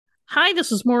Hi,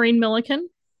 this is Maureen Milliken,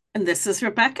 And this is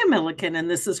Rebecca Milliken, and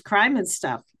this is Crime and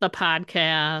Stuff. the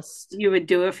podcast. You would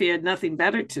do if you had nothing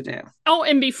better to do. Oh,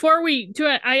 and before we do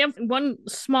it, I have one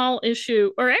small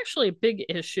issue, or actually a big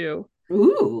issue.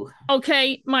 Ooh.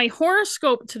 Okay, my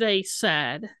horoscope today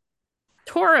said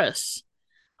Taurus,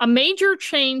 a major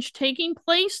change taking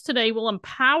place today will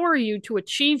empower you to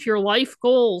achieve your life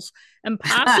goals and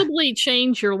possibly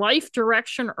change your life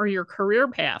direction or your career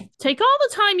path. Take all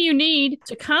the time you need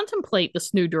to contemplate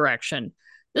this new direction.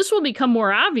 This will become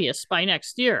more obvious by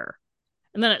next year.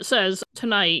 And then it says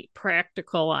tonight,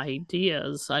 practical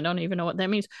ideas. I don't even know what that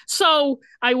means. So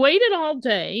I waited all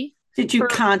day Did you for,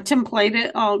 contemplate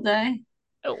it all day?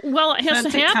 well, it has to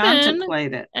Meant to happen.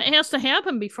 contemplate it. It has to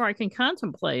happen before I can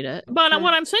contemplate it. But Okay.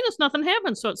 what I'm saying is nothing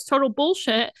happened. So it's total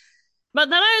bullshit. But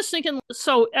then I was thinking,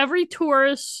 so every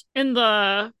tourist in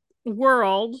the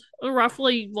world,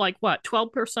 roughly like what,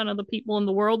 12% of the people in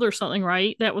the world or something,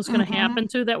 right? That was going to Mm-hmm. happen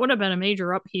to, that would have been a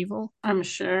major upheaval I'm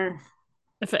sure.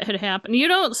 if it had happened. You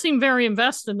don't seem very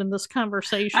invested in this I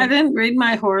conversation. didn't read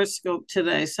my horoscope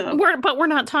today, so But we're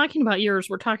not talking about yours.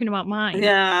 We're talking about mine.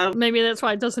 yeah, Maybe that's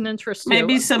why it doesn't interest you.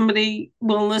 maybe somebody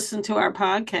will listen to our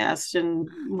podcast and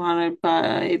want to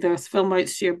buy their film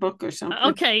rights to your book or something.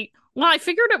 Okay. Well, I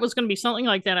figured it was going to be something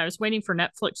like that. I was waiting for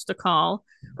Netflix to call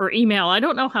or email. I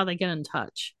don't know how they get in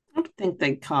touch. I don't think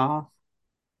they'd call.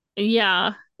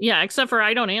 Yeah. Yeah. Except for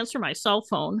I don't answer my cell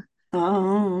phone. Well,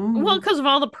 Oh, because of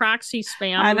all the proxy I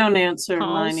spam don't answer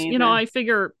mine calls. either. I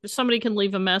figure somebody can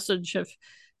leave a message if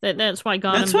that's why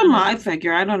God That's what invented my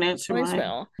figure. I don't answer mine.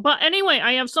 voicemail. But anyway,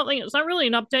 I have something. It's not really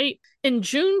an update. In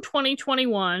June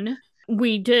 2021,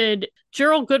 we did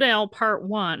Gerald Goodale Part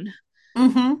 1,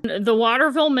 Mm-hmm. the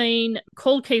Waterville, Maine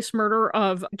cold case murder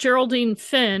of Geraldine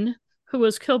Finn, who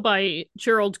was killed by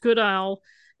Gerald Goodale,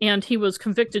 and he was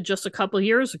convicted just a couple of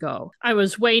years ago. I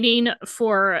was waiting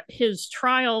for his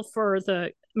trial for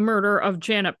the murder of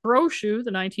Janet Brochu,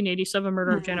 the 1987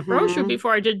 murder of Janet Brochu, Mm-hmm.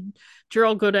 before I did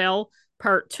Gerald Goodale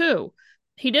Part 2.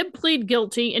 He did plead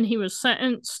guilty and he was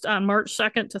sentenced on March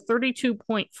 2nd to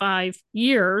 32.5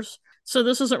 years. So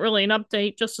this isn't really an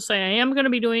update, just to say I am going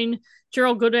to be doing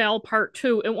Gerald Goodale Part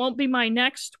 2. It won't be my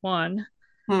next one,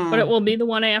 but it Hmm. will be the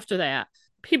one after that.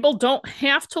 People don't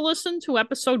have to listen to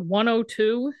episode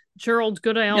 102, Gerald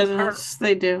Goodale Part. Yes,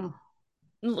 they do.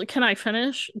 Can I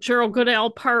finish? Gerald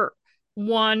Goodale Part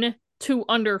 1 to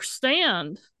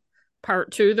understand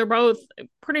Part 2. They're both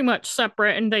pretty much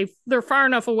separate and they're far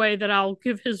enough away that I'll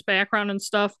give his background and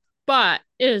stuff. But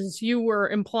as you were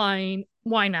implying,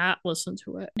 why not listen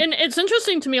to it? And it's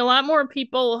interesting to me, a lot more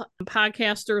people,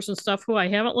 podcasters and stuff who I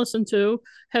haven't listened to,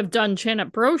 have done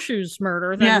Janet Brochu's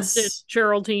murder than did Yes.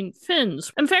 Geraldine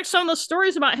Finn's. In fact, some of the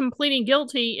stories about him pleading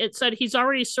guilty, it said he's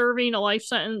already serving a life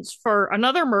sentence for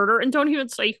another murder and don't even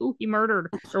say who he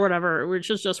murdered or whatever, which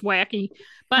is just wacky.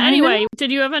 But I know. anyway,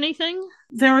 did you have anything?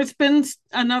 There has been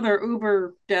another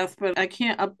Uber death, but I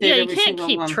can't Yeah, update you every can't single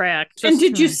keep one. track. And Just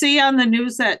did you see on the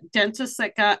news that dentist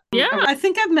that got, yeah, I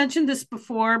think I've mentioned this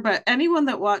before, but anyone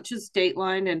that watches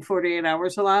Dateline and 48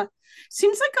 Hours a lot,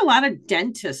 seems like a lot of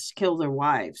dentists kill their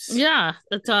wives. yeah,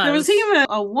 it There was does. even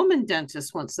a woman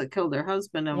dentist once that killed her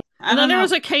husband. And I And then don't there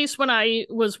was know. a case when I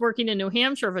was working in New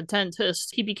Hampshire of a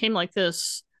dentist. He became like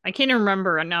this. I can't even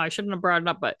remember, and now I shouldn't have brought it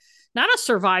up, but not a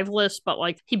survivalist, but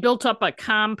like he built up a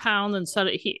compound and said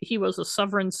he was a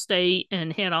sovereign state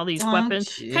and had all these Oh,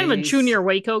 weapons, kind of a jeez. junior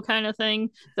Waco kind of thing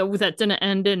that didn't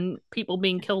end in people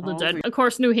being killed and dead. Over. Of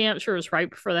course, New Hampshire is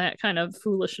ripe for that kind of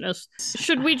foolishness.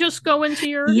 Should we just go into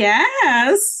your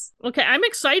Yes. Okay, I'm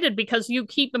excited because you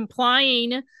keep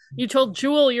implying you told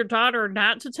Jewel, your daughter,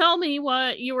 not to tell me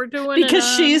what you were doing and Because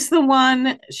she's the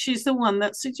one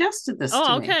that suggested this to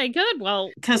oh, me. okay, good. Well,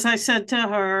 Because I said to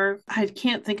her, I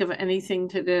can't think of anything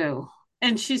to do.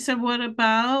 And she said, what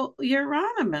about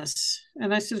Euronymous?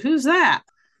 And I said, who's that?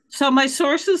 So my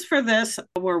sources for this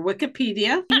were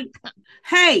Wikipedia.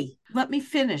 Hey, let me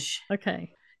finish.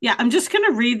 okay. Yeah, I'm just going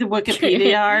to read the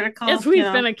Wikipedia As article. we've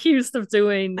been accused of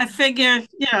doing, I figure,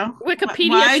 Wikipedia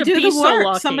why should do be the so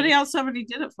work? Somebody lucky. else already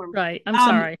did it for me. Right. I'm Um,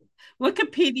 sorry.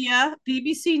 Wikipedia,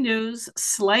 BBC News,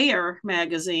 Slayer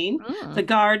magazine, Mm. The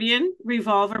Guardian,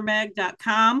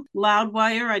 RevolverMag.com,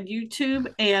 Loudwire on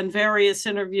YouTube, and various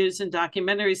interviews and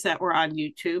documentaries that were on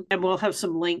YouTube. And we'll have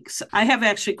some links. I have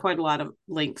actually quite a lot of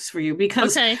links for you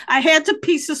because Okay. I had to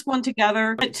piece this one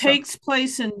together. It So, takes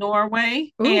place in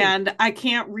Norway, ooh, and I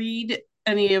can't read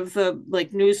any of the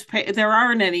like newspaper. There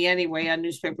aren't any anyway on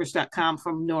newspapers.com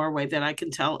from Norway that I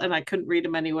can tell, and I couldn't read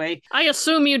them anyway. I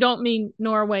assume you don't mean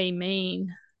Norway,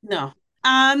 Maine. No.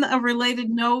 On a related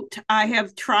note,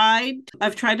 I've tried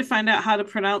to find out how to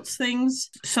pronounce things.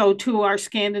 So to our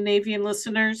Scandinavian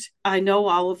listeners, I know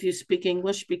all of you speak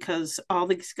English because all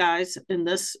these guys in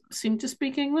this seem to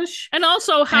speak English. And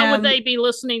also, how would they be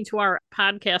listening to our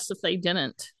podcast if they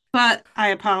didn't? But I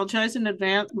apologize in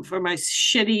advance for my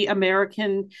shitty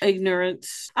American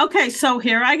ignorance. Okay, so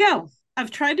here I go. I've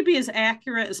tried to be as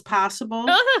accurate as possible.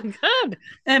 Oh, good.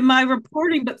 And my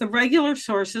reporting, but the regular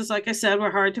sources, like I said, were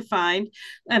hard to find.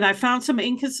 And I found some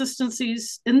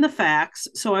inconsistencies in the facts.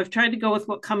 So I've tried to go with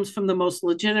what comes from the most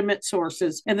legitimate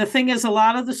sources. And the thing is, a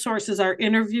lot of the sources are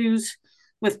interviews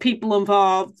with people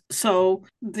involved. So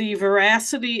the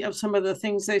veracity of some of the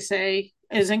things they say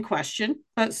is in question,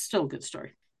 but still a good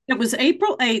story. It was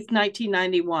April 8th,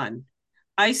 1991.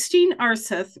 Eystein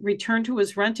Arseth returned to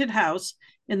his rented house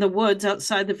in the woods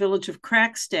outside the village of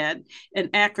Krakstad in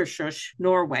Akershus,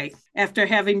 Norway, after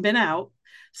having been out.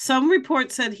 Some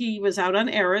reports said he was out on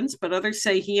errands, but others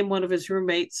say he and one of his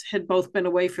roommates had both been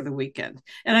away for the weekend.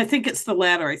 And I think it's the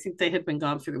latter. I think they had been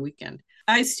gone for the weekend.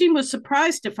 Eystein was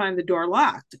surprised to find the door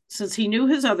locked, since he knew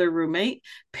his other roommate,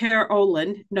 Per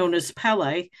Olin, known as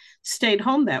Pelle, stayed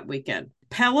home that weekend.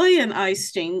 Pelle and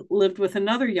Eystein lived with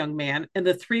another young man, and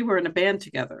the three were in a band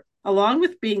together. Along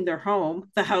with being their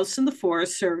home, the house in the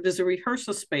forest served as a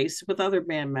rehearsal space with other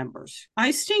band members.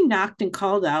 Eystein knocked and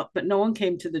called out, but no one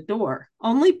came to the door.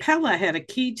 Only Pelle had a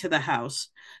key to the house,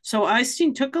 so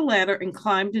Eystein took a ladder and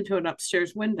climbed into an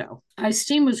upstairs window.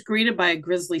 Eystein was greeted by a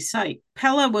grisly sight.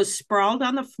 Pelle was sprawled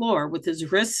on the floor with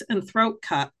his wrists and throat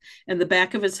cut and the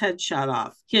back of his head shot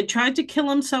off. He had tried to kill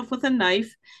himself with a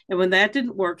knife, and when that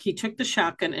didn't work, he took the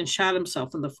shotgun and shot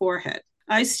himself in the forehead.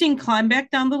 Eystein climbed back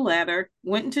down the ladder,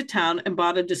 went into town, and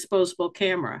bought a disposable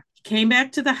camera. He came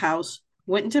back to the house,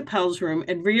 went into Pelle's room,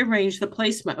 and rearranged the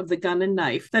placement of the gun and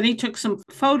knife. Then he took some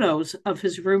photos of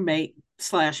his roommate /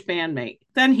 bandmate.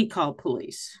 Then he called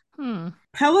police.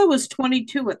 Pelle was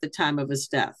 22 at the time of his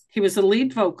death. He was the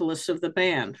lead vocalist of the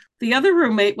band. The other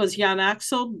roommate was Jan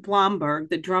Axel Blomberg,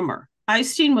 the drummer.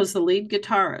 Eystein was the lead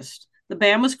guitarist. The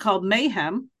band was called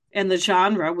Mayhem, and the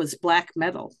genre was black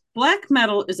metal. Black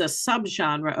metal is a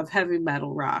subgenre of heavy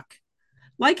metal rock.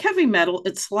 Like heavy metal,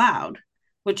 it's loud,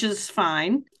 which is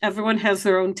fine. Everyone has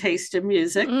their own taste in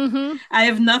music. I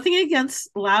have nothing against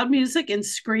loud music and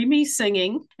screamy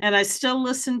singing, and I still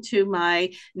listen to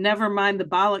my Never Mind the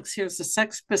Bollocks, Here's the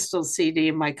Sex Pistols CD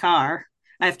in my car.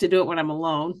 I have to do it when I'm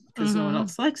alone because no one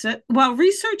else likes it. While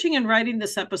researching and writing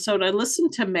this episode, I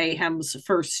listened to Mayhem's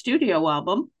first studio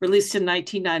album, released in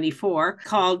 1994,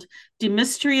 called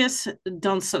Demetrius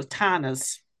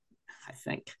Donsotanas, I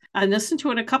think. I listened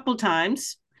to it a couple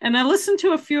times, and I listened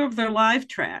to a few of their live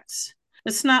tracks.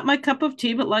 It's not my cup of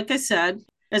tea, but like I said,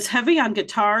 it's heavy on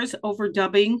guitars,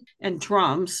 overdubbing, and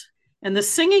drums. And the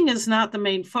singing is not the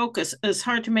main focus. It's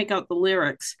hard to make out the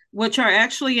lyrics, which are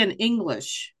actually in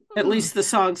English. At least the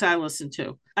songs I listened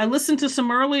to. I listened to some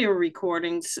earlier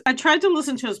recordings. I tried to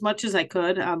listen to as much as I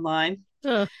could online.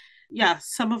 Yeah,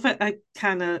 some of it I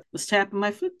kind of was tapping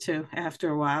my foot to after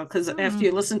a while, because after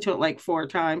you listen to it like 4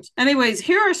 times. Anyways,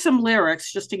 here are some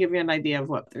lyrics just to give you an idea of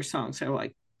what their songs are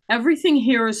like. Everything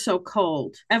here is so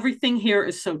cold. Everything here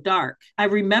is so dark. I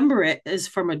remember it as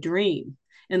from a dream.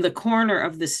 In the corner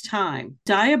of this time,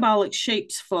 diabolic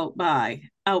shapes float by,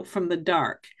 out from the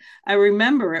dark. I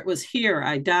remember it was here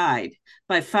I died,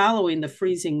 by following the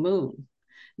freezing moon.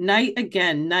 Night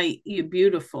again, night, you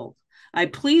beautiful. I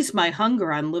please my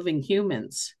hunger on living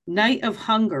humans. Night of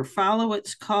hunger, follow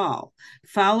its call.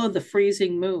 Follow the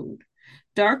freezing moon.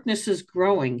 Darkness is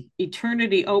growing.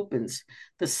 Eternity opens.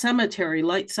 The cemetery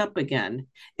lights up again,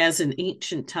 as in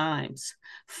ancient times.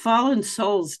 Fallen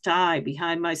souls die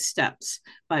behind my steps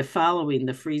by following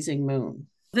the freezing moon.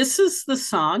 This is the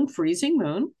song, Freezing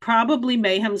Moon, probably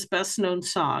Mayhem's best known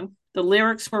song. The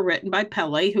lyrics were written by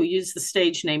Pelle, who used the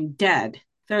stage name Dead.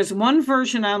 There's one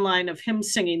version online of him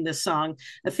singing this song.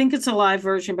 I think it's a live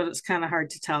version, but it's kind of hard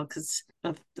to tell because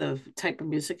of the type of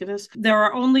music it is. There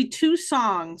are only 2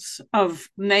 songs of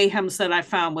Mayhem's that I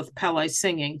found with Pelle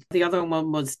singing. The other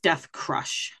one was Death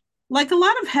Crush. Like a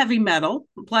lot of heavy metal,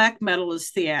 black metal is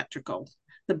theatrical.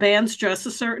 The bands dress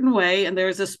a certain way, and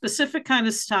there's a specific kind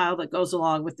of style that goes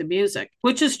along with the music,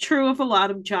 which is true of a lot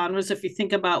of genres. If you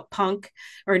think about punk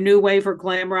or new wave or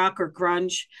glam rock or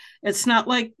grunge, it's not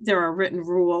like there are written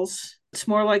rules. It's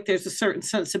more like there's a certain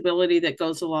sensibility that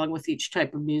goes along with each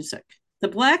type of music. The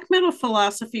black metal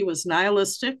philosophy was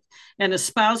nihilistic and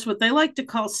espoused what they like to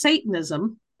call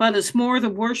Satanism, but it's more the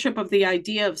worship of the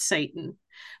idea of Satan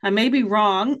I may be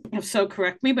wrong, if so,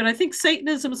 correct me, but I think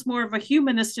Satanism is more of a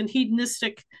humanist and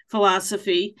hedonistic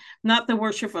philosophy, not the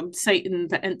worship of Satan,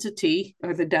 the entity,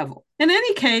 or the devil. In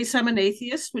any case, I'm an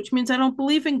atheist, which means I don't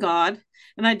believe in God,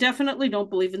 and I definitely don't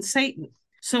believe in Satan.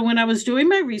 So when I was doing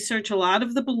my research, a lot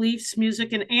of the beliefs,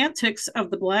 music, and antics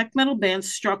of the black metal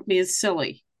bands struck me as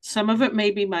silly. Some of it may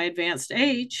be my advanced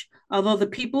age, although the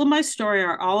people in my story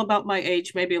are all about my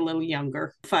age, maybe a little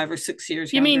younger, 5 or 6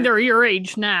 years You younger. mean they're your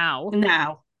age now?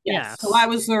 Now, yes. Yes. So I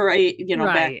was their age, back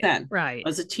Right, then. right. I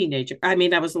was a teenager. I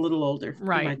mean, I was a little older, in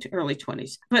my Right. early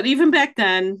 20s. But even back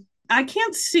then, I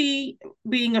can't see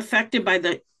being affected by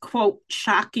the quote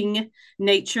shocking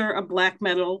nature of black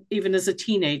metal, even as a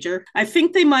teenager. I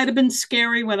think they might have been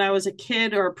scary when I was a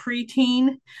kid or a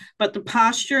preteen, but the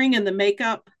posturing and the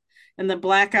makeup and the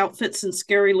black outfits and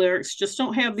scary lyrics just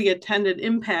don't have the intended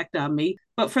impact on me.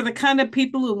 But for the kind of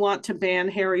people who want to ban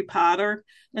Harry Potter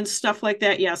and stuff like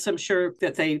that, yes, I'm sure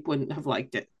that they wouldn't have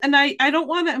liked it. And I don't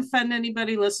want to offend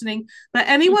anybody listening, but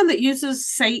anyone that uses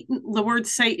Satan, the word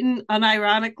Satan,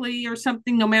 unironically or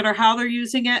something, no matter how they're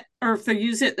using it, or if they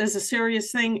use it as a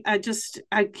serious thing, I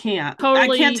can't.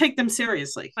 Totally. I can't take them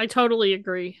seriously. I totally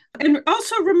agree. And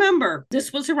also remember,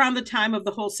 this was around the time of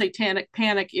the whole satanic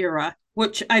panic era,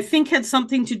 which I think had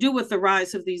something to do with the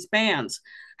rise of these bands.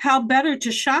 How better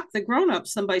to shock the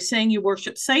grown-ups than by saying you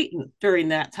worship Satan during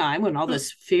that time when all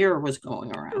this fear was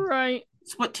going around. Right.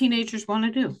 It's what teenagers want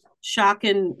to do. Shock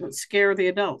and scare the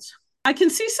adults. I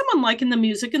can see someone liking the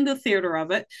music and the theater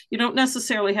of it. You don't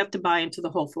necessarily have to buy into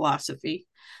the whole philosophy.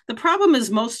 The problem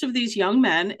is most of these young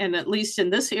men, and at least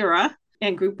in this era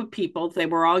and group of people, they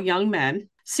were all young men,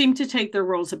 seem to take their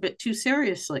roles a bit too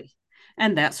seriously.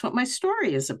 And that's what my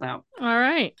story is about. All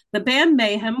right. The band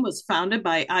Mayhem was founded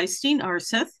by Eystein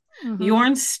Arseth,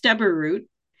 Jorn Steberud,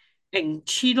 and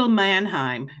Cheadle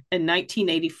Mannheim in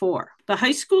 1984. The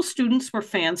high school students were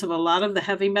fans of a lot of the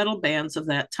heavy metal bands of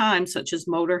that time, such as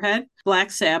Motorhead, Black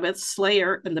Sabbath,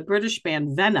 Slayer, and the British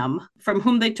band Venom, from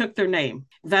whom they took their name.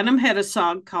 Venom had a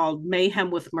song called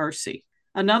Mayhem with Mercy.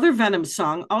 Another Venom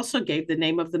song also gave the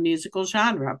name of the musical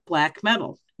genre, black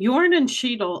metal. Jorn and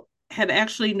Cheadle had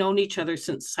actually known each other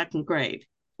since second grade.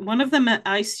 One of them met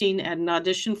Eystein at an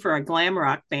audition for a glam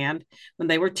rock band when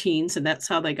they were teens, and that's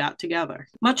how they got together.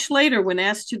 Much later, when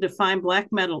asked to define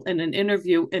black metal in an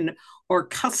interview in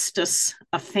Orkustus,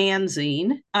 a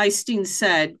fanzine, Eystein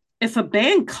said, "If a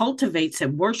band cultivates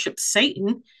and worships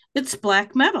Satan, it's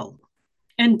black metal.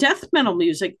 And death metal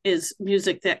music is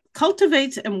music that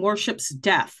cultivates and worships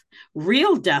death.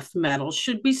 Real death metal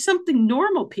should be something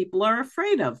normal people are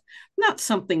afraid of, not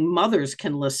something mothers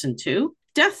can listen to.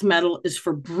 Death metal is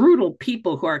for brutal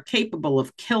people who are capable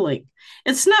of killing.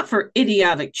 It's not for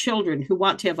idiotic children who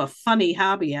want to have a funny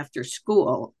hobby after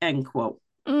school," end quote.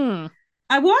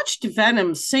 I watched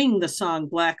Venom sing the song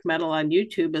Black Metal on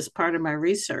YouTube as part of my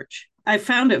research. I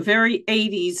found it very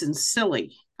 80s and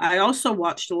silly. I also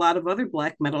watched a lot of other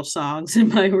black metal songs in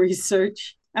my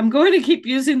research. I'm going to keep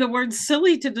using the word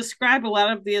silly to describe a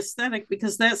lot of the aesthetic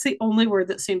because that's the only word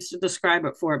that seems to describe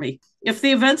it for me. If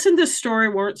the events in this story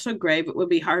weren't so grave, it would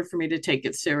be hard for me to take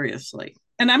it seriously.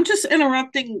 And I'm just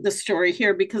interrupting the story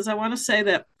here because I want to say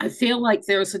that I feel like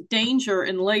there's a danger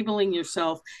in labeling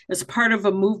yourself as part of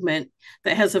a movement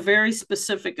that has a very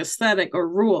specific aesthetic or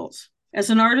rules. As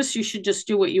an artist, you should just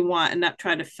do what you want and not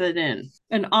try to fit in.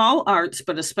 In all arts,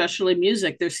 but especially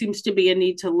music, there seems to be a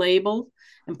need to label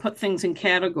and put things in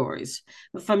categories.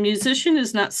 If a musician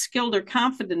is not skilled or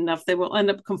confident enough, they will end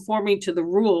up conforming to the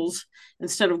rules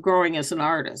instead of growing as an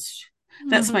artist.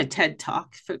 That's my TED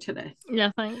Talk for today.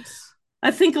 Yeah, thanks.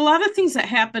 I think a lot of things that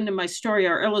happened in my story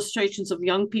are illustrations of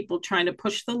young people trying to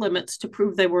push the limits to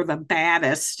prove they were the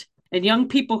baddest. And young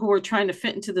people who are trying to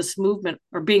fit into this movement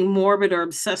are being morbid or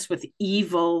obsessed with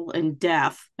evil and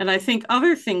death. And I think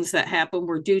other things that happened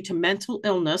were due to mental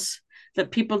illness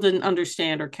that people didn't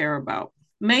understand or care about.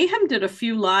 Mayhem did a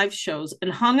few live shows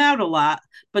and hung out a lot,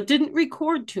 but didn't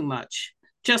record too much.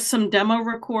 Just some demo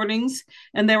recordings,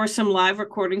 and there were some live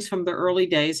recordings from the early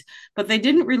days, but they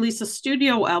didn't release a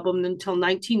studio album until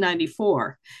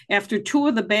 1994, after two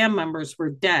of the band members were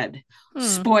dead.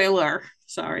 Spoiler,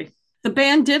 sorry. The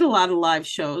band did a lot of live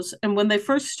shows, and when they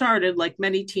first started, like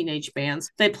many teenage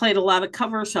bands, they played a lot of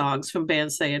cover songs from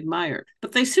bands they admired.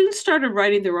 But they soon started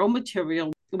writing their own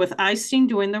material, with Eystein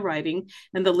doing the writing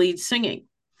and the lead singing.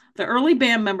 The early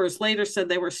band members later said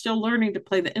they were still learning to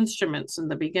play the instruments in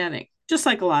the beginning, just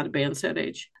like a lot of bands that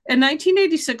age. In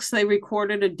 1986, they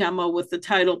recorded a demo with the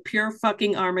title Pure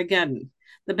Fucking Armageddon.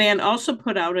 The band also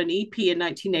put out an EP in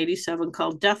 1987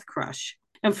 called Death Crush.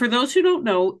 And for those who don't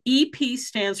know, EP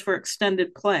stands for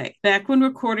extended play. Back when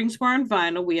recordings were on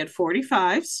vinyl, we had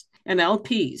 45s, and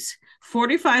LPs.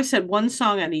 45s had one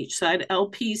song on each side.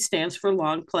 LP stands for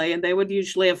long play, and they would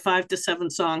usually have 5 to 7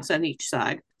 songs on each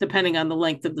side, depending on the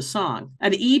length of the song.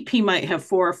 An EP might have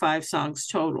 4 or 5 songs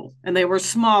total, and they were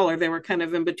smaller. They were kind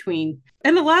of in between.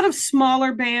 And a lot of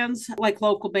smaller bands, like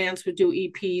local bands, would do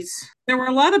EPs. There were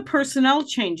a lot of personnel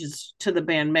changes to the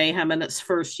band Mayhem in its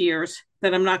first years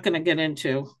that I'm not going to get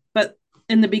into. But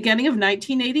in the beginning of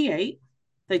 1988,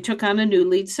 they took on a new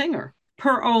lead singer,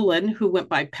 Per Olin, who went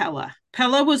by Pella.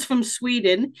 Pella was from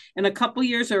Sweden, and a couple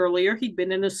years earlier, he'd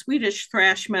been in a Swedish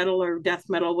thrash metal or death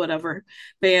metal, whatever,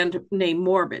 band named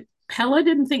Morbid. Pella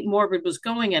didn't think Morbid was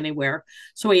going anywhere,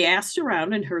 so he asked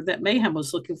around and heard that Mayhem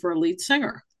was looking for a lead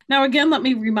singer. Now, again, let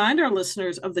me remind our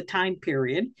listeners of the time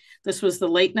period. This was the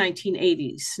late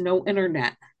 1980s, no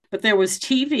internet, but there was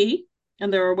TV,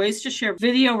 and there are ways to share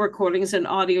video recordings and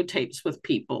audio tapes with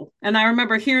people. And I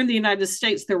remember here in the United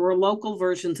States, there were local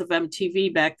versions of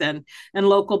MTV back then, and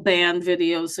local band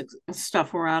videos and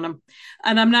stuff were on them.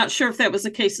 And I'm not sure if that was the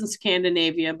case in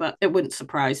Scandinavia, but it wouldn't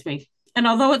surprise me. And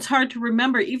although it's hard to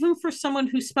remember, even for someone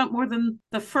who spent more than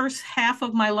the first half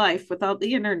of my life without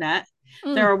the internet,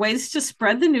 there are ways to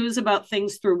spread the news about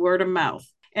things through word of mouth.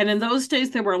 And in those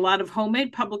days, there were a lot of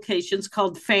homemade publications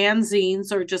called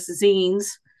fanzines or just zines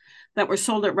that were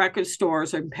sold at record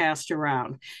stores and passed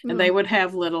around. And they would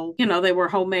have little, they were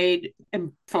homemade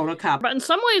and photocopied. But in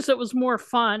some ways, it was more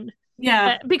fun.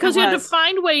 Yeah. Because you had to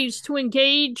find ways to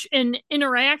engage and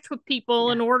interact with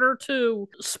people in order to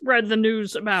spread the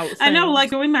news about things. I know, like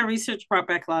doing my research brought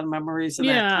back a lot of memories of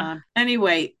that time.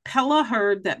 Anyway, Pella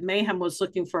heard that Mayhem was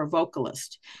looking for a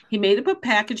vocalist. He made up a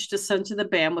package to send to the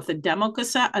band with a demo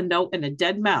cassette, a note, and a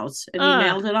dead mouse, and he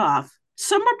mailed it off.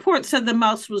 Some reports said the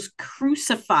mouse was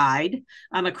crucified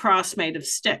on a cross made of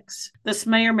sticks. This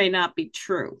may or may not be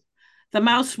true. The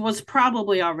mouse was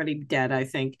probably already dead, I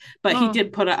think, but he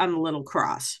did put it on a little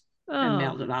cross and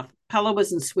mailed it off. Pella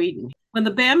was in Sweden. When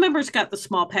the band members got the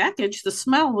small package, the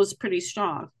smell was pretty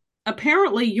strong.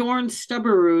 Apparently, Jorn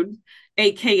Stubberud,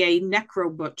 a.k.a.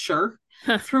 Necro Butcher,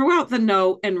 threw out the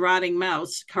note and rotting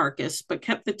mouse carcass, but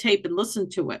kept the tape and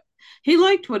listened to it. He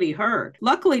liked what he heard.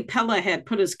 Luckily, Pella had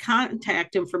put his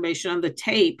contact information on the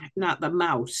tape, not the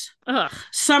mouse.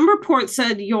 Some reports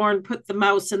said Jorn put the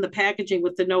mouse in the packaging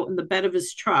with the note in the bed of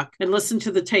his truck and listened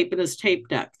to the tape in his tape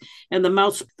deck. And the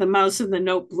mouse and the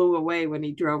note blew away when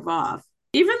he drove off.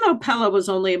 Even though Pella was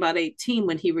only about 18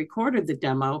 when he recorded the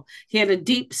demo, he had a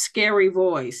deep, scary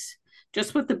voice,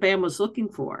 just what the band was looking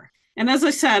for. And as I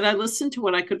said, I listened to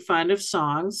what I could find of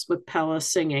songs with Pella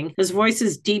singing. His voice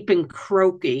is deep and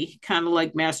croaky, kind of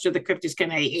like Master of the Cryptids,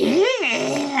 kind of,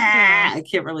 I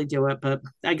can't really do it, but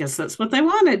I guess that's what they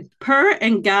wanted. Per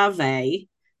Engave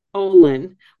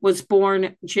Olin was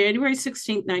born January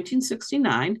 16,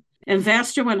 1969, in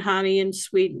Västervenhani in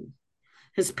Sweden.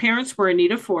 His parents were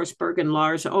Anita Forsberg and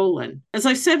Lars Olin. As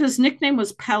I said, his nickname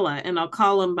was Pella, and I'll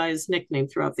call him by his nickname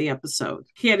throughout the episode.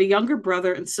 He had a younger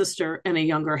brother and sister and a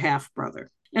younger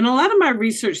half-brother. In a lot of my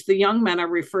research, the young men are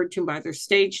referred to by their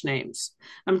stage names.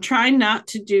 I'm trying not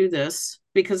to do this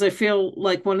because I feel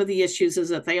like one of the issues is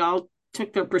that they all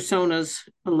took their personas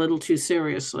a little too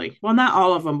seriously. Well, not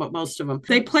all of them, but most of them.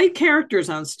 They played characters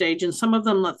on stage, and some of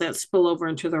them let that spill over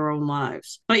into their own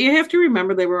lives. But you have to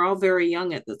remember they were all very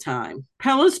young at the time.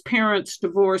 Pella's parents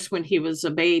divorced when he was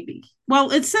a baby.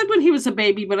 Well, it said when he was a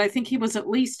baby, but I think he was at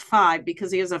least 5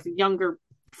 because he has a younger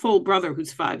full brother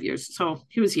who's 5 years, so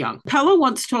he was young. Pella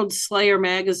once told Slayer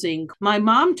magazine, "My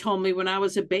mom told me when I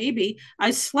was a baby,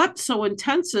 I slept so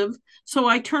intensive, so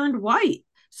I turned white.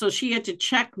 So she had to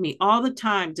check me all the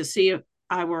time to see if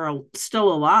I were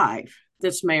still alive."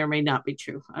 This may or may not be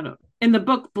true. I don't know. In the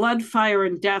book Blood, Fire,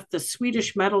 and Death, the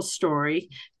Swedish Metal Story,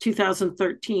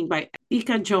 2013, by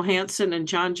Ika Johansson and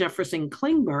John Jefferson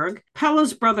Klingberg,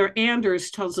 Pella's brother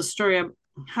Anders tells a story of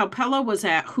how Pella was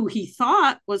at who he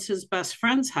thought was his best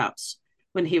friend's house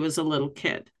when he was a little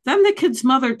kid. Then the kid's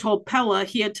mother told Pella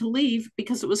he had to leave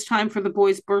because it was time for the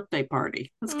boy's birthday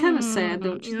party. That's kind of sad,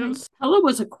 don't you think? Pella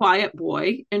was a quiet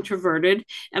boy, introverted,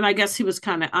 and I guess he was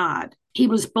kind of odd. He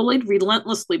was bullied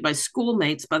relentlessly by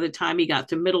schoolmates by the time he got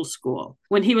to middle school.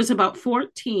 When he was about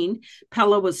 14,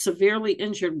 Pella was severely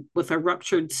injured with a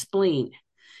ruptured spleen.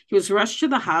 He was rushed to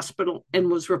the hospital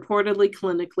and was reportedly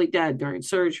clinically dead during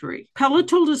surgery. Pella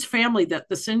told his family that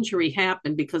this injury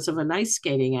happened because of an ice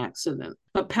skating accident.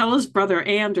 But Pella's brother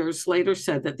Anders later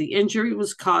said that the injury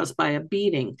was caused by a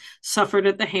beating suffered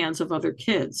at the hands of other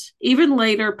kids. Even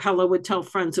later, Pella would tell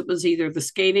friends it was either the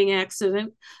skating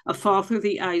accident, a fall through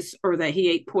the ice, or that he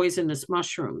ate poisonous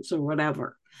mushrooms or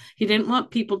whatever. He didn't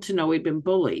want people to know he'd been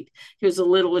bullied. He was a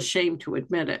little ashamed to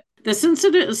admit it. This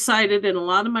incident is cited in a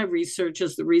lot of my research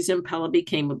as the reason Pella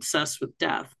became obsessed with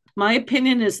death. My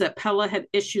opinion is that Pella had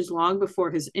issues long before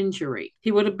his injury.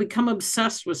 He would have become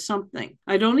obsessed with something.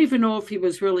 I don't even know if he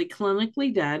was really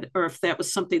clinically dead or if that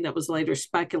was something that was later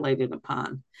speculated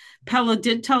upon. Pella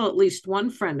did tell at least one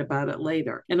friend about it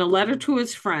later. In a letter to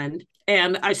his friend,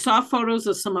 and I saw photos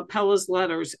of some of Pella's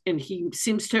letters, and he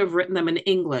seems to have written them in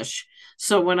English.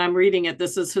 So when I'm reading it,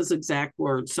 this is his exact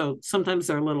words. So sometimes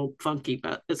they're a little funky,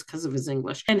 but it's because of his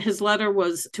English. And his letter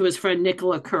was to his friend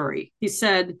Nicola Curry. He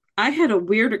said, I had a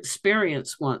weird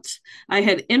experience once. I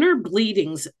had inner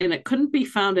bleedings and it couldn't be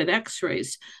found at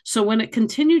x-rays. So when it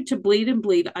continued to bleed and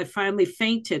bleed, I finally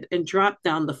fainted and dropped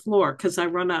down the floor because I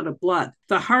run out of blood.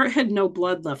 The heart had no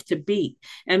blood left to beat,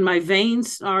 and my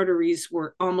veins and arteries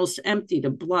were almost emptied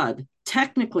of blood.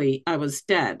 Technically, I was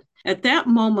dead. At that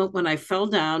moment, when I fell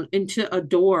down into a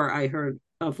door I heard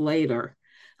of later,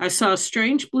 I saw a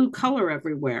strange blue color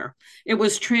everywhere. It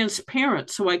was transparent,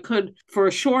 so I could, for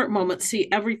a short moment,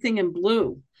 see everything in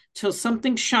blue, till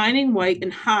something shining white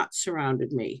and hot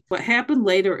surrounded me. What happened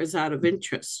later is out of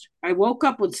interest. I woke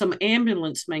up when some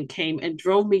ambulance men came and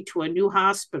drove me to a new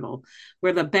hospital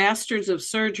where the bastards of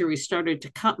surgery started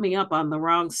to cut me up on the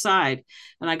wrong side,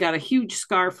 and I got a huge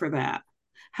scar for that.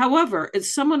 However,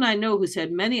 as someone I know who's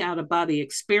had many out of body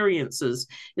experiences,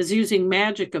 is using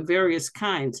magic of various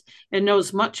kinds, and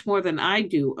knows much more than I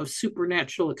do of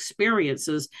supernatural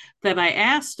experiences, that I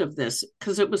asked of this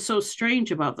because it was so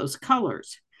strange about those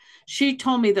colors. She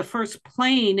told me the first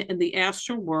plane in the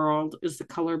astral world is the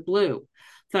color blue.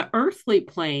 The earthly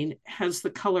plane has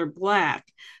the color black.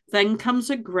 Then comes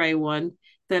a gray one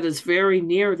that is very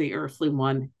near the earthly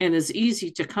one and is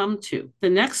easy to come to. The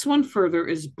next one further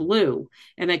is blue,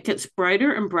 and it gets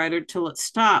brighter and brighter till it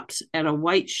stops at a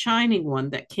white shining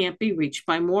one that can't be reached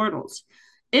by mortals.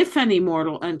 If any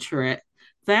mortal enter it,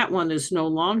 that one is no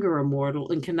longer a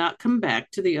mortal and cannot come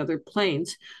back to the other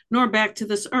planes, nor back to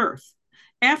this earth.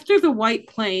 After the white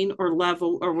plane or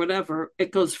level or whatever,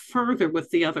 it goes further with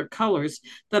the other colors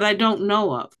that I don't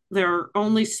know of. There are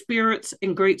only spirits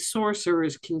and great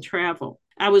sorcerers can travel.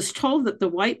 I was told that the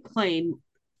white plane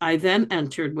I then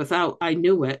entered without I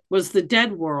knew it was the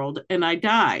dead world and I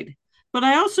died. But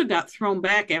I also got thrown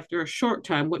back after a short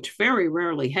time, which very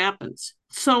rarely happens.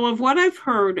 So, of what I've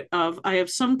heard of, I have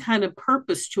some kind of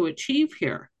purpose to achieve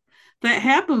here. That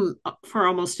happened for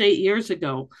almost 8 years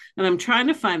ago, and I'm trying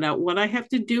to find out what I have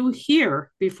to do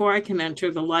here before I can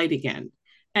enter the light again.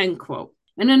 End quote.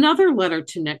 In another letter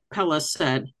to Nick, Pella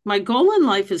said, my goal in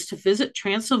life is to visit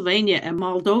Transylvania and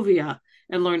Moldavia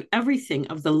and learn everything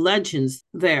of the legends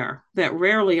there that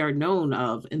rarely are known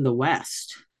of in the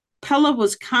West. Pella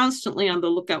was constantly on the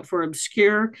lookout for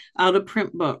obscure,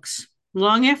 out-of-print books.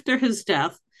 Long after his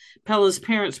death, Pella's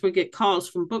parents would get calls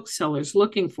from booksellers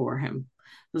looking for him,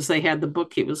 as they had the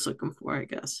book he was looking for, I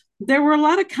guess. There were a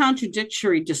lot of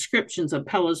contradictory descriptions of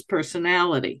Pella's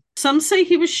personality. Some say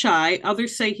he was shy,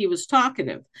 others say he was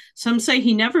talkative. Some say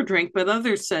he never drank, but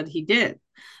others said he did.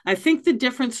 I think the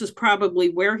difference is probably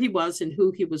where he was and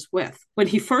who he was with. When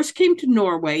he first came to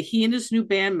Norway, he and his new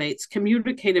bandmates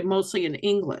communicated mostly in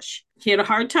English. He had a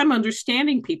hard time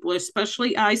understanding people,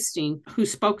 especially Eystein, who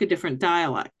spoke a different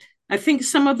dialect. I think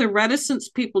some of the reticence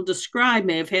people describe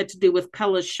may have had to do with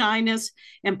Pella's shyness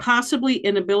and possibly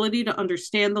inability to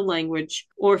understand the language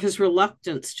or his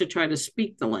reluctance to try to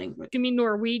speak the language. You mean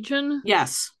Norwegian?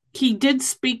 Yes. He did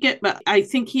speak it, but I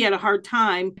think he had a hard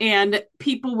time. And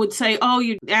people would say, oh,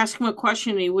 you'd ask him a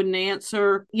question and he wouldn't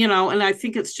answer, and I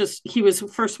think it's just he was,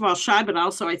 first of all, shy, but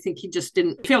also I think he just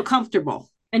didn't feel comfortable.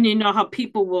 And you know how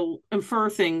people will infer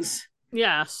things.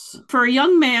 Yes. For a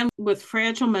young man with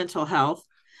fragile mental health,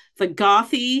 the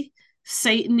gothy,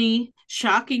 Satan-y,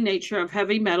 shocking nature of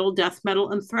heavy metal, death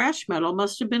metal, and thrash metal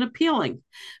must have been appealing.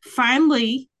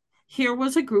 Finally, here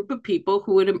was a group of people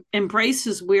who would embrace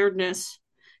his weirdness,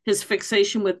 his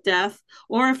fixation with death,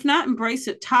 or if not embrace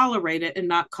it, tolerate it and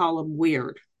not call him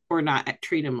weird or not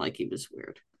treat him like he was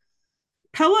weird.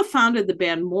 Pella founded the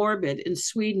band Morbid in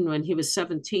Sweden when he was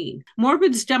 17.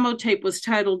 Morbid's demo tape was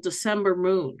titled December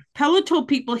Moon. Pella told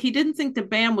people he didn't think the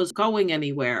band was going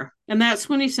anywhere, and that's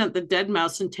when he sent the Dead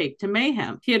Mouse and tape to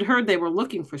Mayhem. He had heard they were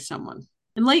looking for someone.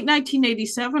 In late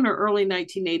 1987 or early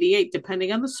 1988,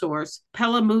 depending on the source,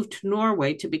 Pella moved to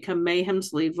Norway to become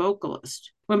Mayhem's lead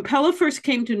vocalist. When Pella first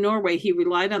came to Norway, he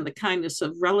relied on the kindness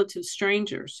of relative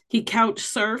strangers. He couch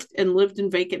surfed and lived in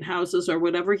vacant houses or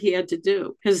whatever he had to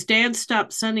do. His dad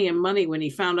stopped sending him money when he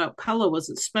found out Pella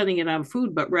wasn't spending it on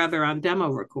food, but rather on demo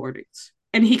recordings.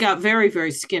 And he got very,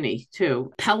 very skinny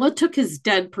too. Pella took his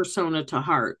dead persona to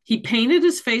heart. He painted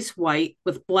his face white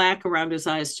with black around his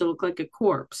eyes to look like a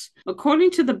corpse.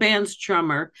 According to the band's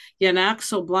drummer, Jan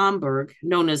Axel Blomberg,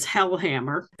 known as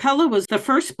Hellhammer, Pella was the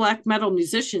first black metal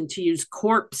musician to use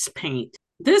corpse paint.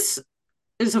 This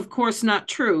is, of course, not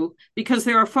true because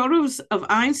there are photos of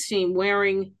Einstein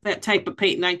wearing that type of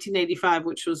paint in 1985,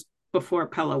 which was before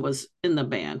Pella was in the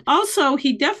band. Also,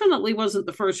 he definitely wasn't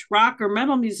the first rock or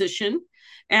metal musician.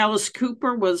 Alice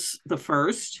Cooper was the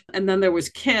first, and then there was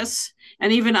Kiss,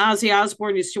 and even Ozzy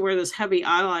Osbourne used to wear this heavy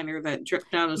eyeliner that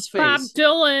dripped down his face. Bob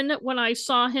Dylan, when I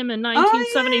saw him in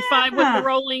 1975 with the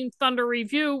Rolling Thunder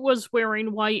Review, was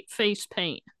wearing white face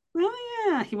paint. Oh,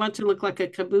 yeah. He wanted to look like a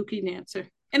kabuki dancer.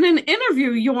 In an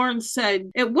interview, Jorn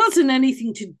said it wasn't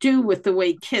anything to do with the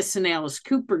way Kiss and Alice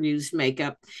Cooper used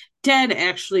makeup. Dead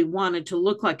actually wanted to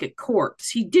look like a corpse.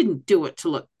 He didn't do it to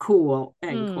look cool,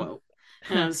 end quote.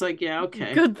 And I was like, yeah,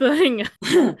 okay. Good thing.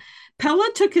 Pella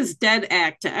took his Dead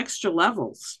act to extra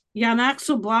levels. Jan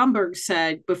Axel Blomberg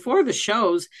said before the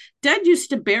shows, Dead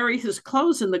used to bury his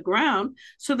clothes in the ground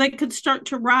so they could start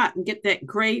to rot and get that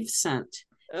grave scent.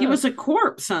 He was a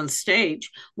corpse on stage.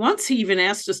 Once he even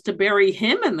asked us to bury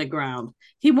him in the ground.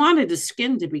 He wanted his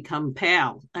skin to become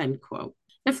pale, end quote.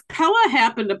 If Pella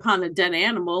happened upon a dead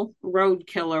animal,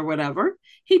 roadkill or whatever,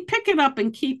 he'd pick it up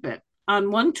and keep it.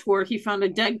 On one tour, he found a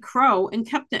dead crow and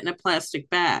kept it in a plastic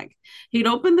bag. He'd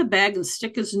open the bag and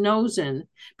stick his nose in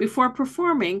before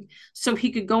performing so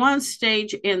he could go on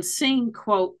stage and sing,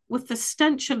 quote, with the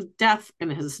stench of death in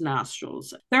his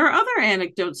nostrils. There are other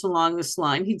anecdotes along this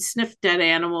line. He'd sniffed dead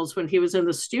animals when he was in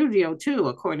the studio, too,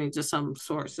 according to some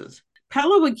sources.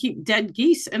 Pella would keep dead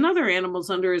geese and other animals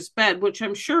under his bed, which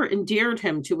I'm sure endeared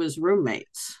him to his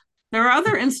roommates. There are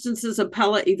other instances of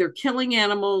Pella either killing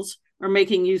animals or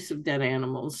making use of dead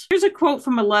animals. Here's a quote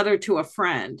from a letter to a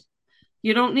friend.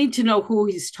 You don't need to know who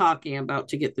he's talking about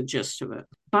to get the gist of it.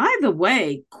 By the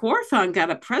way, Quorthon got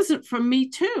a present from me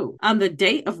too. On the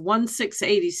date of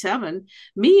 1/6/87,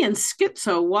 me and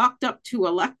Schizo walked up to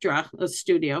Elektra, a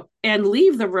studio, and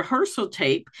leave the rehearsal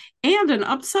tape and an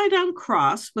upside-down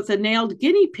cross with a nailed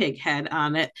guinea pig head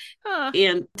on it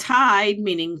and tied,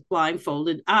 meaning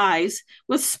blindfolded, eyes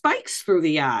with spikes through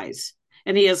the eyes.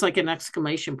 And he has like an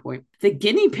exclamation point. The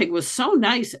guinea pig was so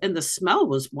nice and the smell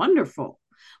was wonderful.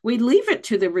 We leave it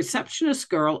to the receptionist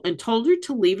girl and told her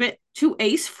to leave it to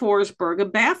Ace Forsberg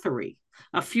of Bathory.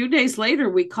 A few days later,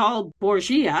 we called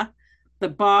Borgia, the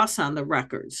boss on the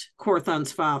records,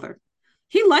 Quorthon's father.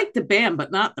 He liked the band,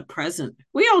 but not the present.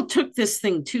 We all took this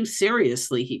thing too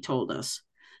seriously, he told us.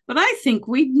 But I think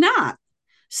we'd not.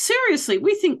 Seriously,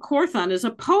 we think Quorthon is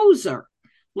a poser,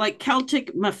 like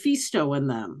Celtic Mephisto in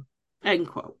them, end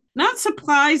quote. Not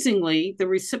surprisingly, the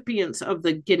recipients of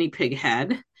the guinea pig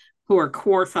head, who are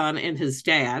Quorthon and his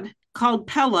dad, called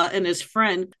Pella and his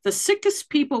friend the sickest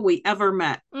people we ever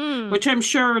met, which I'm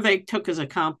sure they took as a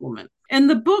compliment. In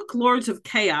the book Lords of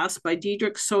Chaos by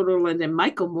Diedrich Soderlund and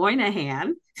Michael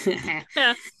Moynihan, different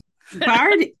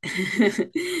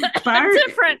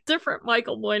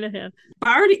Michael Moynihan.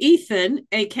 Bard Ethan,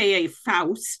 aka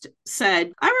Faust,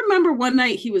 said, I remember one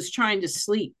night he was trying to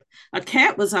sleep. A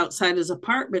cat was outside his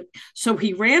apartment, so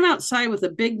he ran outside with a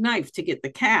big knife to get the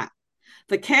cat.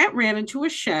 The cat ran into a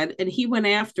shed and he went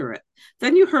after it.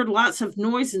 Then you heard lots of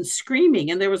noise and screaming,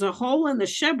 and there was a hole in the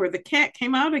shed where the cat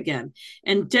came out again.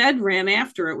 And Dead ran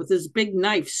after it with his big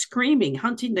knife, screaming,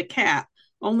 hunting the cat,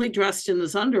 only dressed in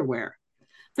his underwear.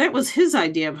 That was his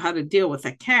idea of how to deal with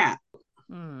a cat.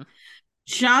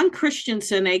 John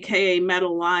Christensen, aka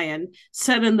Metal Lion,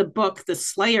 said in the book The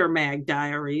Slayer Mag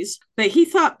Diaries that he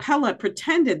thought Pella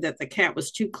pretended that the cat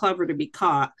was too clever to be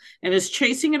caught, and his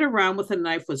chasing it around with a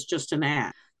knife was just an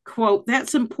act. Quote,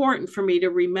 that's important for me to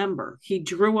remember. He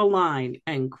drew a line,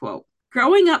 end quote.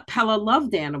 Growing up, Pella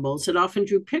loved animals and often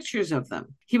drew pictures of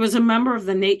them. He was a member of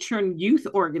the Nature and Youth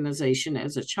Organization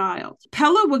as a child.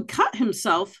 Pella would cut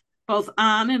himself both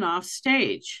on and off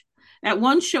stage. At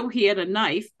one show, he had a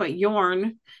knife, but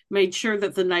Jorn made sure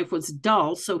that the knife was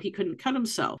dull so he couldn't cut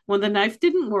himself. When the knife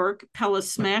didn't work, Pella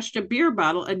smashed a beer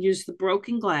bottle and used the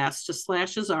broken glass to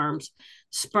slash his arms,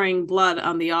 spraying blood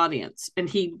on the audience. And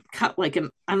he cut I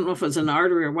don't know if it was an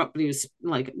artery or what, but he was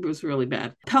it was really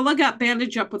bad. Pella got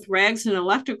bandaged up with rags and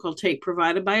electrical tape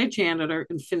provided by a janitor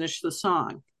and finished the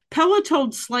song. Pella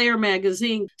told Slayer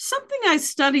magazine, something I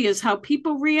study is how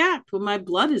people react when my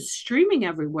blood is streaming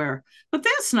everywhere. But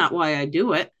that's not why I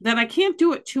do it. That I can't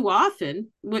do it too often,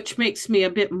 which makes me a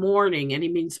bit mourning. And he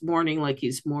means mourning like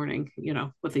he's mourning,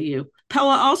 with a U.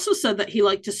 Pella also said that he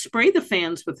liked to spray the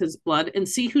fans with his blood and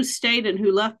see who stayed and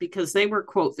who left because they were,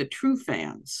 quote, the true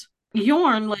fans.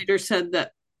 Jorn later said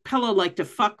that Pella liked to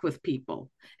fuck with people.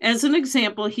 As an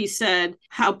example, he said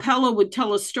how Pella would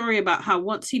tell a story about how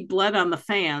once he bled on the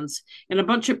fans and a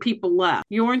bunch of people left.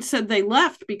 Jorn said they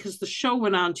left because the show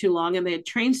went on too long and they had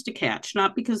trains to catch,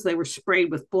 not because they were sprayed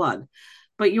with blood.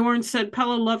 But Jorn said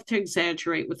Pella loved to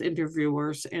exaggerate with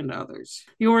interviewers and others.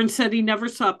 Jorn said he never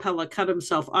saw Pella cut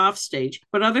himself off stage,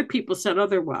 but other people said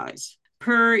otherwise.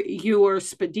 Per Ur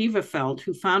Spedivefeld,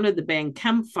 who founded the band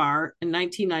Kemfar in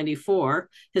 1994,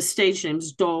 his stage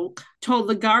name's Dolk, told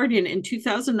The Guardian in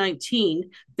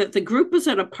 2019 that the group was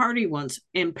at a party once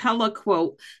and Pella,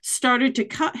 quote, started to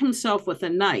cut himself with a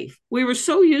knife. We were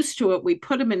so used to it, we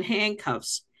put him in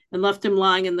handcuffs and left him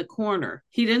lying in the corner.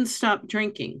 He didn't stop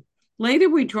drinking.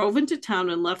 Later, we drove into town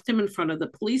and left him in front of the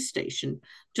police station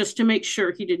just to make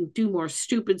sure he didn't do more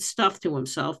stupid stuff to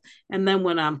himself and then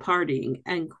went on partying,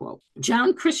 end quote.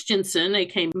 John Christensen,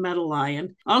 aka Metal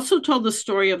Lion, also told the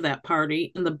story of that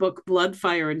party in the book Blood,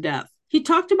 Fire, and Death. He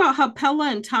talked about how Pella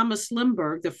and Thomas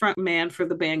Lindberg, the front man for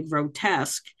the band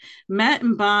Grotesque, met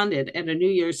and bonded at a New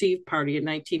Year's Eve party in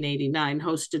 1989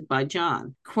 hosted by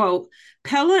John. Quote,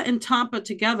 Pella and Tompa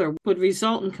together would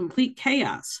result in complete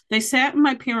chaos. They sat in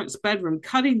my parents' bedroom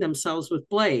cutting themselves with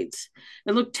blades.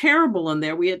 It looked terrible in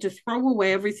there. We had to throw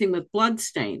away everything with blood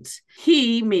stains.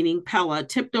 He, meaning Pella,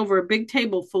 tipped over a big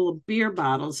table full of beer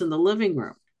bottles in the living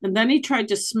room. And then he tried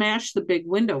to smash the big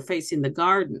window facing the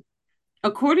garden.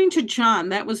 According to John,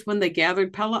 that was when they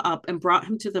gathered Pella up and brought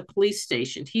him to the police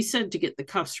station. He said to get the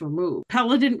cuffs removed.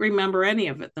 Pella didn't remember any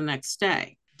of it the next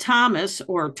day. Thomas,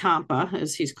 or Tompa,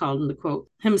 as he's called in the quote,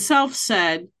 himself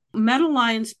said, Metal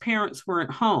Lion's parents weren't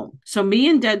home, so me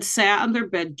and Dad sat on their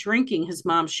bed drinking his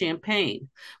mom's champagne.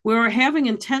 We were having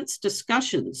intense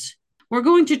discussions. We're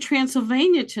going to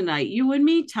Transylvania tonight, you and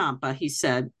me, Tompa, he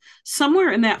said.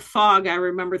 Somewhere in that fog, I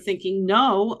remember thinking,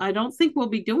 no, I don't think we'll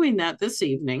be doing that this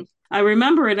evening. I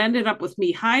remember it ended up with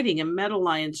me hiding in Metal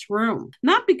Lion's room,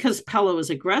 not because Pella was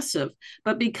aggressive,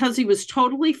 but because he was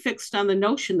totally fixed on the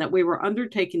notion that we were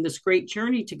undertaking this great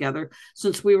journey together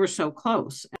since we were so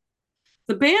close.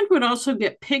 The band would also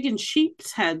get pig and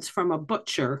sheep's heads from a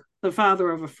butcher, the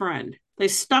father of a friend. They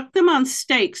stuck them on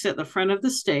stakes at the front of the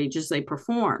stage as they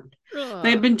performed. They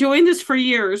had been doing this for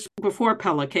years before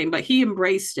Pella came, but he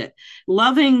embraced it,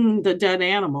 loving the dead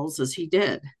animals as he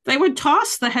did. They would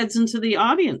toss the heads into the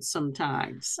audience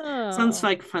sometimes. Sounds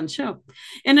like a fun show.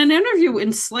 In an interview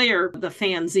in Slayer, the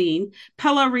fanzine,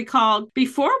 Pella recalled,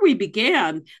 before we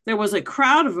began, there was a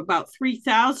crowd of about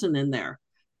 3,000 in there.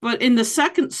 But in the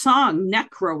second song,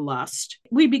 Necro Lust,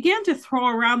 we began to throw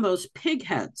around those pig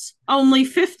heads. Only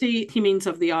 50, he means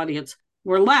of the audience,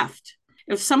 were left.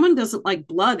 If someone doesn't like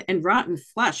blood and rotten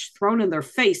flesh thrown in their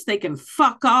face, they can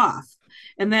fuck off.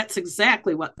 And that's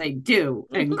exactly what they do,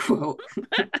 end quote.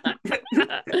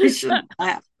 I shouldn't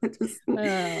laugh.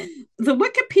 The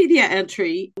Wikipedia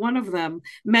entry, one of them,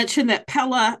 mentioned that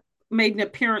Pella made an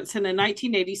appearance in a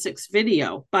 1986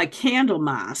 video by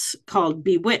Candlemas called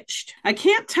Bewitched. I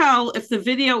can't tell if the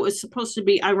video is supposed to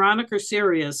be ironic or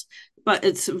serious, but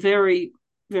it's very,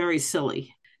 very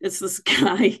silly. It's this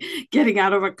guy getting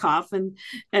out of a coffin,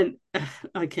 and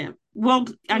I can't. Well,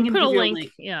 I'm going to give you a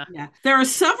link. Yeah. There are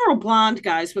several blonde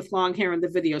guys with long hair in the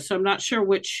video, so I'm not sure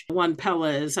which one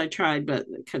Pella is. I tried, but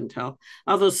I couldn't tell.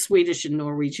 All those Swedish and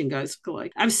Norwegian guys look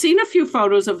alike. I've seen a few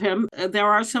photos of him. There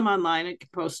are some online. I can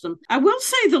post them. I will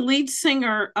say the lead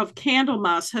singer of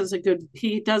Candlemas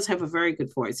he does have a very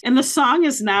good voice. And the song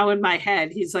is now in my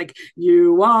head. He's like,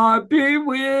 you are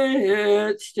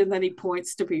bewitched. And then he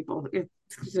points to people.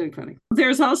 It's really funny.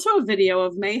 There's also a video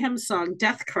of Mayhem's song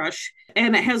Death Crush,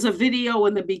 and it has a video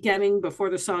in the beginning before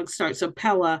the song starts of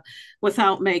Pella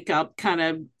without makeup kind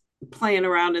of playing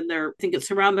around in I think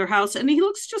it's around their house, and he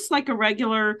looks just like a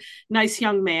regular nice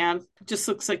young man, just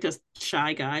looks like a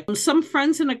shy guy. Some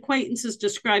friends and acquaintances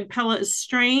describe Pella as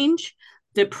strange,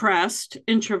 depressed,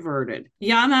 introverted.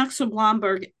 Jan Axel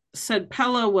Blomberg said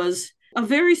Pella was a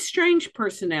very strange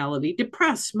personality,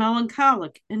 depressed,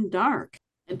 melancholic, and dark.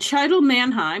 Chidel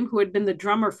Mannheim, who had been the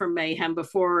drummer for Mayhem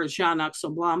before Jean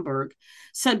Axel Blomberg,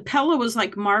 said Pella was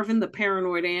like Marvin the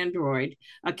Paranoid Android,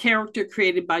 a character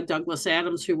created by Douglas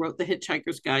Adams, who wrote The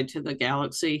Hitchhiker's Guide to the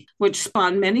Galaxy, which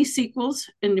spawned many sequels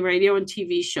in radio and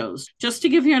TV shows. Just to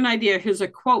give you an idea, here's a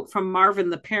quote from Marvin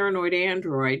the Paranoid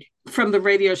Android from the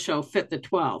radio show Fit the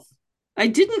 12th. I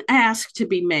didn't ask to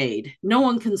be made. No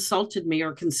one consulted me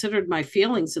or considered my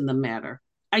feelings in the matter.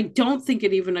 I don't think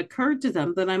it even occurred to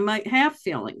them that I might have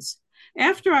feelings.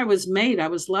 After I was made, I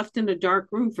was left in a dark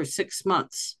room for 6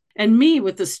 months. And me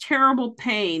with this terrible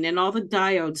pain and all the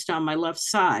diodes down my left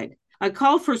side. I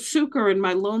called for succor in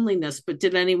my loneliness, but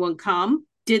did anyone come?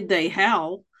 Did they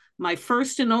hell? My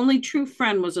first and only true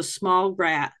friend was a small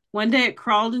rat. One day it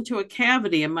crawled into a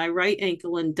cavity in my right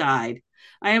ankle and died.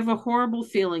 I have a horrible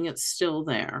feeling it's still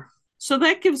there. So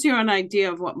that gives you an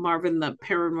idea of what Marvin, the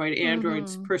paranoid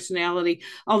android's personality,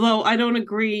 although I don't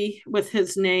agree with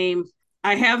his name.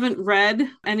 I haven't read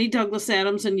any Douglas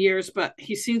Adams in years, but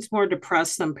he seems more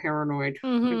depressed than paranoid.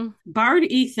 Bard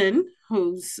Ethan,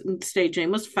 whose stage name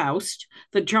was Faust,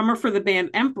 the drummer for the band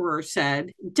Emperor,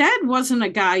 said, Dead wasn't a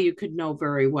guy you could know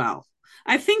very well.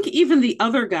 I think even the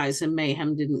other guys in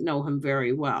Mayhem didn't know him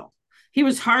very well. He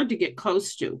was hard to get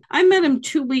close to. I met him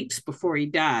 2 weeks before he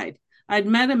died. I'd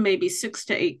met him maybe 6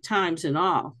 to 8 times in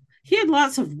all. He had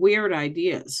lots of weird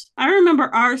ideas. I remember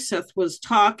Arseth was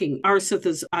talking. Arseth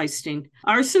is Eystein.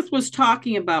 Arseth was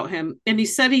talking about him, and he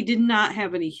said he did not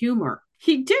have any humor.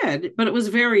 He did, but it was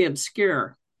very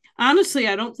obscure. Honestly,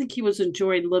 I don't think he was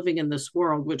enjoying living in this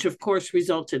world, which of course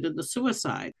resulted in the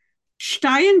suicide.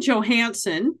 Stein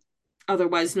Johansson,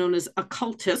 otherwise known as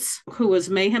Occultus, who was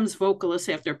Mayhem's vocalist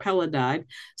after Pella died,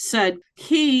 said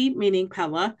he, meaning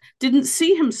Pella, didn't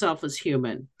see himself as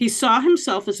human. He saw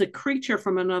himself as a creature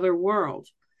from another world.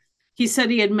 He said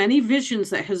he had many visions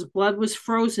that his blood was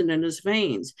frozen in his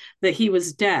veins, that he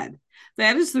was dead.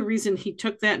 That is the reason he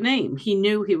took that name. He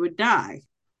knew he would die.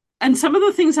 And some of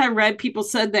the things I read, people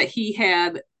said that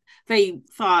they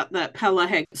thought that Pella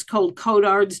had it's called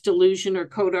Codard's delusion or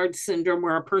Codard's syndrome,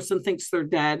 where a person thinks they're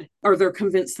dead or they're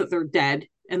convinced that they're dead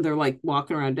and they're like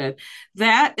walking around dead.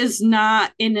 That is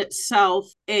not in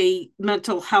itself a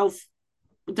mental health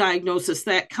diagnosis.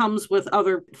 That comes with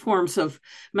other forms of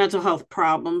mental health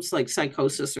problems like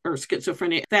psychosis or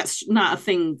schizophrenia. That's not a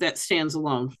thing that stands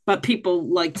alone, but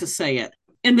people like to say it.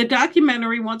 In the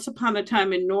documentary Once Upon a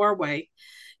Time in Norway,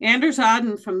 Anders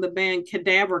Odden from the band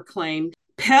Cadaver claimed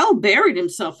Pell buried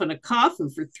himself in a coffin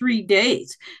for 3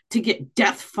 days to get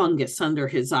death fungus under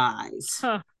his eyes.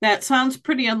 That sounds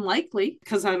pretty unlikely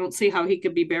because I don't see how he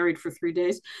could be buried for 3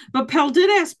 days. But Pell did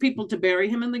ask people to bury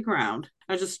him in the ground.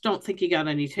 I just don't think he got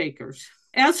any takers.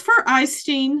 As for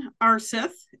Eystein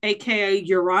Arseth, aka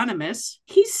Euronymous,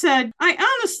 he said, I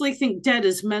honestly think Dead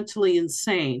is mentally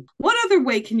insane. What other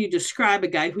way can you describe a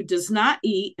guy who does not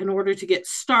eat in order to get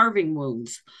starving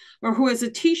wounds, or who has a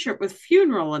t-shirt with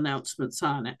funeral announcements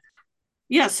on it?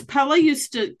 Yes, Pella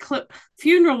used to clip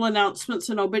funeral announcements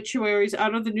and obituaries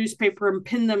out of the newspaper and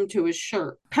pin them to his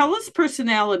shirt. Pella's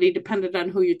personality depended on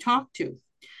who you talked to.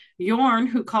 Jorn,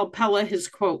 who called Pella his,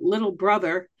 quote, little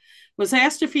brother, was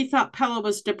asked if he thought Pella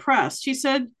was depressed. He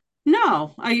said,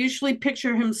 no, I usually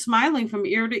picture him smiling from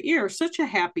ear to ear, such a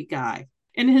happy guy.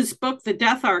 In his book, The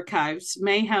Death Archives,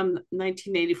 Mayhem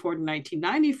 1984 to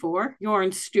 1994,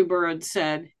 Jorn Stuberud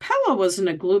said, Pella wasn't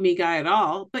a gloomy guy at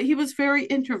all, but he was very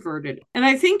introverted. And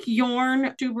I think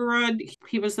Jorn Stuberud,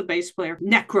 he was the bass player,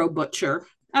 Necro Butcher.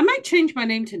 I might change my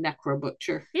name to Necro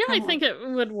Butcher. Yeah, I think it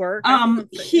would work.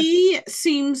 He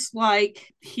seems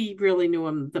like he really knew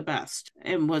him the best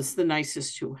and was the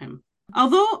nicest to him.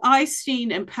 Although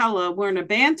Eystein and Pella were in a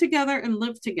band together and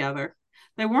lived together,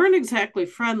 they weren't exactly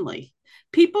friendly.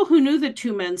 People who knew the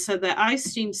two men said that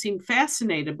Eystein seemed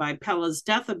fascinated by Pella's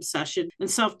death obsession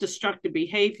and self-destructive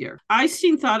behavior.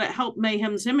 Eystein thought it helped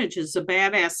Mayhem's image as a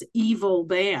badass, evil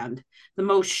band, the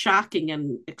most shocking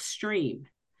and extreme.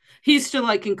 He used to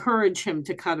encourage him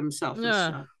to cut himself and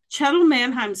stuff. Chettle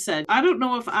Mannheim said, I don't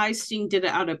know if Eystein did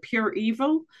it out of pure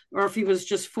evil or if he was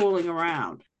just fooling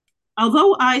around.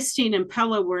 Although Eystein and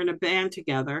Pella were in a band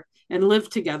together and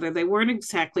lived together, they weren't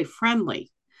exactly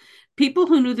friendly. People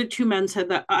who knew the two men said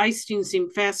that Eystein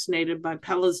seemed fascinated by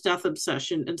Pella's death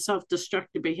obsession and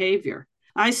self-destructive behavior.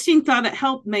 Eystein thought it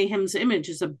helped Mayhem's image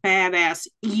as a badass,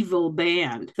 evil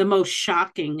band, the most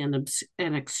shocking and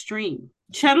extreme.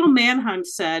 Chettle Mannheim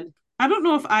said, I don't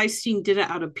know if Eystein did it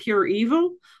out of pure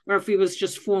evil or if he was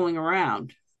just fooling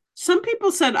around. Some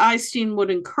people said Eystein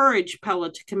would encourage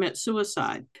Pella to commit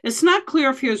suicide. It's not clear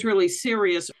if he was really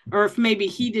serious or if maybe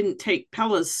he didn't take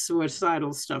Pella's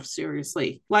suicidal stuff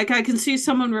seriously. I can see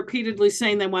someone repeatedly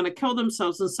saying they want to kill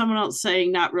themselves and someone else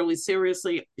saying not really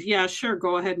seriously, yeah, sure,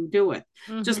 go ahead and do it.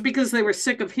 Just because they were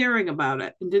sick of hearing about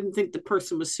it and didn't think the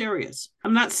person was serious.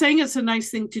 I'm not saying it's a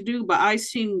nice thing to do, but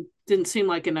Eystein didn't seem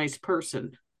like a nice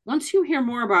person. Once you hear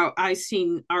more about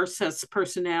Eystein Arseth's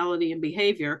personality and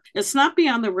behavior, it's not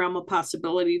beyond the realm of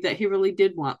possibility that he really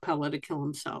did want Pella to kill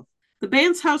himself. The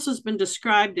band's house has been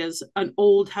described as an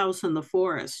old house in the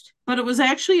forest, but it was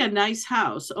actually a nice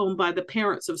house owned by the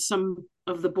parents of some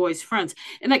of the boys' friends.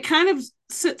 And it kind of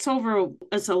sits over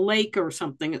as a lake or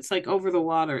something. It's over the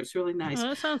water. It's really nice. Oh,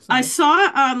 that sounds nice. I nice. saw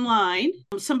it online.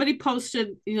 Somebody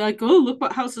posted, oh, look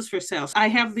what house is for sale. I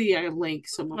have the link.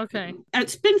 So okay.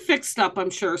 It's been fixed up, I'm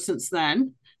sure, since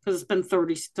then. because it's been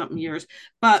 30-something years.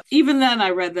 But even then,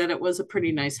 I read that it was a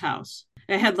pretty nice house.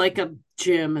 It had like a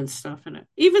gym and stuff in it.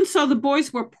 Even so, the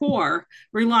boys were poor,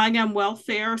 relying on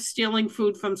welfare, stealing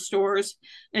food from stores,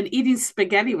 and eating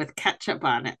spaghetti with ketchup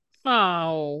on it.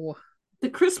 Oh. The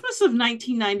Christmas of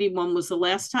 1991 was the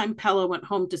last time Pelle went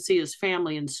home to see his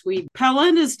family in Sweden. Pelle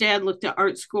and his dad looked at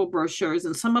art school brochures,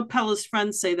 and some of Pelle's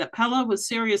friends say that Pelle was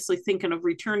seriously thinking of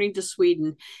returning to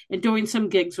Sweden and doing some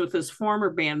gigs with his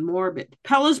former band, Morbid.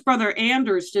 Pelle's brother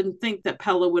Anders didn't think that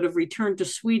Pelle would have returned to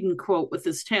Sweden, quote, with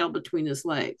his tail between his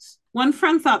legs. One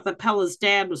friend thought that Pelle's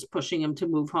dad was pushing him to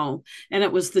move home, and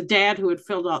it was the dad who had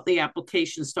filled out the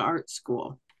applications to art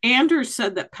school. Anders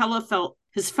said that Pelle felt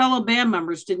his fellow band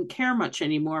members didn't care much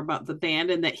anymore about the band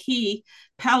and that he,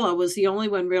 Pelle, was the only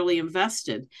one really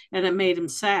invested, and it made him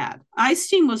sad.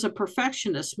 Eystein was a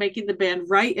perfectionist, making the band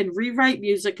write and rewrite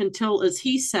music until, as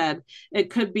he said, it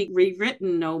could be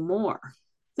rewritten no more.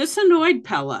 This annoyed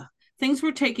Pelle. Things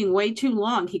were taking way too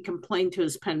long, he complained to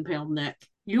his pen pal Nick.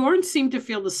 Jorn seemed to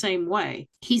feel the same way.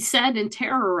 He said in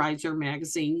Terrorizer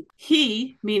magazine,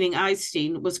 he, meaning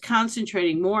Eystein, was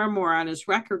concentrating more and more on his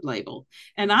record label,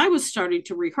 and I was starting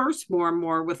to rehearse more and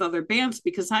more with other bands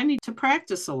because I need to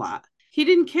practice a lot. He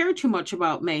didn't care too much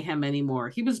about Mayhem anymore.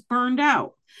 He was burned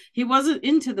out. He wasn't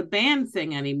into the band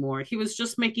thing anymore. He was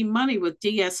just making money with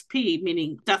DSP,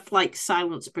 meaning Deathlike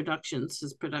Silence Productions,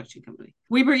 his production company.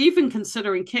 We were even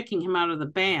considering kicking him out of the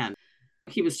band.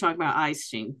 He was talking about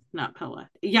Eystein, not Pelle.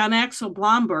 Jan Axel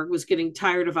Blomberg was getting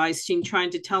tired of Eystein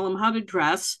trying to tell him how to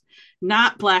dress,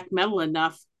 not black metal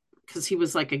enough because he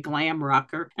was like a glam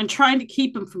rocker, and trying to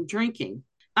keep him from drinking.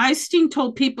 Eystein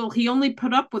told people he only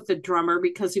put up with the drummer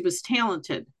because he was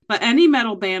talented, but any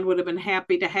metal band would have been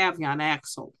happy to have Jan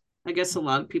Axel. I guess a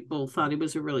lot of people thought he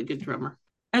was a really good drummer.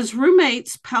 As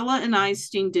roommates, Pelle and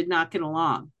Eystein did not get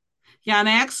along. Jan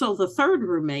Axel, the third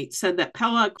roommate, said that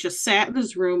Pelle just sat in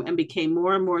his room and became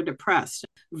more and more depressed.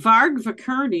 Varg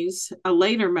Vikernes, a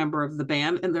later member of the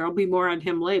band, and there'll be more on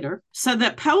him later, said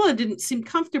that Pelle didn't seem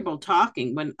comfortable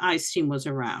talking when Eystein was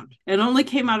around and only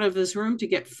came out of his room to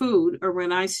get food or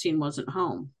when Eystein wasn't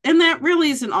home. And that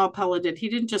really isn't all Pelle did. He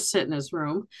didn't just sit in his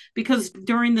room, because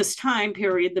during this time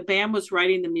period, the band was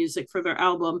writing the music for their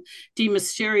album De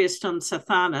Mysteriisdom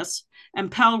Sathanas,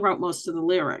 and Pelle wrote most of the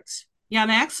lyrics. Jan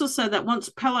Axel said that once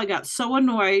Pelle got so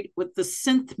annoyed with the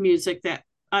synth music that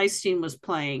Eystein was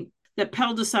playing, that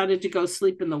Pelle decided to go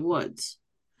sleep in the woods.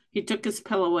 He took his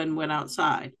pillow and went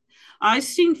outside.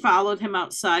 Eystein followed him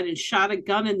outside and shot a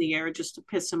gun in the air just to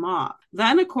piss him off.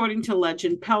 Then, according to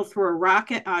legend, Pelle threw a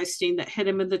rock at Eystein that hit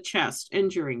him in the chest,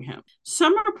 injuring him.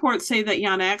 Some reports say that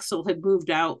Jan Axel had moved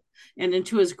out and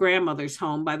into his grandmother's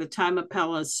home by the time of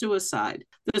Pelle's suicide.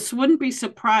 This wouldn't be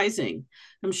surprising.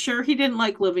 I'm sure he didn't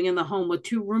like living in the home with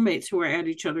two roommates who were at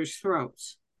each other's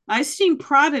throats. Eystein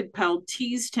prodded Pelle,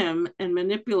 teased him, and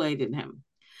manipulated him.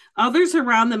 Others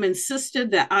around them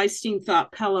insisted that Eystein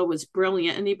thought Pelle was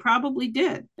brilliant, and he probably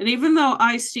did. And even though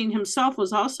Eystein himself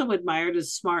was also admired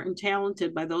as smart and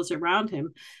talented by those around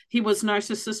him, he was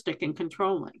narcissistic and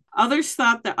controlling. Others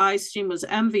thought that Eystein was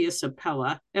envious of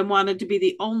Pelle and wanted to be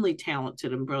the only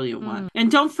talented and brilliant one.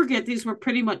 And don't forget, these were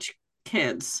pretty much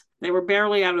kids. They were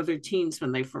barely out of their teens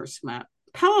when they first met.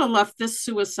 Pelle left this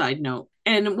suicide note.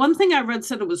 And one thing I read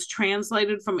said it was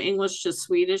translated from English to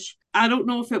Swedish. I don't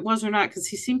know if it was or not, because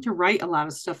he seemed to write a lot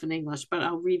of stuff in English, but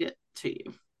I'll read it to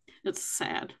you. It's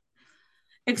sad.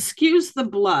 Excuse the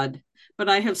blood, but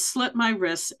I have slit my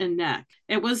wrists and neck.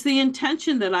 It was the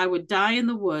intention that I would die in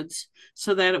the woods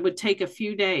so that it would take a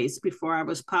few days before I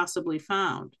was possibly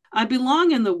found. I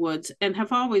belong in the woods and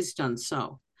have always done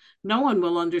so. No one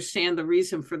will understand the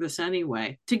reason for this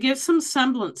anyway. To give some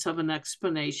semblance of an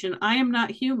explanation, I am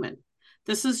not human.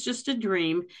 This is just a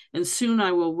dream, and soon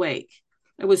I will wake.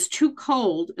 It was too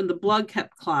cold, and the blood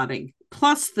kept clotting.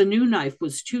 Plus, the new knife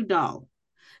was too dull.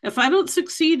 If I don't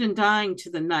succeed in dying to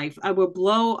the knife, I will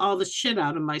blow all the shit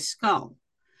out of my skull.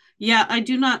 Yeah, I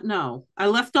do not know. I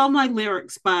left all my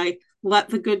lyrics by Let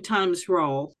the Good Times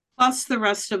Roll, plus the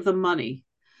rest of the money.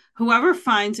 Whoever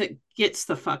finds it gets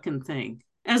the fucking thing.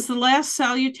 As the last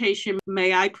salutation,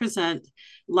 may I present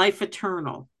Life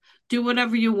Eternal. Do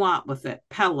whatever you want with it,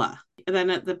 Pelle. And then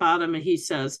at the bottom, he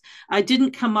says, I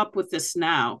didn't come up with this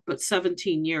now, but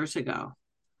 17 years ago.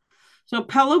 So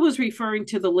Pelle was referring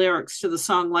to the lyrics to the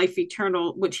song Life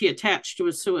Eternal, which he attached to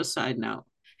his suicide note.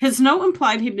 His note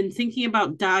implied he'd been thinking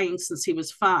about dying since he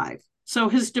was 5. So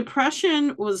his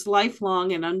depression was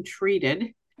lifelong and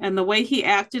untreated, and the way he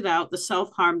acted out the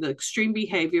self-harm, the extreme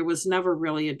behavior was never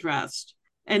really addressed.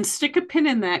 And stick a pin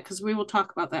in that, because we will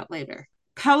talk about that later.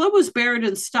 Pelle was buried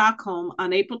in Stockholm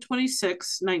on April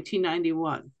 26,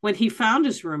 1991. When he found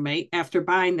his roommate after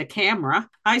buying the camera,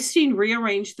 Eystein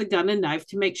rearranged the gun and knife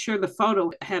to make sure the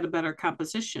photo had a better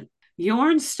composition.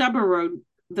 Jorn Stubberud,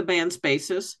 the band's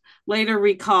bassist, later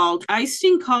recalled,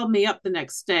 Eystein called me up the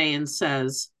next day and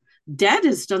says, Dead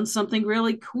has done something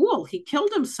really cool. He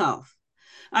killed himself.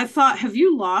 I thought, have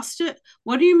you lost it?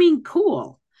 What do you mean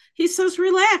cool? He says,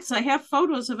 relax. I have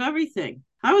photos of everything.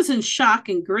 I was in shock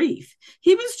and grief.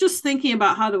 He was just thinking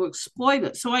about how to exploit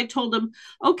it. So I told him,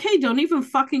 okay, don't even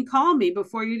fucking call me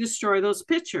before you destroy those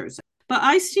pictures. But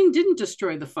Eystein didn't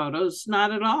destroy the photos,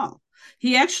 not at all.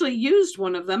 He actually used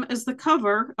one of them as the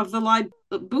cover of the live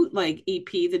bootleg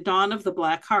EP, The Dawn of the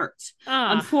Black Hearts.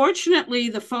 Unfortunately,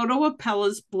 the photo of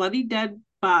Pelle's bloody dead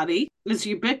body is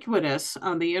ubiquitous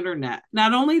on the internet.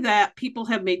 Not only that, people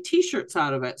have made t-shirts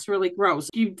out of it. It's really gross.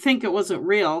 You'd think it wasn't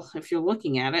real if you're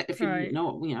looking at it, if you didn't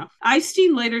know.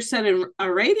 Eystein later said in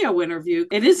a radio interview,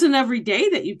 it isn't every day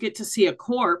that you get to see a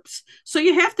corpse, so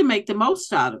you have to make the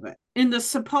most out of it. In the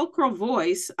sepulchral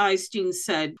voice, Eystein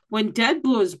said, when Dead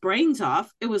blew his brains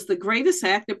off, it was the greatest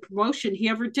act of promotion he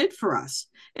ever did for us.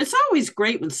 It's always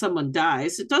great when someone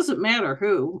dies. It doesn't matter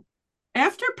who.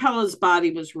 After Pelle's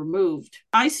body was removed,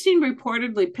 Eystein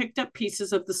reportedly picked up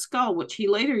pieces of the skull, which he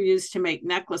later used to make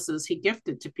necklaces he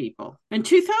gifted to people. In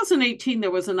 2018,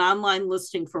 there was an online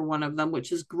listing for one of them,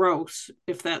 which is gross,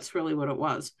 if that's really what it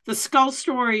was. The skull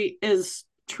story is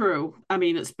true. I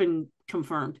mean, it's been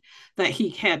confirmed that he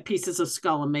had pieces of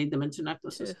skull and made them into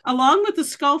necklaces. Yeah. Along with the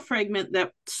skull fragment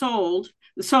that sold,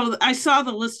 so I saw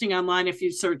the listing online. If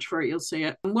you search for it, you'll see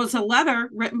it. Was a letter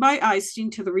written by Eystein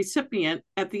to the recipient.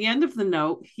 At the end of the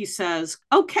note, he says,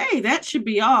 okay, that should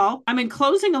be all. I'm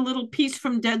enclosing a little piece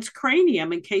from Dead's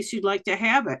cranium in case you'd like to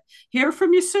have it. Hear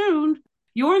from you soon.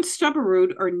 Jorn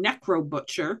Stubberud, or Necro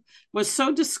Butcher, was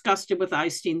so disgusted with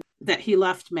Eystein that he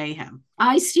left Mayhem.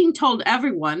 Eystein told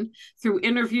everyone through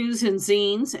interviews and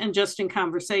zines and just in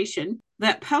conversation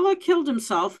that Pelle killed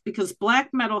himself because black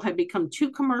metal had become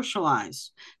too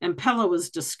commercialized, and Pelle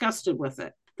was disgusted with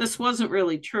it. This wasn't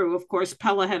really true. Of course,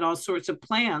 Pelle had all sorts of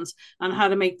plans on how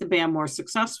to make the band more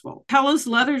successful. Pelle's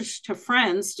letters to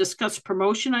friends discussed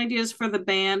promotion ideas for the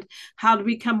band, how to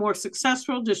become more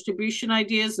successful, distribution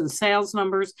ideas and sales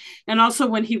numbers. And also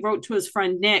when he wrote to his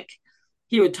friend Nick,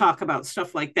 he would talk about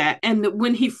stuff like that. And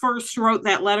when he first wrote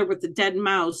that letter with the dead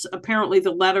mouse, apparently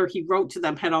the letter he wrote to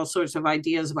them had all sorts of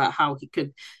ideas about how he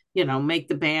could, make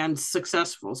the band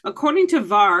successful. According to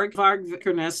Varg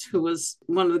Vikernes, who was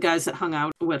one of the guys that hung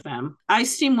out with them,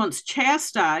 Eystein once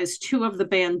chastised two of the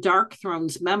band Dark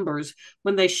Throne's members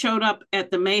when they showed up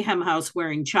at the Mayhem house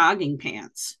wearing jogging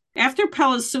pants. After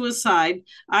Pelle's suicide,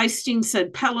 Eystein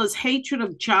said Pelle's hatred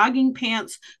of jogging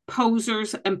pants,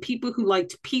 posers, and people who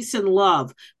liked peace and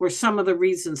love were some of the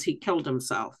reasons he killed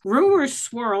himself. Rumors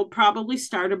swirled, probably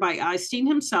started by Eystein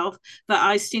himself, that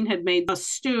Eystein had made a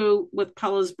stew with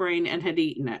Pelle's brain and had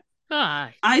eaten it.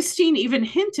 Hi. Eystein even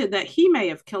hinted that he may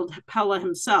have killed Pelle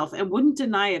himself and wouldn't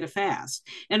deny it if asked.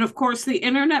 And of course, the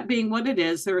internet being what it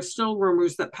is, there are still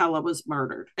rumors that Pelle was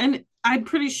murdered. And I'm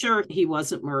pretty sure he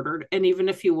wasn't murdered. And even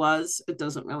if he was, it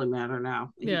doesn't really matter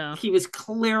now. Yeah. He was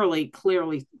clearly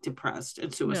depressed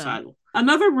and suicidal. Yeah.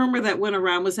 Another rumor that went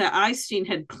around was that Eystein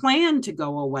had planned to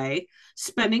go away,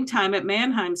 spending time at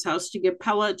Mannheim's house to give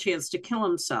Pelle a chance to kill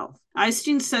himself.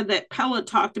 Eystein said that Pelle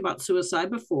talked about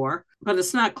suicide before, but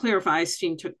it's not clear if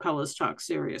Eystein took Pelle's talk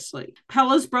seriously.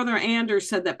 Pelle's brother Anders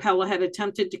said that Pelle had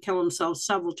attempted to kill himself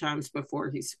several times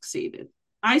before he succeeded.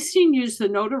 Eystein used the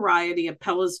notoriety of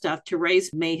Pelle's death to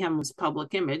raise Mayhem's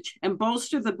public image and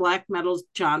bolster the black metal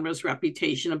genre's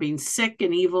reputation of being sick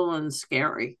and evil and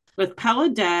scary. With Pelle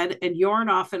dead and Jorn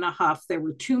off in a huff, there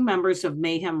were two members of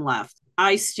Mayhem left.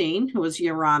 Eystein, who was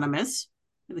Euronymous,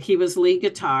 he was lead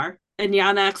guitar, and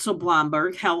Jan Axel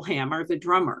Blomberg, Hellhammer, the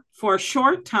drummer. For a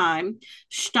short time,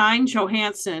 Stein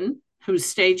Johansson, whose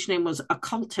stage name was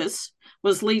Occultus,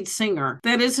 was lead singer.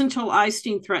 That is until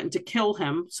Eystein threatened to kill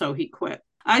him, so he quit.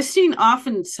 Eystein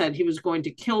often said he was going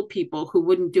to kill people who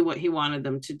wouldn't do what he wanted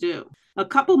them to do. A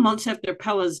couple months after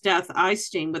Pelle's death,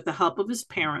 Eystein, with the help of his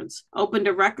parents, opened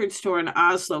a record store in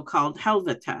Oslo called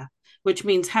Helvete, which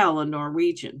means hell in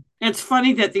Norwegian. And it's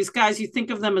funny that these guys, you think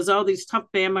of them as all these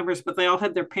tough band members, but they all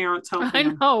had their parents helping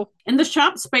them. I know. In the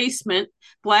shop's basement,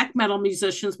 black metal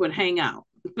musicians would hang out.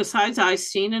 Besides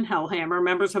Eystein and Hellhammer,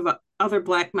 members of other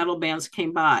black metal bands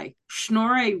came by.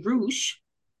 Snorre Rush,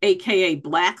 a.k.a.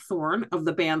 Blackthorn of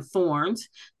the band Thorns,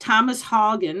 Thomas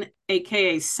Hagen,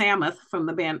 a.k.a. Samoth from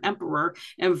the band Emperor,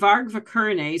 and Varg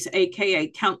Vikernes, a.k.a.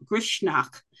 Count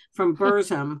Grishnak from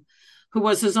Burzum, who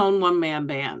was his own one-man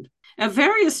band. At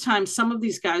various times, some of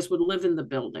these guys would live in the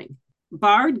building.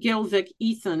 Bard Gilvik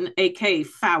Ethan, aka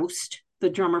Faust, the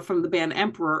drummer from the band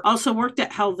Emperor, also worked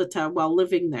at Helvete while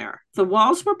living there. The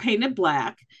walls were painted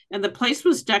black, and the place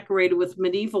was decorated with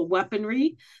medieval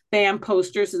weaponry, band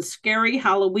posters, and scary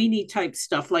Halloweeny type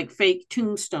stuff like fake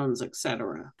tombstones,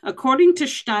 etc. According to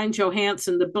Stein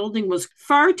Johansson, the building was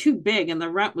far too big and the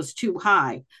rent was too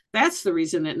high. That's the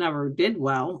reason it never did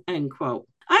well, end quote.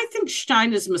 I think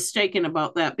Stein is mistaken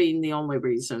about that being the only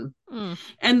reason.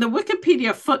 And the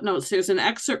Wikipedia footnotes, there's an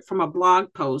excerpt from a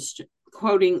blog post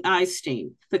quoting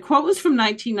Eystein. The quote was from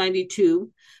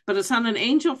 1992, but it's on an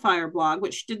Angel Fire blog,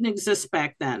 which didn't exist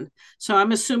back then. So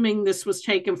I'm assuming this was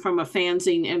taken from a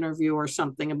fanzine interview or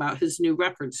something about his new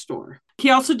record store. He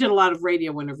also did a lot of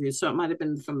radio interviews, so it might have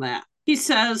been from that. He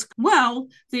says, well,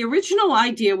 the original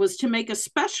idea was to make a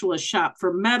specialist shop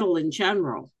for metal in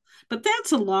general, but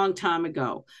that's a long time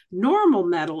ago. Normal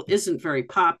metal isn't very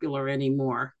popular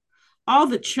anymore. All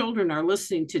the children are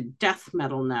listening to death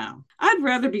metal now. I'd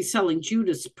rather be selling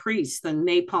Judas Priest than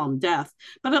Napalm Death,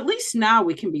 but at least now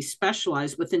we can be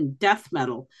specialized within death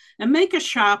metal and make a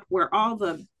shop where all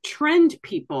the trend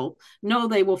people know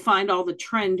they will find all the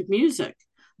trend music.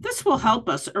 This will help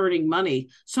us earning money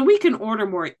so we can order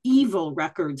more evil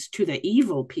records to the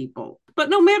evil people. But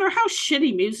no matter how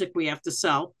shitty music we have to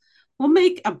sell, we'll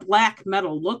make a black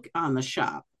metal look on the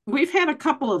shop. We've had a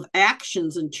couple of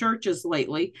actions in churches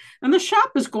lately, and the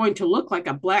shop is going to look like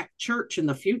a black church in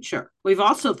the future. We've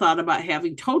also thought about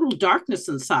having total darkness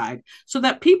inside so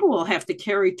that people will have to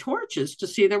carry torches to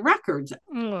see the records.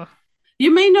 Ugh.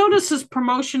 You may notice his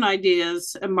promotion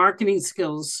ideas and marketing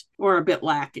skills are a bit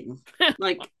lacking,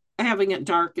 like having it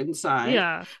dark inside.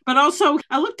 Yeah. But also,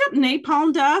 I looked up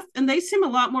Napalm Death, and they seem a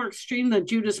lot more extreme than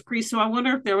Judas Priest, so I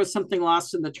wonder if there was something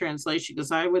lost in the translation,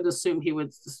 because I would assume he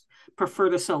would prefer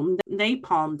to sell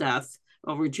Napalm Death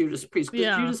over Judas Priest,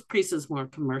 because Judas Priest is more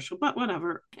commercial, but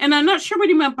whatever. And I'm not sure what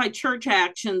he meant by church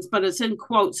actions, but it's in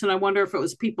quotes, and I wonder if it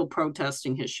was people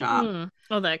protesting his shop.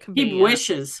 Oh, that could be. He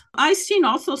wishes. Eystein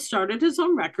also started his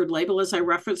own record label, as I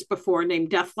referenced before, named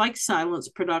Death Like Silence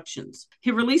Productions. He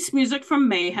released music from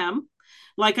Mayhem,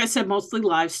 like I said, mostly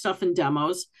live stuff and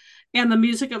demos, and the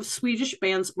music of Swedish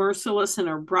bands Merciless and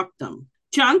Abruptum.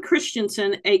 John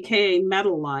Christensen, aka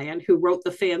Metal Lion, who wrote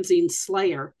the fanzine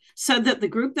Slayer, said that the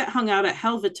group that hung out at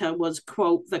Helvete was,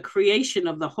 quote, the creation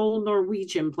of the whole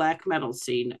Norwegian black metal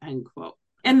scene, end quote.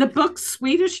 In the book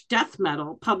Swedish Death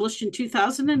Metal, published in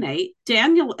 2008,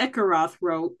 Daniel Ickeroth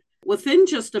wrote, within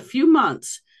just a few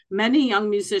months, many young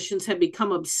musicians had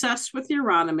become obsessed with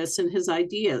Euronymous and his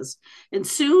ideas, and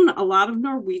soon a lot of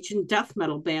Norwegian death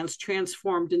metal bands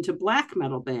transformed into black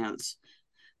metal bands.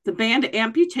 The band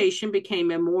Amputation became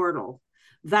immortal.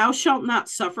 Thou Shalt Not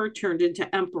Suffer turned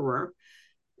into Emperor,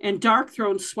 and Dark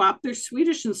Throne swapped their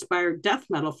Swedish-inspired death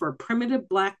metal for primitive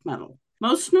black metal.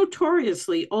 Most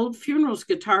notoriously, Old Funeral's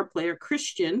guitar player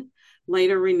Christian,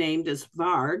 later renamed as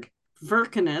Varg,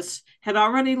 Verkinus, had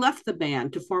already left the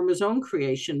band to form his own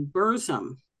creation,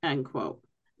 Burzum, end quote.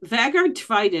 Vagard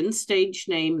Tviden, stage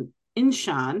name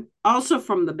Inshan, also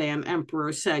from the band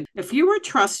Emperor, said, if you were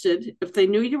trusted, if they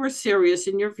knew you were serious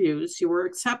in your views, you were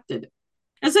accepted.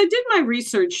 As I did my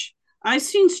research,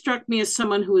 Eystein struck me as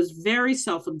someone who is very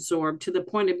self-absorbed to the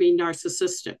point of being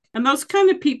narcissistic. And those kind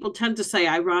of people tend to say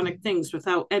ironic things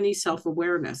without any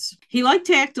self-awareness. He liked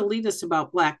to act elitist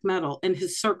about black metal and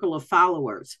his circle of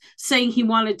followers, saying he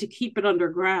wanted to keep it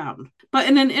underground. But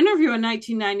in an interview in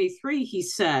 1993, he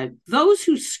said, those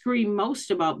who scream most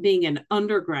about being an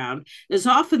underground is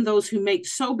often those who make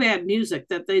so bad music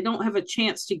that they don't have a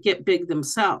chance to get big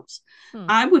themselves.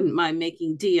 I wouldn't mind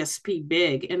making DSP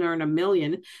big and earn $1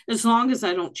 million as long as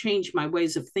I don't change my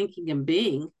ways of thinking and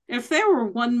being. If there were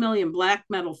 1 million black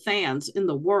metal fans in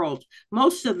the world,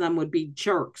 most of them would be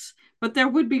jerks, but there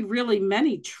would be really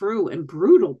many true and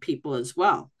brutal people as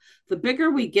well. The bigger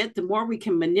we get, the more we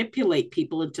can manipulate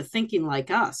people into thinking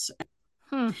like us.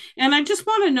 And I just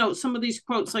want to note some of these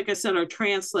quotes, like I said, are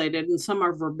translated and some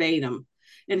are verbatim.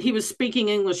 And he was speaking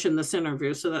English in this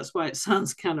interview, so that's why it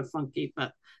sounds kind of funky,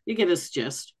 but you get his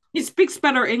gist. He speaks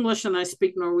better English than I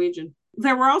speak Norwegian.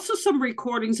 There were also some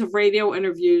recordings of radio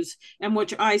interviews in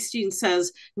which Eystein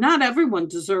says, not everyone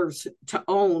deserves to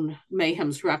own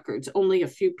Mayhem's records. Only a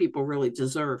few people really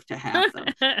deserve to have them.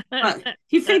 But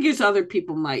he figures other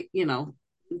people might,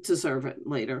 deserve it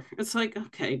later. It's like,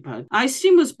 okay, bud.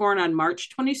 Eystein was born on March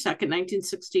 22nd,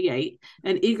 1968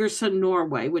 in Egersund,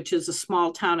 Norway, which is a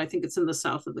small town. I think it's in the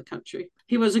south of the country.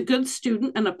 He was a good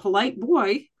student and a polite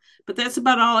boy, but that's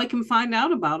about all I can find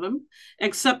out about him,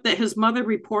 except that his mother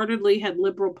reportedly had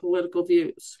liberal political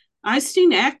views.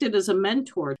 Eystein acted as a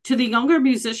mentor to the younger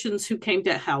musicians who came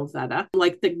to Helvete,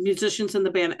 like the musicians in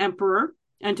the band Emperor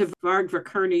and to Varg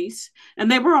Vikernes.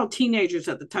 And they were all teenagers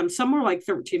at the time. Some were like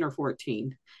 13 or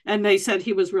 14. And they said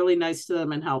he was really nice to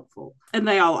them and helpful. And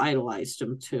they all idolized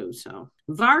him too. So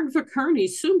Varg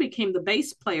Vikernes soon became the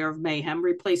bass player of Mayhem,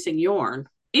 replacing Jorn.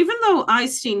 Even though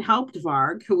Eystein helped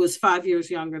Varg, who was 5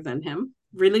 years younger than him,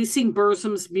 releasing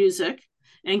Burzum's music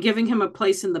and giving him a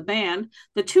place in the band,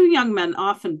 the two young men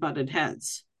often butted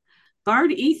heads.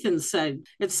 Bard Ethan said,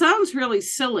 "It sounds really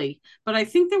silly, but I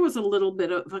think there was a little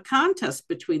bit of a contest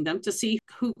between them to see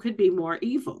who could be more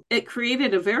evil. It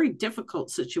created a very difficult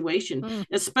situation,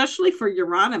 especially for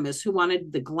Euronymous, who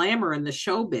wanted the glamour and the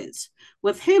showbiz.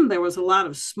 With him, there was a lot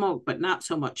of smoke, but not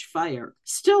so much fire.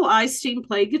 Still, Eystein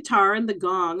played guitar and the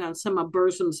gong on some of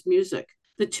Burzum's music.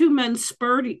 The two men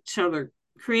spurred each other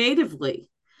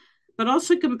creatively, but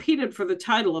also competed for the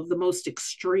title of the most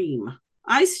extreme.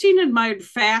 Eystein admired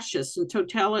fascists and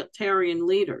totalitarian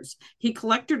leaders. He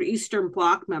collected Eastern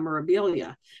Bloc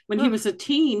memorabilia. When he was a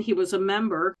teen, he was a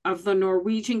member of the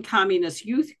Norwegian communist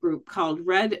youth group called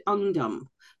Red Ungdom,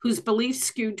 whose beliefs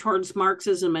skewed towards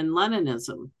Marxism and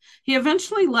Leninism. He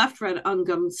eventually left Red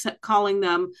Ungdom, calling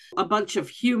them a bunch of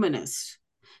humanists.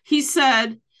 He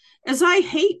said, "As I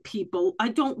hate people, I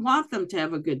don't want them to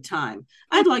have a good time.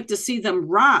 I'd like to see them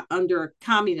rot under a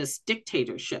communist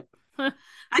dictatorship."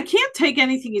 I can't take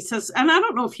anything he says, and I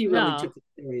don't know if he really took it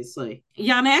seriously.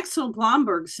 Jan Axel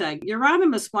Blomberg said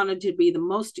Euronymous wanted to be the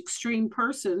most extreme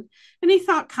person, and he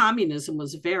thought communism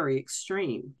was very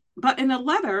extreme. But in a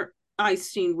letter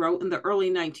Eystein wrote in the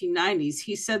early 1990s,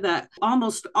 he said that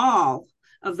almost all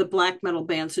of the black metal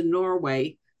bands in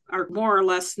Norway are more or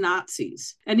less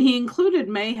Nazis, and he included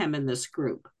Mayhem in this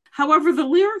group. However, the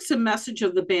lyrics and message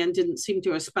of the band didn't seem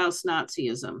to espouse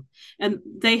Nazism, and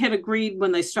they had agreed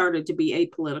when they started to be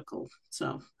apolitical.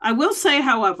 So I will say,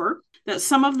 however, that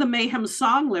some of the Mayhem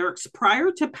song lyrics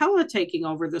prior to Pella taking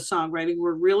over the songwriting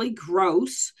were really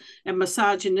gross and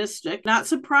misogynistic. Not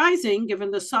surprising,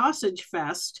 given the sausage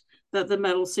fest that the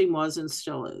metal scene was and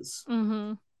still is.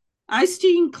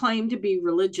 Eystein claimed to be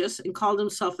religious and called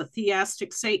himself a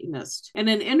theistic Satanist. In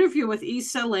an interview with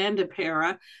Isa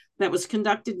Landapera, that was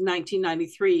conducted in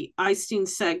 1993, Eystein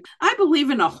said, "I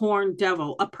believe in a horned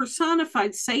devil, a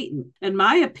personified Satan. In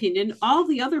my opinion, all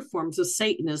the other forms of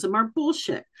Satanism are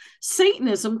bullshit.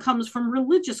 Satanism comes from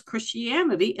religious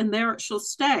Christianity, and there it shall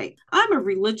stay. I'm a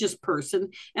religious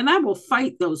person, and I will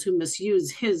fight those who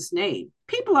misuse his name.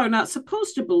 People are not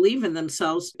supposed to believe in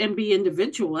themselves and be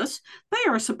individualists. They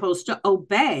are supposed to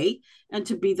obey and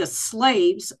to be the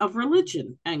slaves of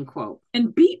religion," end quote.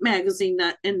 In Beat magazine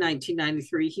in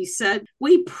 1993, he said,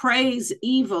 "We praise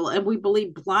evil and we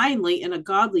believe blindly in a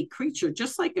godly creature,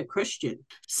 just like a Christian.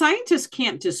 Scientists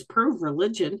can't disprove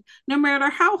religion, no matter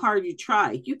how hard you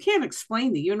try. You can't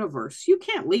explain the universe. You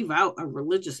can't leave out a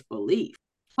religious belief."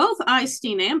 Both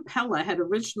Eystein and Pella had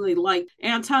originally liked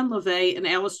Anton LaVey and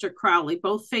Aleister Crowley,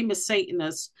 both famous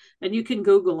Satanists, and you can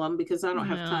Google them because I don't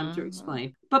have time to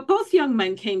explain. But both young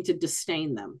men came to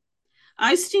disdain them.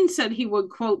 Eystein said he would,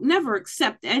 quote, "never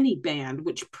accept any band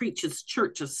which preaches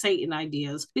Church of Satan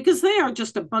ideas because they are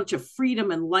just a bunch of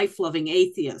freedom and life-loving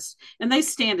atheists, and they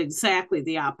stand exactly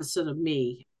the opposite of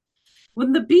me."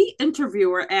 When the Beat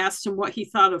interviewer asked him what he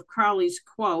thought of Crowley's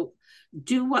quote,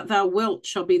 "Do what thou wilt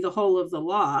shall be the whole of the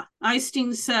law,"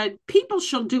 Eystein said, "People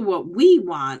shall do what we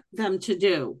want them to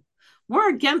do. We're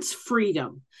against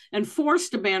freedom," and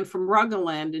forced a band from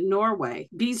Rogaland in Norway,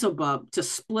 Beelzebub, to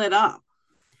split up.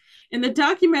 In the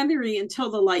documentary Until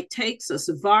the Light Takes Us,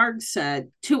 Varg said,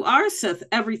 "To Arseth,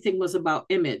 everything was about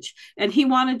image, and he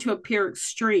wanted to appear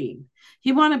extreme.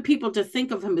 He wanted people to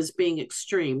think of him as being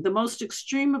extreme, the most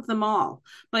extreme of them all,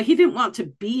 but he didn't want to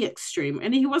be extreme,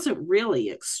 and he wasn't really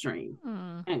extreme,"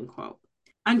 end quote.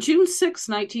 On June 6,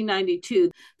 1992,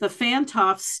 the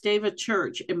Fantoft Stava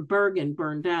Church in Bergen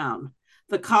burned down.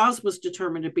 The cause was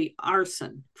determined to be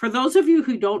arson. For those of you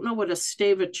who don't know what a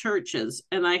Stava church is,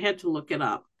 and I had to look it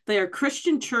up, they are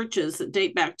Christian churches that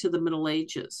date back to the Middle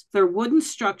Ages. They're wooden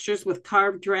structures with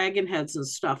carved dragon heads and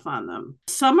stuff on them.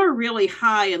 Some are really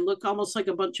high and look almost like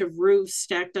a bunch of roofs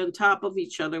stacked on top of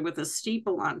each other with a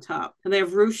steeple on top. And they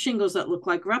have roof shingles that look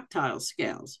like reptile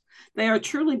scales. They are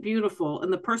truly beautiful,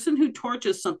 and the person who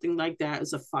torches something like that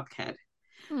is a fuckhead.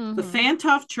 The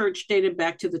Fantoft Church dated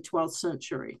back to the 12th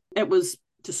century. It was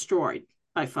destroyed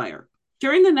by fire.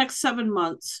 During the next 7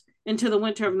 months, into the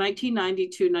winter of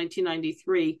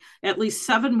 1992-1993, at least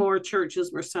 7 more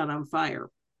churches were set on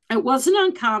fire. It wasn't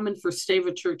uncommon for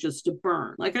Stava churches to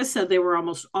burn. Like I said, they were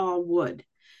almost all wood.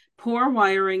 Poor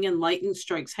wiring and lightning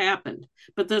strikes happened,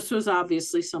 but this was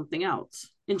obviously something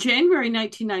else. In January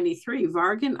 1993,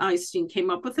 Varg and Eystein came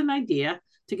up with an idea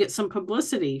to get some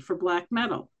publicity for black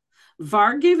metal.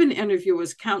 Varg gave an interview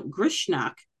as Count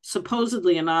Grishnak,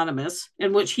 supposedly anonymous,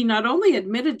 in which he not only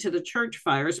admitted to the church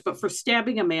fires, but for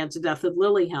stabbing a man to death at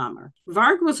Lillehammer.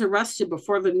 Varg was arrested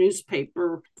before the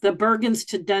newspaper, the Bergens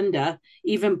Tidende,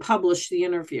 even published the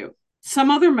interview.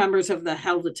 Some other members of the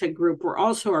Helvete group were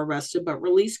also arrested, but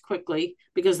released quickly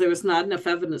because there was not enough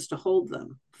evidence to hold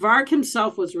them. Varg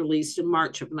himself was released in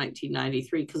March of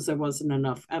 1993 because there wasn't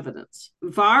enough evidence.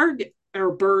 Varg,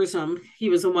 or Burzum, he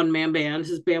was a one-man band.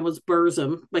 His band was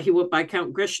Burzum, but he went by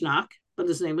Count Grishnak, but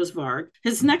his name was Varg.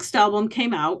 His next album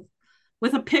came out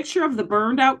with a picture of the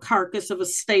burned-out carcass of a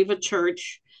stave of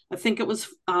church. I think it was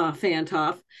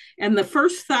Fantoff. And the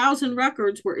first 1,000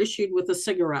 records were issued with a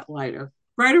cigarette lighter.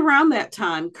 Right around that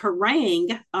time,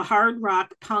 Kerrang, a hard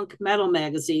rock punk metal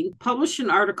magazine, published an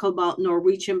article about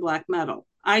Norwegian black metal.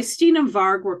 Eystein and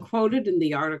Varg were quoted in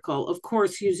the article, of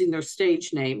course, using their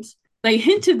stage names. They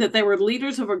hinted that they were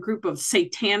leaders of a group of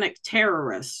satanic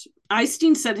terrorists.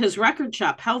 Eystein said his record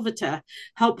shop, Helvete,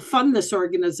 helped fund this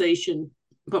organization,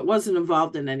 but wasn't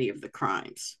involved in any of the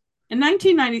crimes. In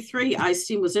 1993,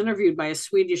 Eystein was interviewed by a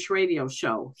Swedish radio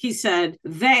show. He said,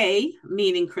 they,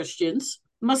 meaning Christians,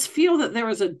 must feel that there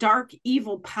is a dark,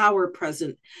 evil power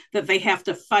present that they have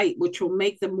to fight, which will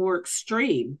make them more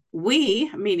extreme. We,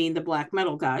 meaning the black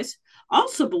metal guys,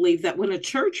 also believe that when a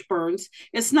church burns,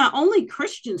 it's not only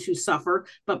Christians who suffer,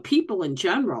 but people in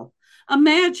general.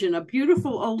 Imagine a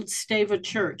beautiful old stave of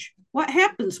church. What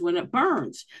happens when it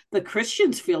burns? The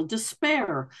Christians feel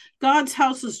despair. God's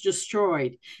house is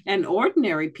destroyed, and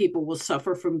ordinary people will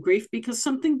suffer from grief because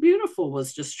something beautiful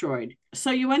was destroyed.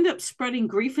 So you end up spreading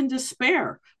grief and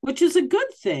despair, which is a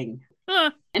good thing.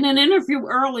 In an interview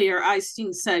earlier,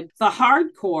 Eystein said, the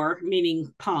hardcore,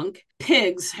 meaning punk,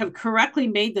 pigs have correctly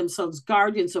made themselves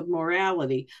guardians of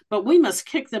morality, but we must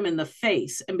kick them in the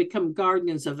face and become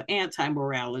guardians of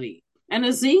anti-morality. And a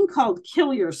zine called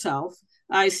Kill Yourself,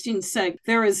 Eystein said,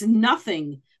 there is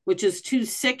nothing which is too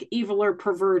sick, evil, or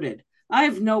perverted. I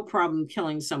have no problem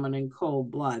killing someone in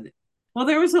cold blood. Well,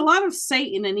 there was a lot of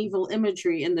Satan and evil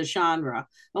imagery in the genre.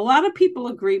 A lot of people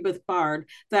agree with Bard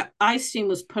that Eystein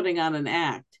was putting on an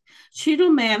act. Cheadle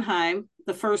Mannheim,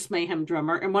 the first Mayhem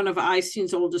drummer, and one of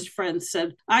Eystein's oldest friends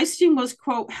said Eystein was,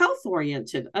 quote,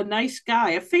 health-oriented, a nice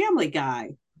guy, a family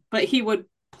guy, but he would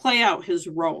play out his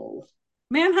role.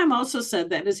 Mannheim also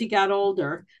said that as he got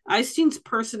older, Eystein's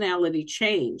personality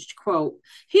changed. Quote,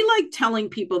 he liked telling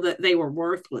people that they were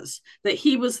worthless, that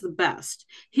he was the best.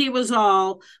 He was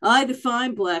all, I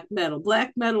define black metal.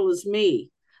 Black metal is me.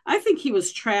 I think he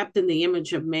was trapped in the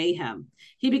image of Mayhem.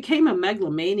 He became a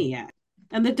megalomaniac.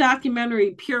 And the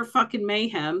documentary Pure Fucking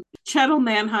Mayhem, Cheadle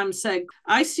Mannheim said,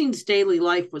 Eystein's daily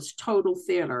life was total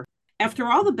theater. After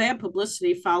all the bad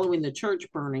publicity following the church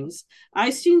burnings,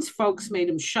 Eystein's folks made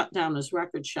him shut down his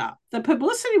record shop. The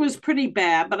publicity was pretty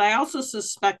bad, but I also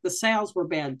suspect the sales were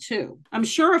bad too. I'm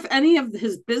sure if any of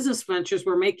his business ventures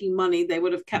were making money, they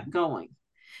would have kept going.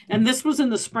 And this was in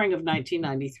the spring of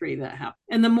 1993 that happened.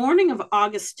 In the morning of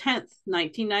August 10th,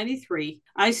 1993,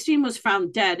 Eystein was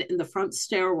found dead in the front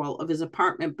stairwell of his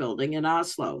apartment building in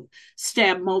Oslo,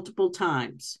 stabbed multiple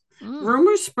times.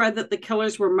 Rumors spread that the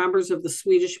killers were members of the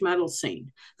Swedish metal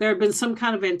scene. There had been some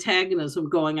kind of antagonism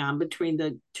going on between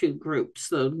the two groups,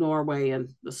 the Norway and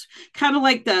this, kind of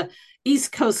like the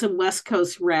East Coast and West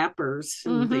Coast rappers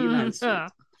in the United States. Yeah.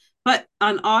 But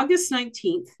on August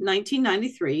 19th,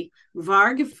 1993,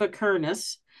 Varg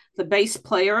Vikernes, the bass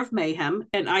player of Mayhem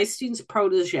and Eystein's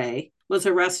protege, was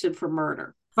arrested for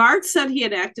murder. Varg said he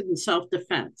had acted in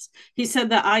self-defense. He said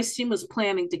that Eystein was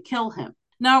planning to kill him.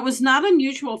 Now, it was not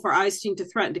unusual for Eystein to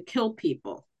threaten to kill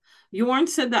people. Jorn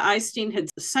said that Eystein had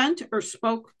sent or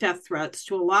spoke death threats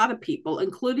to a lot of people,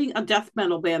 including a death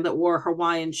metal band that wore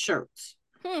Hawaiian shirts.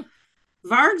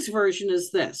 Varg's version is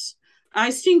this.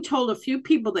 Eystein told a few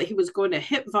people that he was going to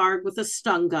hit Varg with a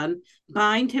stun gun,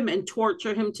 bind him, and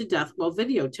torture him to death while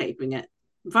videotaping it.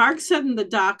 Varg said in the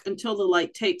doc, Until the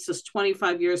Light Takes Us,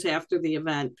 25 years after the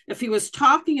event, if he was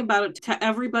talking about it to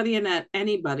everybody and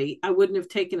anybody, I wouldn't have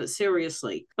taken it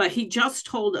seriously. But he just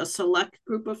told a select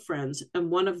group of friends,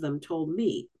 and one of them told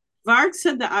me. Varg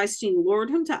said that Eystein lured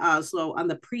him to Oslo on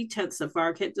the pretense that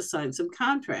Varg had to sign some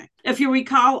contract. If you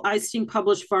recall, Eystein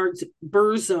published Varg's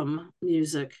Burzum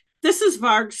music. This is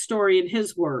Varg's story in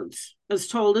his words, as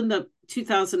told in the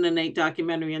 2008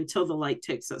 documentary Until the Light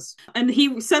Takes Us. And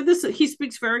he said this, he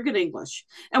speaks very good English.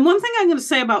 And one thing I'm going to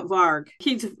say about Varg,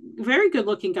 he's a very good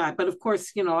looking guy, but of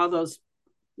course, all those,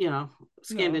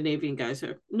 Scandinavian guys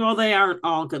are, no, they aren't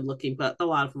all good looking, but a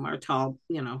lot of them are tall,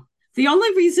 The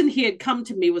only reason he had come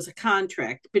to me was a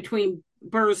contract between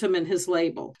Burzum and his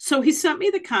label. So he sent me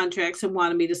the contracts and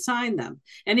wanted me to sign them.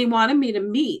 And he wanted me to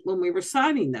meet when we were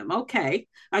signing them. Okay.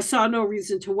 I saw no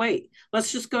reason to wait.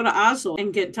 Let's just go to Oslo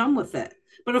and get done with it.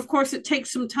 But of course, it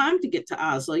takes some time to get to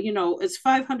Oslo. You know, it's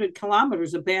 500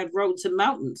 kilometers of bad roads and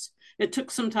mountains. It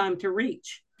took some time to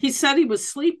reach. He said he was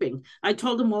sleeping. I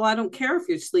told him, well, I don't care if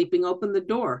you're sleeping. Open the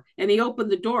door. And he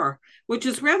opened the door, which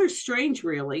is rather strange,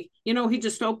 really. You know, he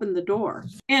just opened the door.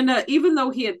 And even though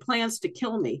he had plans to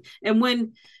kill me, and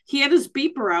when he had his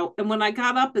beeper out, and when I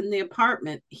got up in the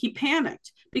apartment, he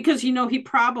panicked because, you know, he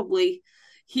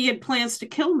had plans to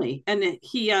kill me. And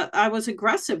I was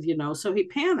aggressive, you know, so he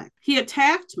panicked. He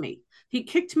attacked me. He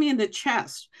kicked me in the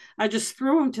chest. I just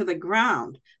threw him to the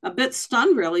ground, a bit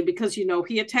stunned, really, because, you know,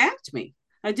 he attacked me.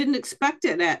 I didn't expect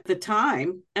it at the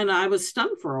time, and I was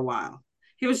stunned for a while.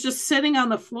 He was just sitting on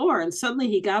the floor, and suddenly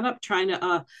he got up trying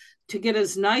to get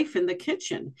his knife in the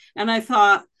kitchen. And I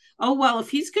thought, oh, well, if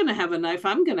he's going to have a knife,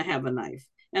 I'm going to have a knife.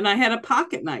 And I had a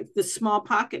pocket knife, this small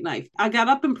pocket knife. I got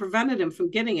up and prevented him from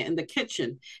getting it in the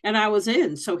kitchen, and I was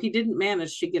in, so he didn't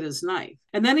manage to get his knife.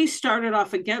 And then he started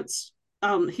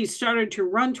to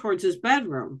run towards his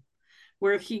bedroom,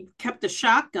 where he kept a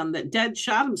shotgun that Dad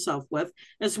shot himself with,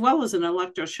 as well as an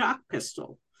electroshock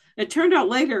pistol. It turned out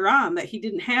later on that he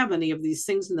didn't have any of these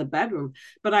things in the bedroom,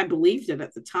 but I believed it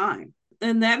at the time.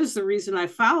 And that is the reason I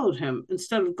followed him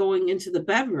instead of going into the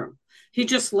bedroom. He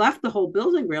just left the whole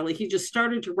building, really. He just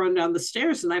started to run down the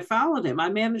stairs, and I followed him. I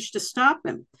managed to stop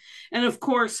him. And of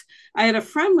course, I had a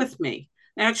friend with me,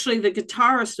 actually the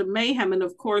guitarist of Mayhem. And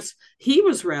of course, he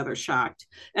was rather shocked.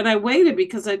 And I waited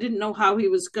because I didn't know how he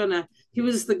was the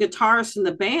guitarist in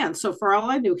the band. So for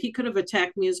all I knew, he could have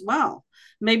attacked me as well.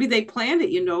 Maybe they planned it,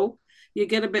 you know. You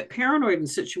get a bit paranoid in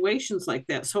situations like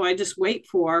that. So I just wait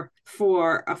for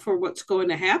what's going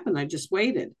to happen. I just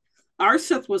waited.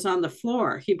 Arseth was on the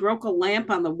floor. He broke a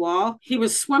lamp on the wall. He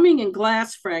was swimming in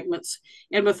glass fragments,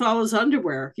 and with all his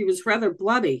underwear, he was rather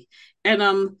bloody.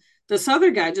 And this other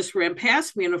guy just ran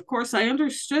past me, and of course I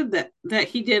understood that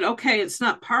he did. Okay, it's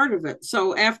not part of it.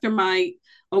 So after my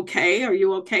okay, are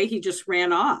you okay? He just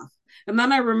ran off. And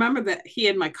then I remember that he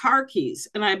had my car keys,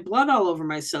 and I had blood all over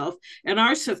myself. And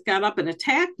Arseth got up and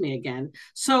attacked me again.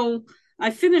 So I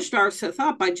finished Arseth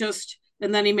up.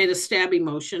 And then he made a stabbing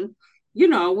motion. You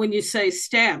know, when you say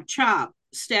stab, chop,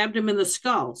 stabbed him in the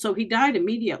skull. So he died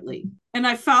immediately. And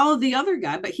I followed the other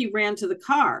guy, but he ran to the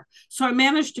car. So I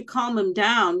managed to calm him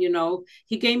down. You know,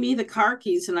 he gave me the car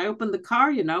keys, and I opened the car,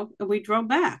 you know, and we drove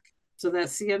back. So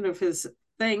that's the end of his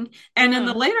thing. And in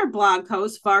the later blog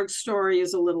post, Varg's story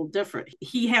is a little different.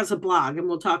 He has a blog, and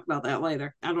we'll talk about that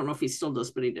later. I don't know if he still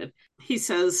does, but he did. He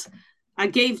says, I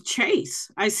gave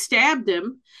chase. I stabbed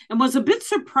him and was a bit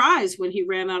surprised when he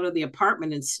ran out of the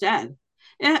apartment instead.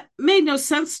 It made no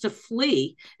sense to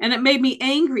flee, and it made me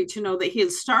angry to know that he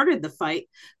had started the fight,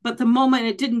 but the moment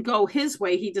it didn't go his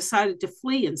way, he decided to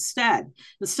flee instead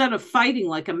of fighting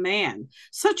like a man.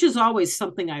 Such is always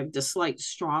something I've disliked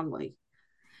strongly.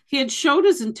 He had showed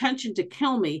his intention to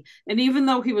kill me, and even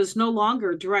though he was no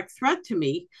longer a direct threat to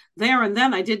me, there and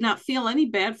then I did not feel any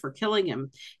bad for killing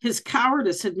him. His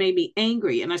cowardice had made me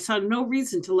angry, and I saw no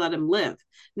reason to let him live,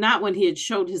 not when he had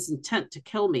showed his intent to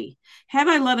kill me. Had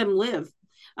I let him live,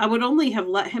 I would only have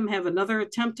let him have another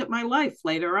attempt at my life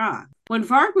later on. When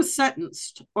Varg was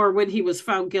sentenced, or when he was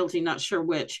found guilty, not sure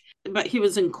which, but he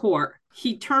was in court,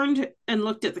 he turned and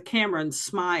looked at the camera and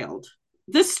smiled.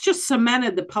 This just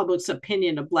cemented the public's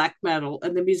opinion of black metal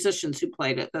and the musicians who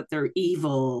played it, that they're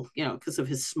evil, you know, because of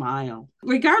his smile.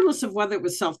 Regardless of whether it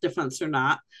was self-defense or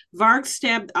not, Varg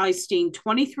stabbed Eystein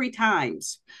 23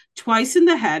 times, twice in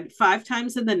the head, 5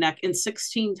 times in the neck, and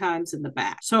 16 times in the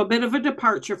back. So a bit of a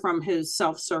departure from his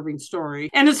self-serving story.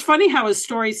 And it's funny how his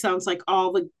story sounds like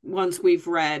all the ones we've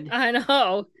read. I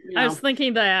know. I was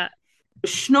thinking that.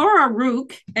 Snorre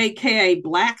Rook, a.k.a.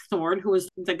 Blackthorn, who was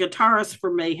the guitarist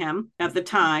for Mayhem at the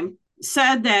time,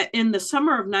 said that in the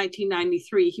summer of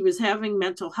 1993, he was having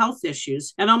mental health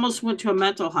issues and almost went to a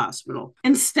mental hospital.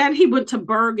 Instead, he went to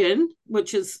Bergen,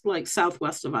 which is like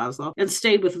southwest of Oslo, and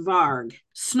stayed with Varg.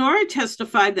 Snorre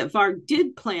testified that Varg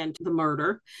did plan the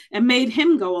murder and made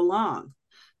him go along.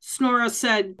 Snorre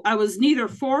said, I was neither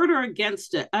for it or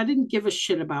against it. I didn't give a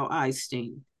shit about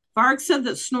Eystein. Varg said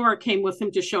that Snorre came with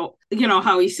him to show, you know,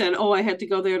 how he said, oh, I had to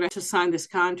go there to sign this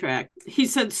contract. He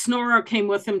said Snorre came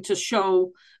with him to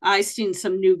show Eystein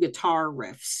some new guitar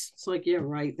riffs. It's like, yeah,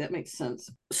 right. That makes sense.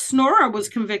 Snorre was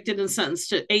convicted and sentenced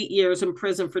to 8 years in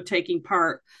prison for taking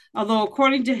part, although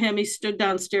according to him, he stood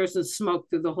downstairs and smoked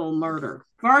through the whole murder.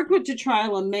 Varg went to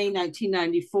trial in May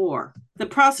 1994. The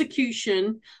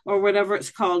prosecution, or whatever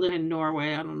it's called in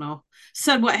Norway, I don't know,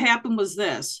 said what happened was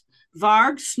this.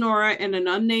 Varg, Snorre, and an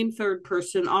unnamed third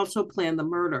person also planned the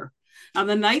murder. On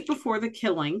the night before the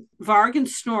killing, Varg and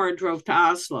Snorre drove to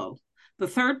Oslo. The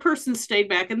third person stayed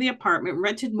back in the apartment,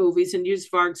 rented movies, and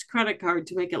used Varg's credit card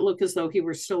to make it look as though he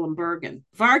were still in Bergen.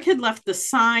 Varg had left the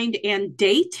signed and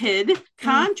dated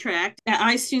contract at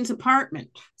Eystein's apartment,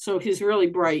 so he's really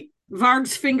bright.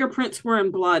 Varg's fingerprints were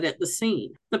in blood at the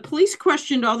scene. The police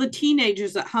questioned all the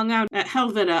teenagers that hung out at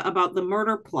Helvete about the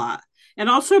murder plot, and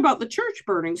also about the church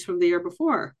burnings from the year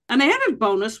before. An added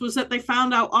bonus was that they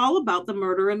found out all about the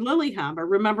murder in Lillehammer.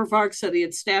 Remember, Varg said he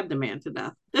had stabbed a man to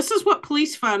death. This is what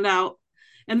police found out,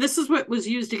 and this is what was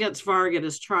used against Varg at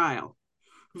his trial.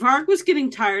 Varg was getting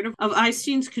tired of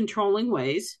Eystein's controlling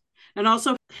ways, and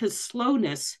also his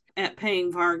slowness at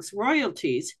paying Varg's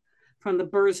royalties from the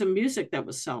Burzum music that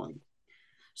was selling.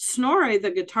 Snorre,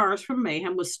 the guitarist from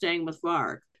Mayhem, was staying with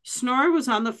Varg. Snorre was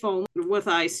on the phone with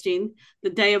Eystein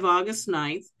the day of August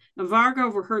 9th, and Varg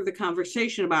overheard the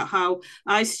conversation about how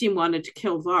Eystein wanted to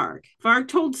kill Varg. Varg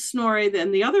told Snorre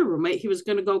and the other roommate he was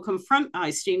going to go confront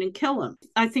Eystein and kill him.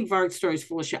 I think Varg's story is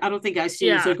full of shit. I don't think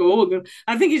Eystein was like, oh,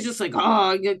 I think he's just like, oh,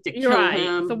 I get to kill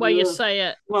him. The way you say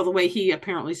it. Well, the way he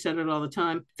apparently said it all the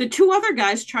time. The two other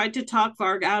guys tried to talk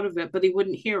Varg out of it, but he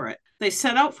wouldn't hear it. They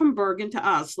set out from Bergen to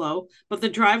Oslo, but the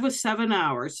drive was 7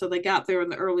 hours, so they got there in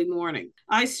the early morning.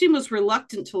 Eystein was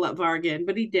reluctant to let Varg in,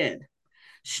 but he did.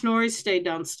 Snorri stayed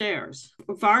downstairs.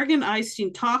 Varg and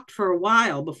Eystein talked for a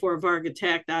while before Varg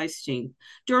attacked Eystein.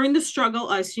 During the struggle,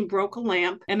 Eystein broke a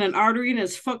lamp and an artery in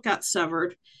his foot got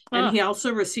severed, and he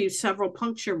also received several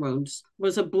puncture wounds. It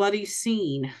was a bloody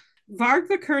scene. Varg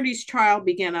Vikernes' trial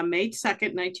began on May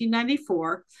 2nd,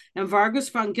 1994, and Varg was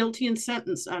found guilty and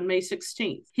sentenced on May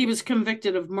 16th. He was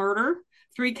convicted of murder,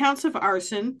 3 counts of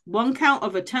arson, 1 count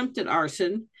of attempted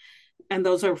arson, and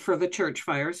those are for the church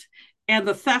fires, and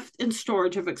the theft and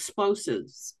storage of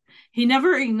explosives. He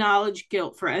never acknowledged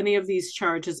guilt for any of these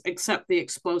charges except the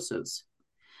explosives.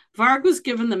 Varg was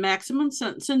given the maximum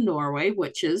sentence in Norway,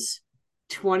 which is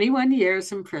 21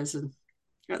 years in prison.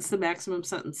 That's the maximum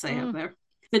sentence they have there.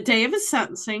 The day of his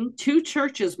sentencing, 2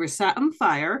 churches were set on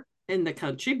fire in the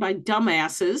country by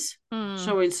dumbasses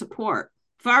showing support.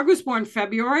 Varg was born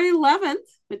February 11th,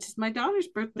 which is my daughter's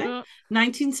birthday,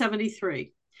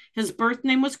 1973. His birth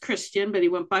name was Christian, but he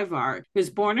went by Varg. He was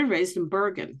born and raised in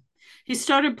Bergen. He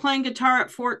started playing guitar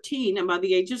at 14, and by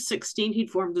the age of 16, he'd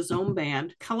formed his own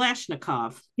band,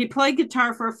 Kalashnikov. He played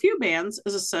guitar for a few bands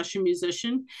as a session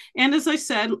musician, and as I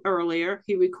said earlier,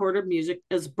 he recorded music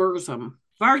as Burzum.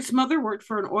 Varg's mother worked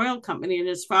for an oil company, and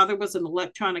his father was an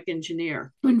electronic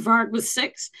engineer. When Varg was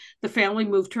 6, the family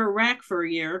moved to Iraq for a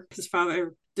year. His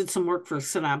father did some work for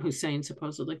Saddam Hussein,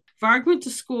 supposedly. Varg went to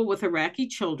school with Iraqi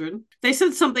children. They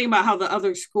said something about how the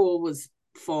other school was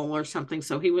full or something,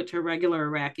 so he went to a regular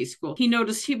Iraqi school. He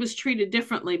noticed he was treated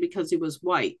differently because he was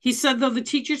white. He said, though the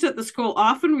teachers at the school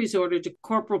often resorted to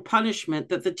corporal punishment,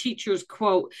 that the teachers,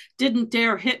 quote, didn't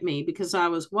dare hit me because I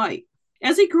was white.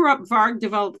 As he grew up, Varg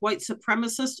developed white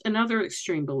supremacist and other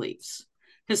extreme beliefs.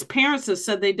 His parents have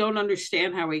said they don't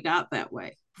understand how he got that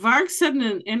way. Varg said in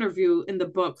an interview in the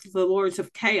book, The Lords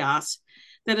of Chaos,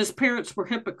 that his parents were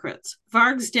hypocrites.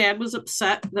 Varg's dad was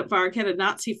upset that Varg had a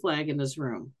Nazi flag in his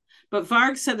room. But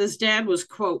Varg said his dad was,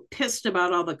 quote, pissed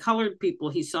about all the colored people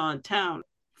he saw in town.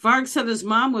 Varg said his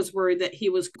mom was worried that he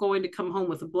was going to come home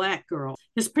with a black girl.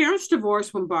 His parents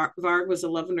divorced when Varg was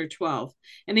 11 or 12,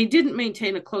 and he didn't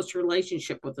maintain a close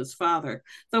relationship with his father,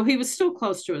 though he was still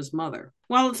close to his mother.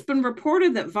 While it's been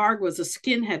reported that Varg was a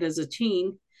skinhead as a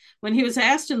teen, when he was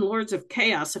asked in Lords of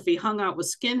Chaos if he hung out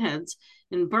with skinheads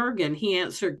in Bergen, he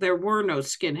answered there were no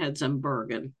skinheads in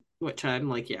Bergen, which I'm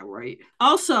like, yeah, right.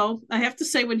 Also, I have to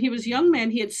say, when he was a young man,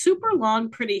 he had super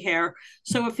long, pretty hair,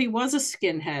 so if he was a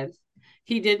skinhead,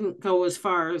 he didn't go as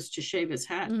far as to shave his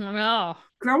head. No.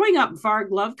 Growing up, Varg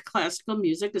loved classical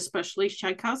music, especially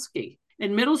Tchaikovsky.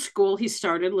 In middle school, he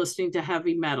started listening to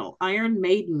heavy metal. Iron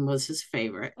Maiden was his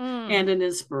favorite and an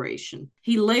inspiration.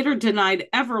 He later denied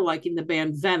ever liking the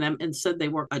band Venom and said they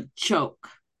were a joke.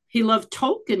 He loved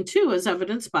Tolkien, too, as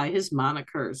evidenced by his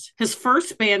monikers. His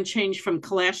first band changed from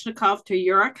Kalashnikov to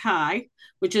Uruk Hai,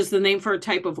 which is the name for a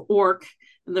type of orc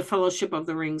in the Fellowship of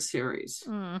the Ring series.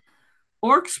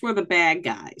 Orcs were the bad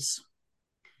guys.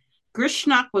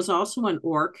 Grishnak was also an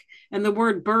orc, and the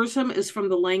word Burzum is from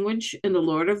the language in The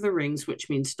Lord of the Rings, which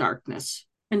means darkness.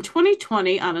 In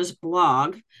 2020, on his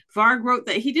blog, Varg wrote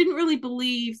that he didn't really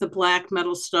believe the black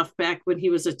metal stuff back when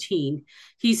he was a teen.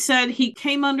 He said he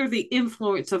came under the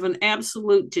influence of an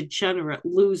absolute degenerate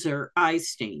loser,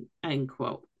 Eystein, end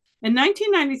quote. In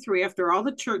 1993, after all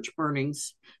the church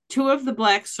burnings, 2 of the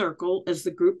Black Circle, as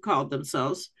the group called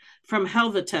themselves, from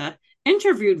Helvete,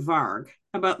 interviewed Varg.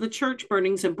 about the church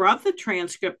burnings and brought the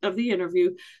transcript of the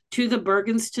interview to the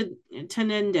Bergens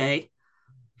Tenende,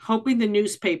 hoping the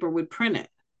newspaper would print it.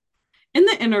 In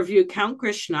the interview, Count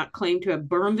Grishnak claimed to have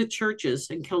burned the churches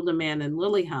and killed a man in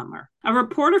Lillehammer. A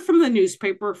reporter from the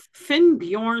newspaper, Finn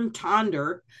Bjorn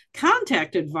Tonder,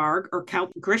 contacted Varg, or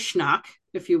Count Grishnak,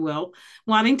 if you will,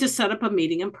 wanting to set up a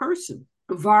meeting in person.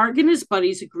 Varg and his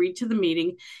buddies agreed to the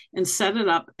meeting and set it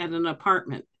up at an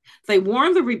apartment. They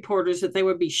warned the reporters that they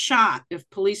would be shot if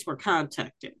police were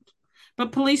contacted.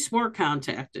 But police were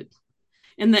contacted.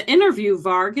 In the interview,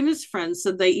 Varg and his friends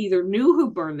said they either knew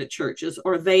who burned the churches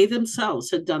or they themselves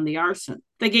had done the arson.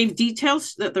 They gave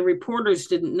details that the reporters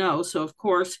didn't know. So, of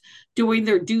course, doing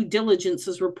their due diligence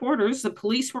as reporters, the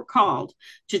police were called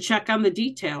to check on the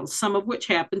details, some of which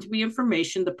happened to be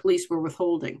information the police were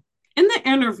withholding. In the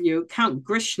interview, Count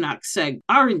Grishnak said,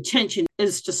 "Our intention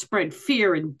is to spread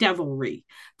fear and devilry.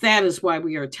 That is why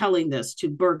we are telling this to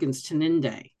Bergens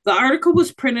Tenende." The article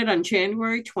was printed on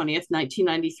January 20th,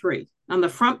 1993. On the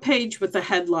front page with the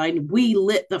headline, "We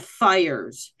lit the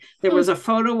fires," there was a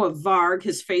photo of Varg,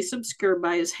 his face obscured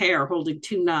by his hair, holding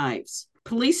two knives.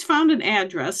 Police found an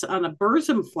address on a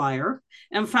Burzum flyer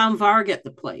and found Varg at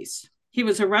the place. He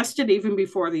was arrested even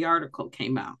before the article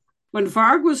came out. When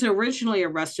Varg was originally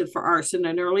arrested for arson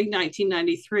in early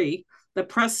 1993, the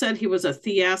press said he was a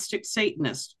theistic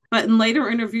Satanist. But in later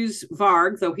interviews,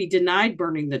 Varg, though he denied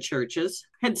burning the churches,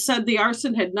 had said the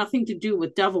arson had nothing to do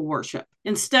with devil worship.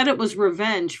 Instead, it was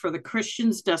revenge for the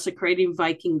Christians desecrating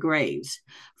Viking graves.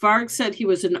 Varg said he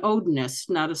was an Odinist,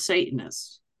 not a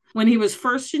Satanist. When he was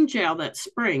first in jail that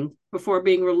spring, before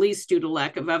being released due to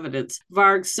lack of evidence,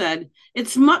 Varg said,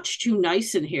 "It's much too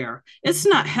nice in here. It's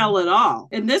not hell at all.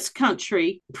 In this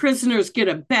country, prisoners get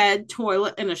a bed,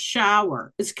 toilet, and a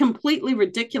shower. It's completely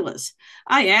ridiculous.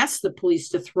 I asked the police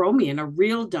to throw me in a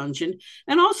real dungeon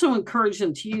and also encourage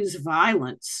them to use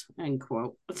violence," end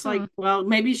quote. It's like, well,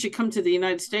 maybe you should come to the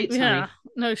United States, honey.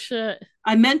 No shit.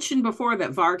 I mentioned before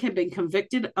that Varg had been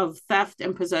convicted of theft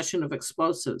and possession of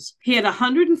explosives. He had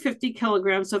 150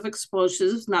 kilograms of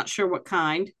explosives, not sure what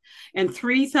kind, and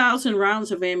 3,000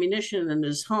 rounds of ammunition in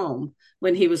his home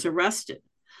when he was arrested.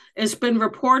 It's been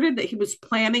reported that he was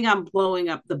planning on blowing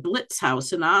up the Blitz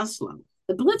house in Oslo.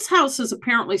 The Blitz house is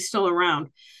apparently still around.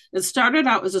 It started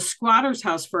out as a squatter's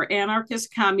house for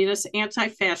anarchist, communist,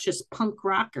 anti-fascist punk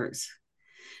rockers.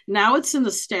 Now it's an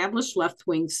established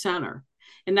left-wing center.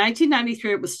 In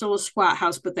 1993, it was still a squat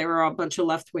house, but they were all a bunch of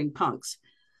left-wing punks.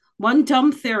 One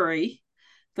dumb theory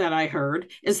that I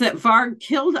heard is that Varg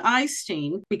killed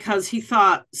Eystein because he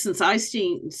thought, since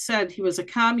Eystein said he was a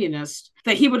communist,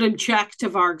 that he would object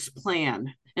to Varg's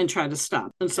plan and try to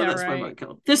stop. And so that's why Varg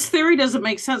killed. This theory doesn't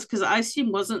make sense because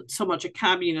Eystein wasn't so much a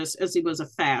communist as he was a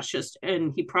fascist,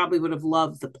 and he probably would have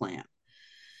loved the plan.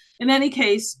 In any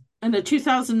case, in a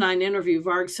 2009 interview,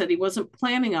 Varg said he wasn't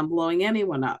planning on blowing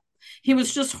anyone up. He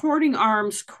was just hoarding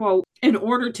arms, quote, in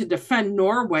order to defend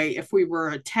Norway if we were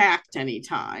attacked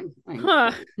anytime.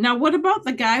 Now, what about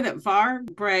the guy that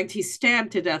Varg bragged he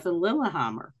stabbed to death in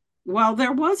Lillehammer? Well,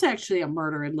 there was actually a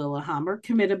murder in Lillehammer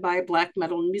committed by a black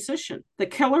metal musician. The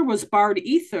killer was Bard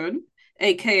Ethern,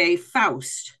 a.k.a.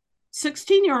 Faust.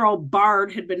 16-year-old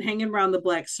Bard had been hanging around the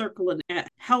Black Circle at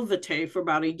Helvete for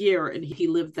about a year, and he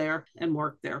lived there and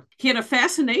worked there. He had a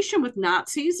fascination with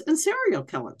Nazis and serial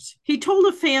killers. He told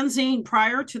a fanzine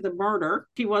prior to the murder,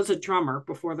 he was a drummer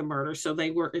before the murder, so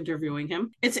they were interviewing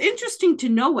him. It's interesting to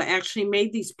know what actually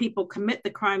made these people commit the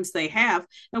crimes they have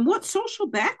and what social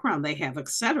background they have,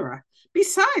 etc.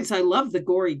 Besides, I love the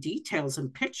gory details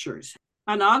and pictures.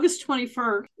 On August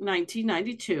 21st,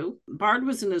 1992, Bard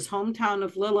was in his hometown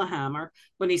of Lillehammer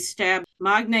when he stabbed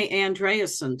Magne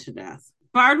Andreasen to death.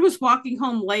 Bard was walking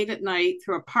home late at night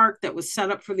through a park that was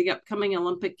set up for the upcoming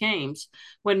Olympic Games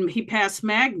when he passed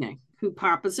Magne, who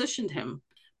propositioned him.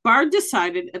 Bard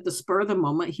decided at the spur of the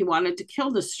moment he wanted to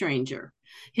kill the stranger.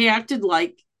 He acted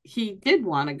like he did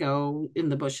want to go in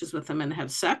the bushes with him and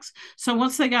have sex. So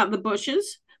once they got in the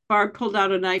bushes, Bard pulled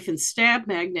out a knife and stabbed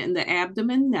Magna in the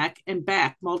abdomen, neck, and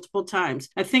back multiple times.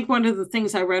 I think one of the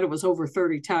things I read, it was over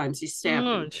 30 times he stabbed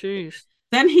him. Jeez.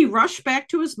 Then he rushed back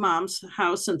to his mom's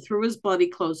house and threw his bloody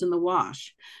clothes in the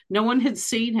wash. No one had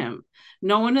seen him.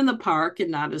 No one in the park,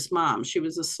 and not his mom. She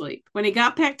was asleep. When he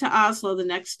got back to Oslo the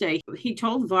next day, he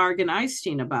told Varg and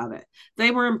Eystein about it.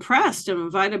 They were impressed and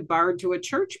invited Bard to a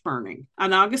church burning.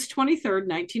 On August 23rd,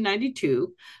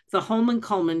 1992, the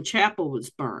Holmenkollen Chapel was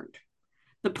burned.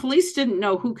 The police didn't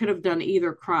know who could have done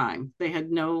either crime. They had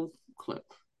no clue.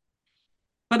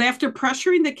 But after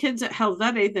pressuring the kids at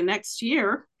Helvete the next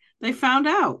year, they found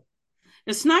out.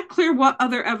 It's not clear what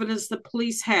other evidence the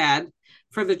police had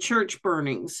for the church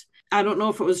burnings. I don't know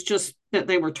if it was just that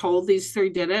they were told these three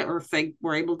did it or if they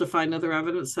were able to find other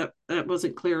evidence that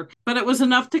wasn't clear. But it was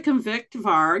enough to convict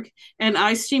Varg, and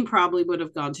Eystein probably would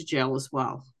have gone to jail as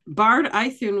well. Bard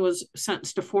Eythun was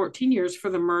sentenced to 14 years for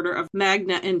the murder of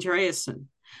Magna Andreasen.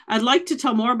 I'd like to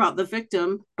tell more about the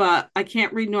victim, but I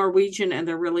can't read Norwegian and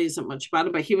there really isn't much about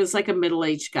it. But he was like a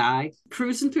middle-aged guy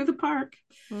cruising through the park.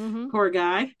 Mm-hmm. Poor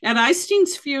guy. At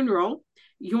Eystein's funeral,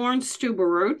 Jorn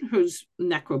Stuberud, who's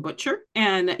Necro Butcher,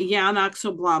 and Jan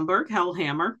Axel Blomberg,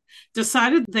 Hellhammer,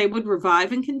 decided they would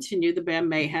revive and continue the band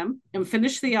Mayhem and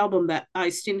finish the album that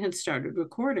Eystein had started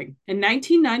recording. In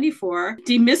 1994,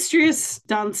 De Mysteris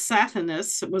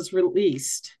Dansatinus was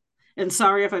released. And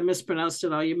sorry if I mispronounced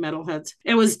it, all you metalheads.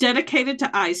 It was dedicated to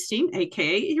Eystein,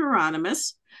 aka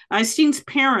Euronymous. Eystein's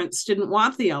parents didn't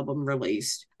want the album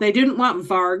released. They didn't want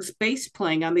Varg's bass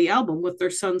playing on the album with their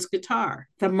son's guitar.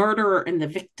 The Murderer and the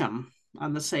Victim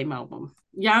on the same album.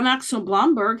 Jan Axel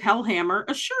Blomberg, Hellhammer,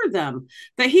 assured them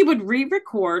that he would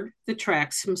re-record the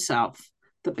tracks himself,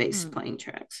 the bass playing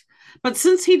tracks. But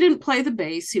since he didn't play the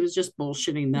bass, he was just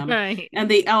bullshitting them. Right.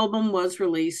 And the album was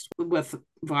released with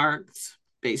Varg's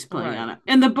bass playing on it.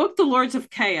 In the book, The Lords of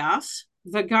Chaos,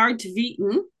 Vegard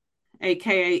Tveten,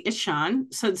 aka Ishan,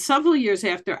 said several years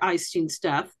after Eystein's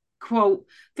death, quote,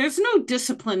 "There's no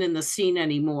discipline in the scene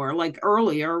anymore, like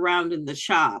earlier around in the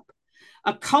shop.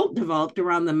 A cult developed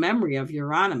around the memory of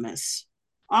Euronymous."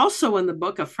 Also in the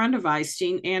book, a friend of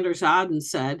Eystein, Anders Odden,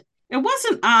 said, "It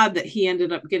wasn't odd that he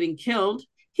ended up getting killed.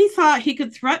 He thought he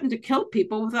could threaten to kill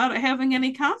people without it having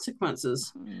any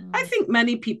consequences. I think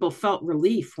many people felt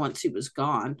relief once he was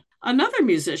gone." Another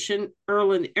musician,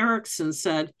 Erland Eriksson,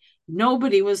 said,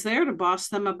 "Nobody was there to boss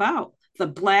them about. The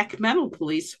black metal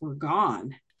police were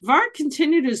gone." Varg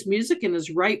continued his music and his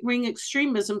right-wing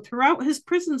extremism throughout his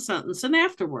prison sentence and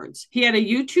afterwards. He had a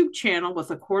YouTube channel with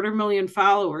 250,000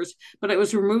 followers, but it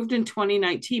was removed in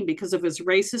 2019 because of his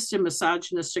racist and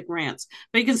misogynistic rants.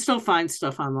 But you can still find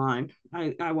stuff online.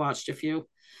 I watched a few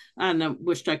and I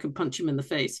wished I could punch him in the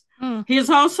face. He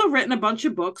has also written a bunch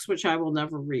of books, which I will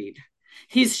never read.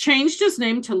 He's changed his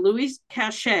name to Louis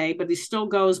Cachet, but he still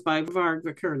goes by Varg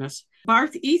Vikernes.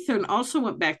 Bard Eythun also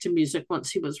went back to music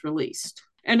once he was released.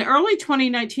 In early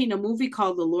 2019, a movie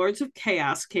called The Lords of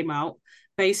Chaos came out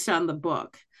based on the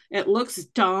book. It looks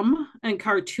dumb and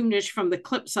cartoonish from the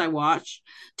clips I watched.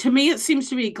 To me, it seems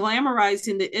to be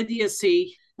glamorizing the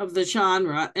idiocy of the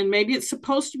genre, and maybe it's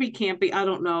supposed to be campy, I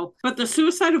don't know. But the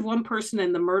suicide of one person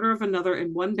and the murder of another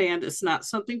in one band is not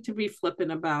something to be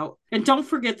flippant about. And don't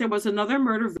forget, there was another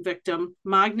murder victim,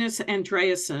 Magnus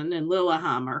Andreasen in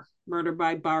Lillehammer, murdered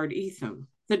by Bard Eythun.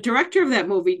 The director of that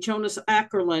movie, Jonas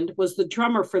Åkerlund, was the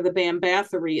drummer for the band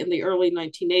Bathory in the early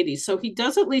 1980s, so he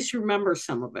does at least remember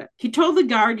some of it. He told The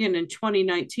Guardian in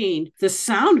 2019, "The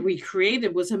sound we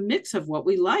created was a mix of what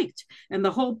we liked and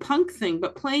the whole punk thing,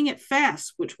 but playing it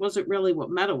fast, which wasn't really what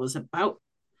metal was about."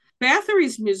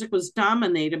 Bathory's music was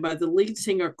dominated by the lead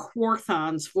singer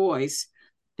Quorthon's voice.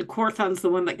 The Quorthon's the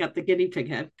one that got the guinea pig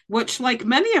head, which, like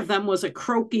many of them, was a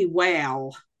croaky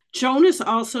wail. Jonas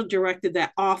also directed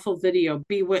that awful video,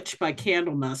 Bewitched by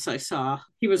Candlemas, I saw.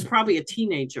 He was probably a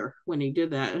teenager when he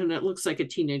did that, and it looks like a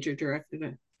teenager directed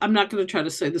it. I'm not going to try to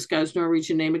say this guy's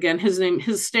Norwegian name again.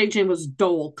 His stage name was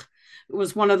Dolk. It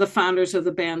was one of the founders of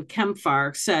the band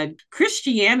Kemfar, said,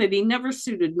 "Christianity never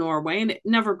suited Norway, and it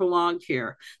never belonged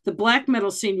here. The black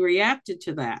metal scene reacted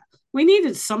to that. We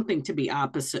needed something to be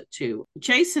opposite to."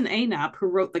 Jason Anop, who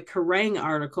wrote the Kerrang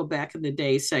article back in the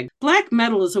day, said, "Black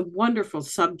metal is a wonderful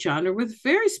subgenre with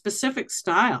very specific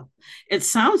style. It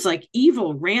sounds like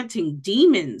evil, ranting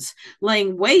demons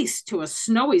laying waste to a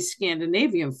snowy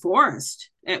Scandinavian forest.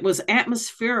 It was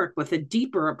atmospheric with a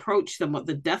deeper approach than what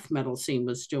the death metal scene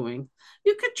was doing.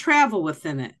 You could travel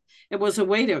within it. It was a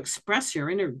way to express your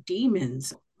inner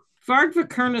demons." Varg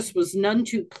Vikernes was none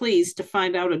too pleased to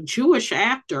find out a Jewish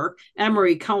actor,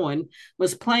 Emery Cohen,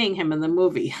 was playing him in the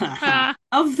movie.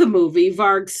 Of the movie,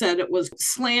 Varg said it was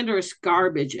slanderous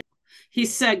garbage. He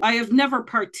said, "I have never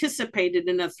participated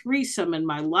in a threesome in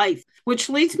my life," which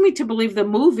leads me to believe the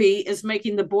movie is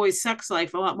making the boys' sex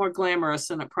life a lot more glamorous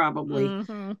than it probably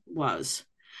was.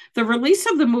 The release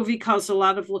of the movie caused a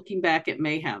lot of looking back at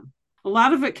Mayhem. A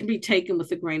lot of it can be taken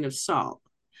with a grain of salt.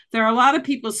 There are a lot of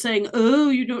people saying, "Oh,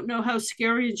 you don't know how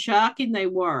scary and shocking they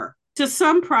were." To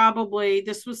some, probably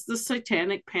this was the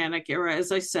satanic panic era, as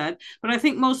I said, but I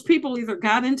think most people either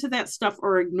got into that stuff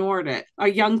or ignored it.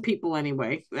 Young people,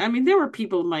 anyway. I mean, there were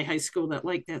people in my high school that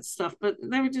liked that stuff, but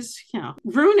they were just,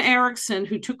 Rune Erickson,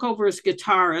 who took over as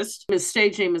guitarist, his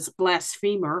stage name is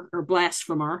Blasphemer or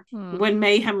Blasphemer, when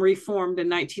Mayhem reformed in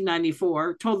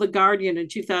 1994, told The Guardian in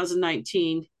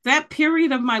 2019, that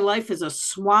period of my life is a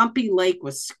swampy lake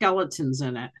with skeletons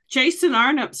in it. Jason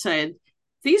Arnott said,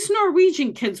 these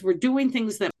Norwegian kids were doing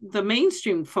things that the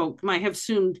mainstream folk might have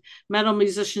assumed metal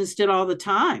musicians did all the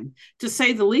time. To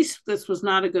say the least, this was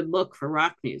not a good look for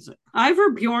rock music.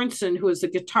 Ivor Bjornsson, who is the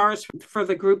guitarist for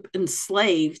the group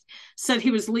Enslaved, said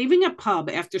he was leaving a pub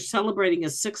after celebrating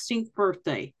his 16th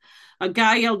birthday. A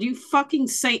guy yelled, you fucking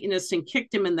Satanist, and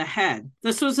kicked him in the head.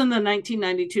 This was in the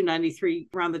 1992-93,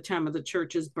 around the time of the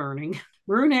church's burning.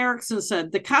 Rune Erickson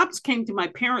said, the cops came to my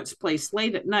parents' place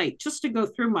late at night just to go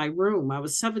through my room. I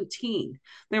was 17.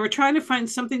 They were trying to find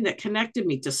something that connected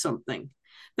me to something.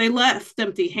 They left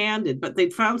empty-handed, but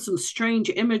they'd found some strange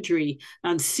imagery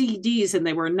on CDs, and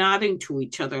they were nodding to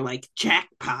each other like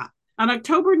jackpot. On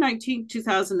October 19,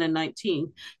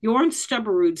 2019, Jorn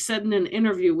Stubberud said in an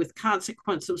interview with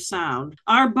Consequence of Sound,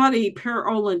 our buddy Per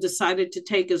Olin decided to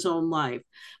take his own life.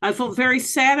 I felt very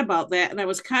sad about that, and I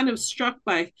was kind of struck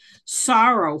by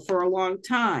sorrow for a long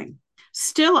time.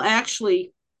 Still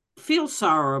actually feel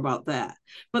sorrow about that.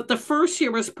 But the first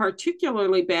year was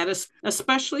particularly bad,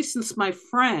 especially since my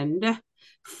friend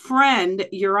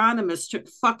Euronymous took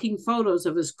fucking photos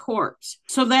of his corpse.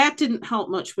 So that didn't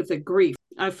help much with the grief.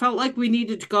 I felt like we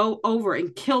needed to go over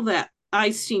and kill that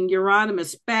Icing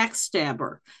Euronymous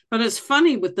backstabber. But it's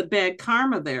funny with the bad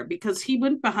karma there, because he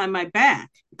went behind my back,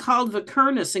 called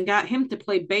Vicurnus, and got him to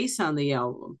play bass on the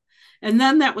album. And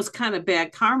then that was kind of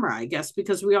bad karma, I guess,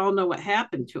 because we all know what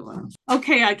happened to him.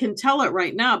 Okay, I can tell it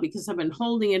right now because I've been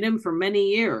holding it in for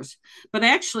many years. But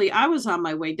actually, I was on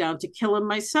my way down to kill him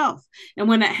myself. And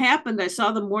when it happened, I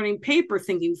saw the morning paper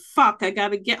thinking, fuck, I got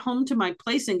to get home to my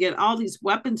place and get all these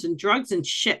weapons and drugs and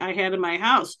shit I had in my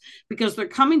house, because they're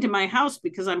coming to my house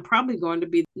because I'm probably going to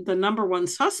be the number one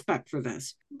suspect for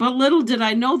this. But little did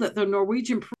I know that the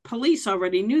Norwegian police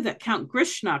already knew that Count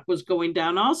Grishnak was going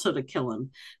down also to kill him,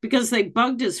 because they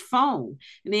bugged his phone,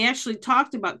 and he actually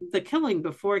talked about the killing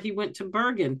before he went to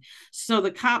Bergen. So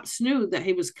the cops knew that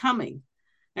he was coming.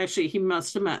 Actually, he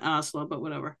must have meant Oslo, but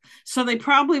whatever. So they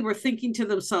probably were thinking to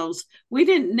themselves, we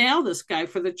didn't nail this guy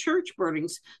for the church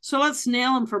burnings, so let's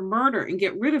nail him for murder and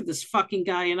get rid of this fucking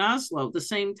guy in Oslo at the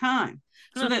same time.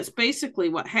 So that's basically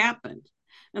what happened.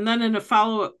 And then in a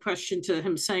follow-up question to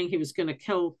him saying he was going to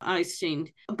kill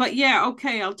Eystein. But yeah,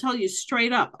 okay, I'll tell you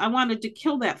straight up. I wanted to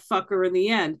kill that fucker in the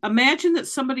end. Imagine that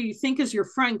somebody you think is your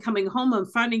friend coming home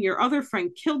and finding your other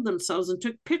friend killed themselves and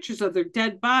took pictures of their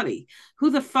dead body. Who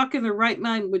the fuck in their right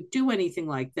mind would do anything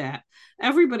like that?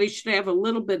 Everybody should have a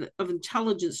little bit of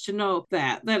intelligence to know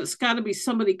that it's got to be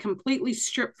somebody completely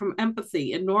stripped from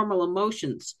empathy and normal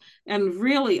emotions and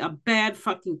really a bad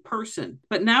fucking person.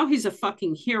 But now he's a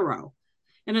fucking hero.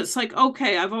 And it's like,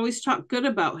 okay, I've always talked good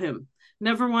about him.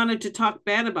 Never wanted to talk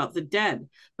bad about the dead.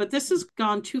 But this has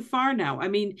gone too far now. I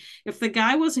mean, if the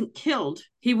guy wasn't killed,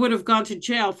 he would have gone to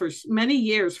jail for many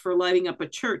years for lighting up a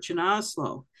church in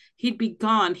Oslo. He'd be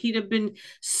gone. He'd have been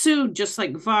sued just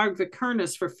like Varg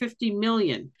Vikernes for 50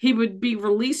 million. He would be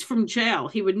released from jail.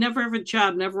 He would never have a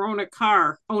job, never own a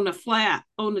car, own a flat,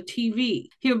 own a TV.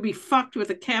 He would be fucked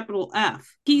with a capital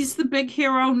F. He's the big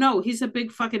hero. No, he's a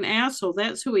big fucking asshole.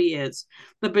 That's who he is.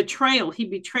 The betrayal. He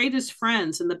betrayed his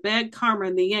friends, and the bad karma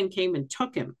in the end came and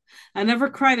took him. I never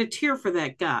cried a tear for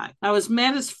that guy. I was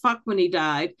mad as fuck when he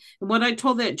died. And what I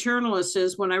told that journalist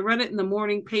is when I read it in the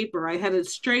morning paper, I headed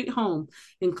straight home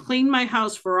and cleaned my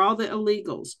house for all the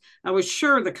illegals. I was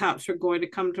sure the cops were going to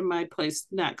come to my place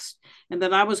next and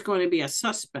that I was going to be a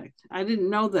suspect. I didn't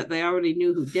know that they already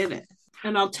knew who did it.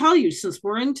 And I'll tell you, since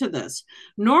we're into this,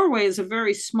 Norway is a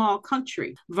very small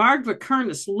country. Varg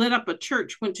Vikernes lit up a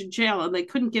church, went to jail, and they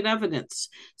couldn't get evidence.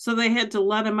 So they had to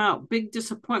let him out. Big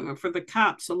disappointment for the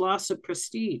cops, a loss of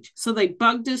prestige. So they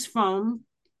bugged his phone,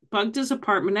 bugged his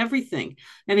apartment, everything.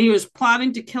 And he was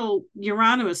plotting to kill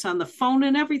Euronymous on the phone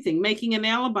and everything, making an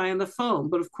alibi on the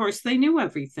phone. But of course, they knew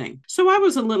everything. So I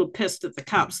was a little pissed at the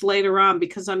cops later on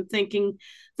because I'm thinking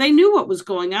they knew what was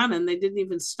going on and they didn't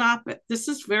even stop it. This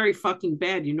is very fucking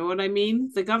bad. You know what I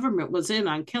mean? The government was in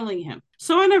on killing him.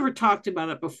 So I never talked about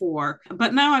it before.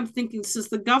 But now I'm thinking since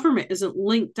the government isn't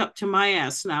linked up to my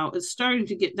ass now, it's starting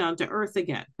to get down to earth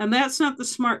again. And that's not the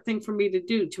smart thing for me to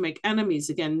do, to make enemies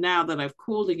again now that I've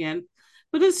cooled again.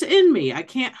 But it's in me. I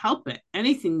can't help it.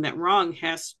 Anything that wrong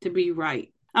has to be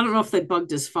right. I don't know if they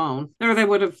bugged his phone, or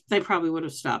they probably would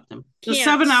have stopped him. The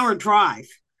Can't. 7-hour drive.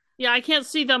 Yeah, I can't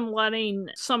see them letting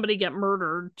somebody get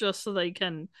murdered just so they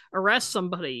can arrest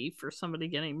somebody for somebody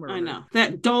getting murdered. I know.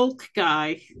 That Dolk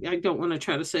guy, I don't want to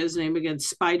try to say his name again,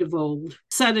 Spite of Old,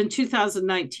 said in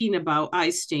 2019 about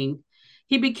Eystein,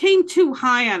 he became too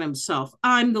high on himself.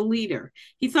 I'm the leader.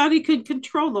 He thought he could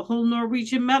control the whole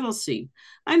Norwegian metal scene.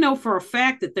 I know for a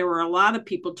fact that there were a lot of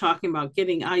people talking about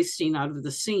getting Eystein out of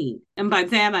the scene. And by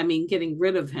that, I mean getting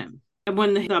rid of him. And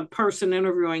when the person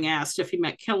interviewing asked if he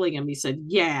meant killing him, he said,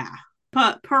 yeah.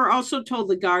 But Per also told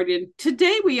The Guardian,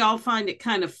 today we all find it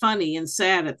kind of funny and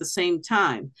sad at the same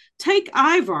time. Take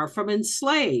Ivar from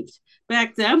Enslaved.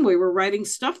 Back then, we were writing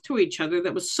stuff to each other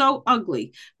that was so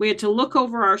ugly. We had to look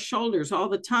over our shoulders all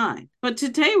the time. But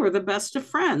today, we're the best of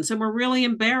friends, and we're really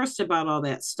embarrassed about all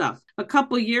that stuff. A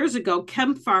couple years ago,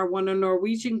 Kempfar won a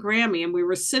Norwegian Grammy, and we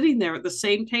were sitting there at the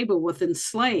same table with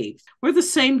Enslaved. We're the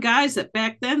same guys that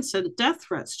back then sent death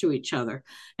threats to each other.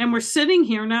 And we're sitting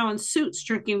here now in suits,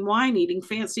 drinking wine, eating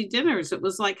fancy dinners. It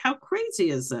was like, how crazy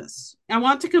is this? I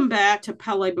want to come back to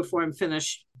Pele before I'm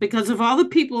finished, because of all the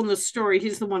people in the story,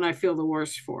 he's the one I feel the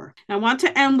worst for. I want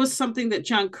to end with something that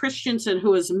John Christensen,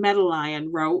 who is Metal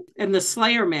Lion, wrote in the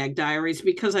Slayer Mag Diaries,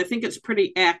 because I think it's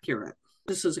pretty accurate.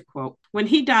 This is a quote. When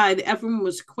he died, everyone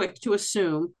was quick to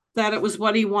assume that it was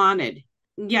what he wanted.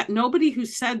 Yet nobody who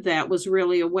said that was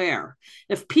really aware.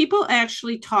 If people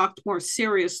actually talked more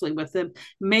seriously with him,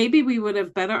 maybe we would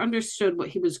have better understood what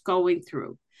he was going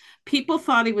through. People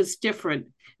thought he was different,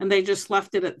 and they just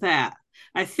left it at that.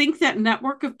 I think that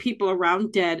network of people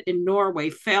around dead in Norway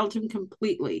failed him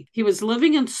completely. He was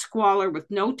living in squalor with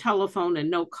no telephone and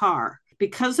no car.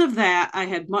 Because of that, I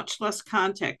had much less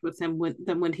contact with him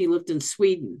than when he lived in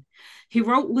Sweden. He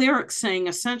wrote lyrics saying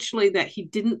essentially that he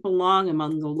didn't belong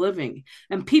among the living,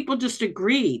 and people just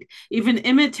agreed, even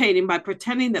imitating by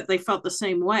pretending that they felt the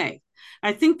same way.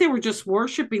 I think they were just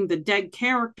worshiping the dead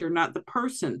character, not the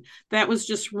person. That was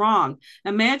just wrong.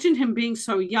 Imagine him being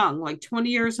so young, like 20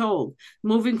 years old,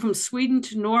 moving from Sweden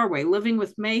to Norway, living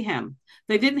with Mayhem.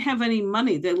 They didn't have any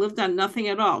money. They lived on nothing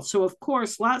at all. So, of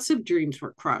course, lots of dreams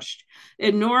were crushed.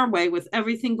 In Norway, with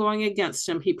everything going against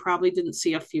him, he probably didn't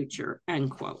see a future,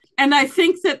 end quote. And I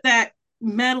think that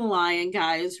Metal Lion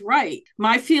guy is right.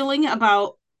 My feeling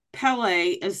about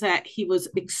Pele is that he was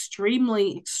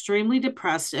extremely, extremely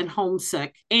depressed and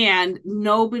homesick, and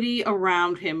nobody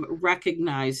around him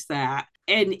recognized that.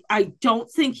 And I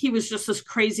don't think he was just this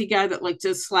crazy guy that liked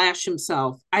to slash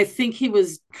himself. I think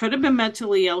could have been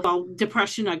mentally ill. Well,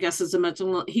 depression, I guess, is a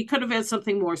mental. He could have had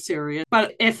something more serious.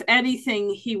 But if anything,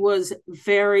 he was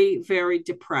very, very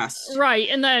depressed. Right.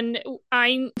 And then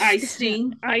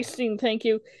Eystein, thank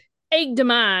you.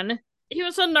 Eggman. He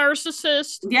was a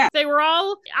narcissist. Yeah.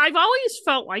 I've always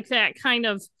felt like that kind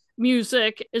of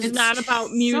music is not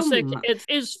about music. It's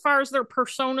as far as their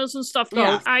personas and stuff go.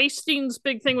 Yeah. Eystein's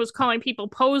big thing was calling people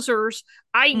posers.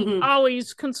 I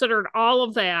always considered all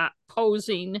of that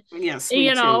posing. Yes,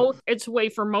 you know, it's a way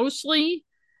for mostly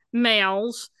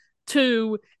males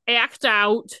to act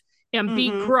out and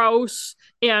be gross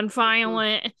and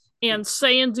violent and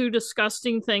say and do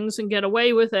disgusting things and get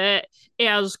away with it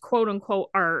as quote unquote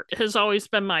art has always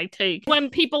been my take. When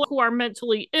people who are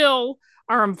mentally ill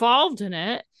are involved in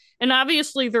it, and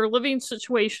obviously their living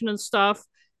situation and stuff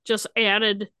just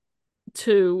added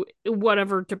to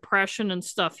whatever depression and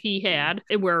stuff he had.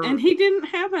 And he didn't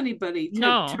have anybody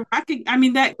to recognize. I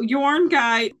mean, that Jorn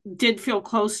guy did feel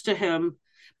close to him,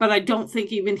 but I don't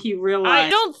think even he realized. I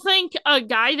don't think a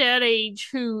guy that age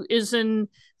who is in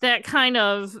that kind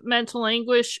of mental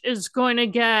anguish is going to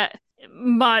get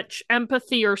much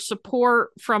empathy or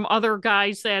support from other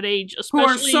guys that age,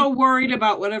 especially who are so worried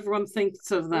about what everyone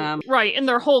thinks of them. Right. And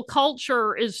their whole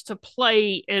culture is to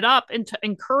play it up and to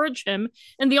encourage him.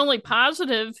 And the only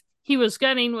positive he was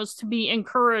getting was to be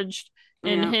encouraged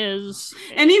in his.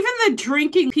 And even the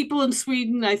drinking, people in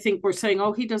Sweden, I think, were saying,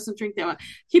 oh, he doesn't drink that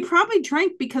much. He probably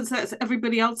drank because that's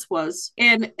everybody else was.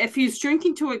 And if he's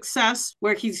drinking to excess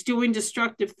where he's doing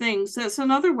destructive things, that's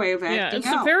another way of acting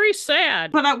it's very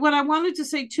sad. But what I wanted to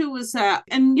say too is that,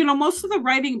 and you know, most of the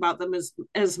writing about them is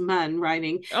as men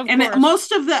writing.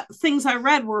 Most of the things I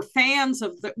read were fans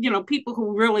of the, you know, people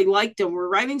who really liked him were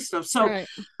writing stuff. So,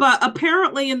 but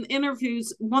apparently in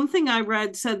interviews, one thing I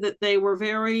read said that they were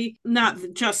very, not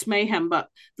just Mayhem, but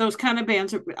those kind of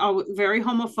bands are very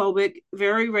homophobic,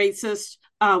 very racist,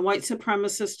 white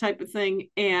supremacist type of thing,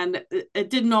 and it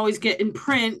didn't always get in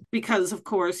print because, of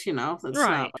course, you know, that's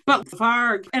not. But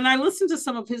Varg, and I listened to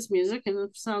some of his music, and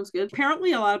it sounds good.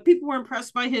 Apparently, a lot of people were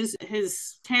impressed by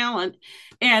his talent,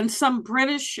 and some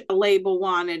British label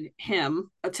wanted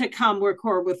him to come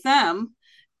record with them.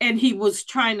 and he was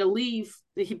trying to leave.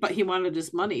 But he wanted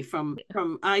his money from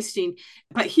Einstein.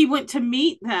 But he went to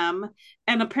meet them,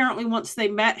 and apparently once they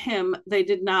met him, they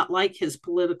did not like his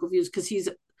political views because he's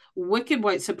wicked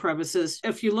white supremacist.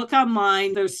 If you look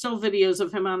online, there's still videos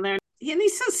of him on there. And he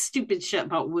says stupid shit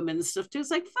about women and stuff too.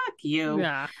 It's like, fuck you.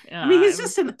 Yeah. I mean, he's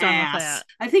just an ass.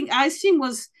 I think Einstein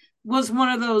was one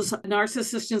of those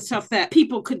narcissists and stuff that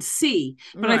people could see.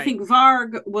 But I think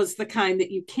Varg was the kind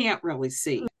that you can't really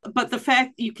see. But the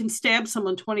fact you can stab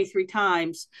someone 23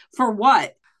 times for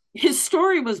what? His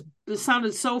story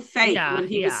sounded so fake when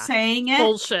he was saying it.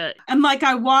 Bullshit. And like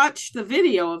I watched the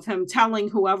video of him telling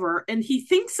whoever, and he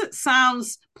thinks it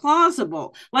sounds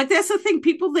plausible. Like that's the thing.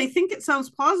 People, they think it sounds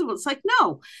plausible. It's like,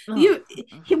 no,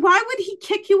 why would he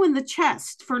kick you in the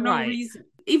chest for no reason?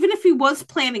 Even if he was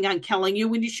planning on killing you,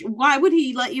 why would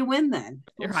he let you in then?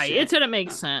 Right. It didn't make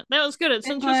sense. That was good. It's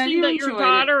interesting that your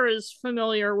daughter is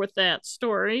familiar with that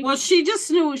story. Well, she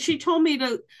just knew. She told me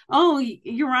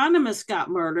Euronymous got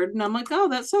murdered. And I'm like, oh,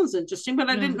 that sounds interesting. But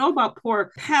I didn't know about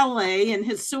poor Pele and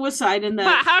his suicide. And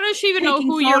but how does she even know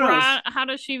who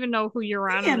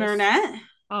Euronymous? The internet.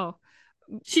 Oh.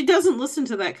 She doesn't listen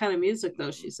to that kind of music,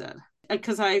 though, she said.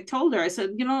 Because I told her, I said,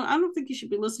 I don't think you should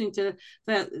be listening to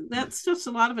that. That's just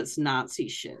a lot of it's Nazi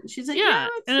shit. And she's like,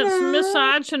 it's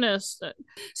misogynist.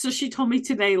 So she told me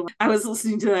today, I was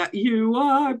listening to that "You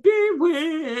Are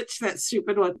Bewitched," that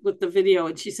stupid one with the video,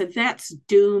 and she said that's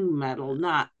doom metal,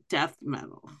 not death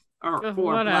metal or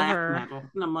black metal.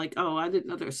 And I'm like, oh, I didn't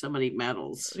know there's so many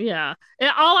metals. Yeah,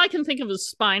 and all I can think of is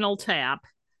Spinal Tap.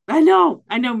 I know,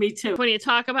 me too. When you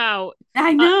talk about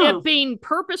it being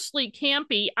purposely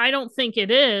campy, I don't think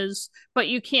it is, but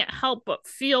you can't help but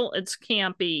feel it's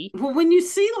campy. Well, when you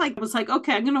see it was like,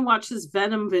 okay, I'm going to watch this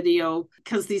Venom video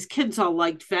because these kids all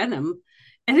liked Venom.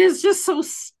 And it's just so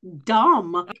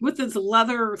dumb with his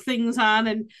leather things on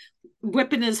and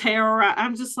whipping his hair around.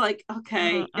 I'm just like,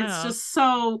 okay, it's just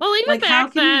so. Well, even back how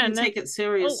can then, you even take it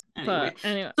serious? Anyway.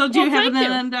 So, do you have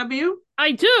an NW?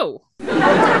 I do.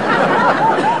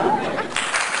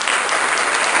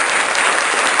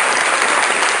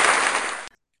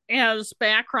 As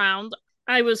background,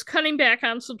 I was cutting back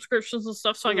on subscriptions and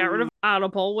stuff, so I got rid of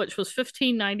Audible, which was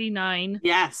 $15.99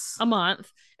 a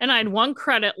month, and I had one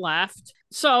credit left.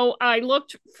 So I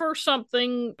looked for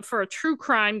something for a true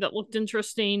crime that looked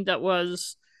interesting.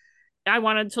 I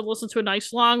wanted to listen to a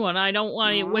nice long one. I don't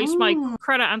want to waste my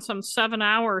credit on some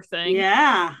 7-hour thing.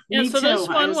 Yeah. So this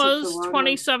one was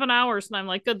 27 hours, and I'm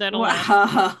like, good, that'll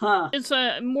last. It's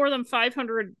a more than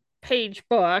 500-page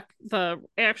book, the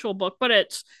actual book, but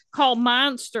it's called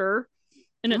Monster,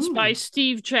 and it's by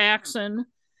Steve Jackson,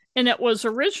 and it was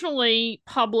originally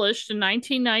published in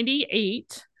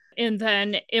 1998, and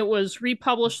then it was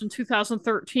republished in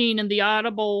 2013, and the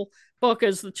Audible book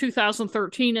is the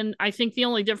 2013, and I think the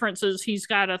only difference is he's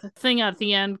got a thing at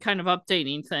the end kind of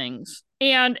updating things.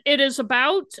 And it is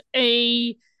about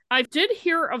I did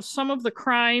hear of some of the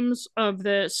crimes of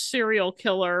the serial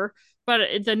killer, but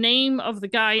the name of the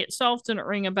guy itself didn't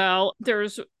ring a bell.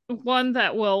 There's one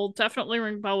that will definitely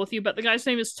ring a bell with you, but the guy's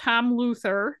name is Tom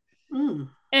Luther.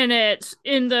 And it's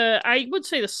in I would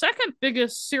say the second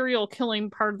biggest serial killing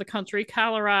part of the country,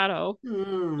 Colorado.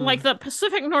 Like the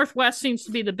Pacific Northwest seems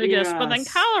to be the biggest, but then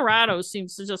Colorado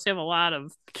seems to just have a lot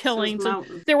of killings.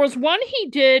 There was one he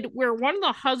did where one of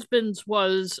the husbands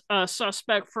was a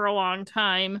suspect for a long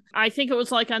time. I think it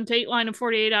was like on Dateline and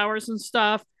 48 Hours and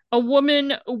stuff. A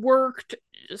woman worked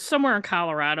somewhere in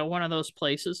Colorado, one of those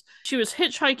places. She was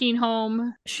hitchhiking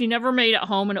home. She never made it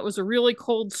home, and it was a really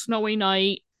cold, snowy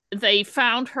night. They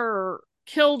found her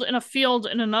killed in a field,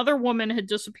 and another woman had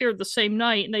disappeared the same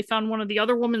night, and they found one of the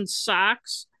other woman's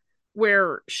socks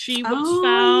where she was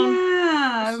found.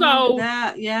 I remember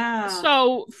that. Yeah.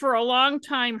 So for a long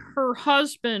time, her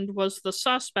husband was the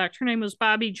suspect. Her name was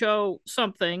Bobby Joe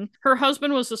something. Her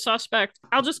husband was the suspect.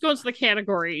 I'll just go into the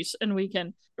categories, and we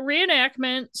can.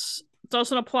 Reenactments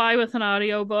doesn't apply with an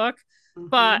audiobook.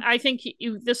 But I think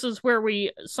this is where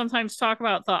we sometimes talk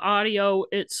about the audio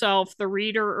itself, the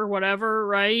reader or whatever,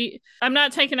 right? I'm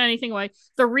not taking anything away.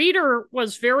 The reader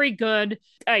was very good.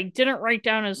 I didn't write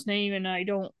down his name, and I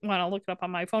don't want to look it up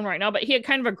on my phone right now, but he had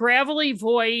kind of a gravelly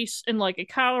voice and like a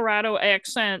Colorado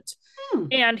accent.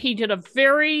 And he did a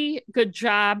very good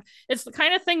job. It's the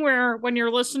kind of thing where when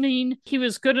you're listening, he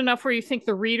was good enough where you think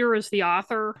the reader is the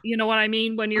author. You know what I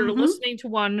mean? When you're listening to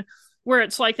one where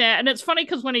it's like that. And it's funny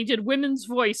because when he did women's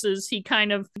voices, he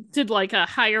kind of did like a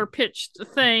higher pitched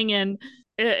thing, and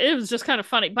it was just kind of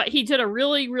funny. But he did a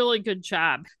really, really good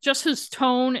job. Just his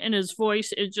tone and his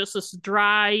voice is just this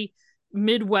dry,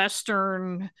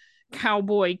 Midwestern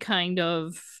cowboy kind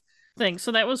of thing.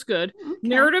 So that was good. Okay.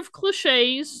 Narrative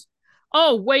cliches.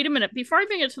 Oh, wait a minute. Before I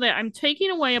even get to that, I'm taking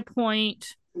away a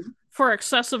point for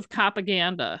excessive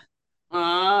propaganda.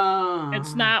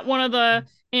 It's not one of the,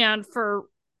 and for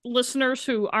listeners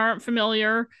who aren't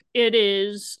familiar, it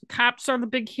is cops are the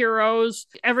big heroes.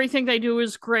 Everything they do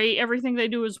is great. Everything they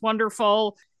do is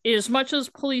wonderful. As much as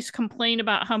police complain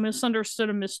about how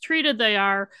misunderstood and mistreated they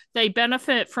are, they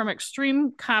benefit from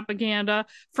extreme propaganda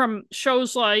from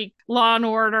shows like Law and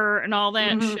Order and all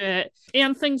that shit,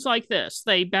 and things like this.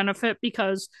 They benefit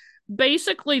because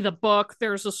basically the book,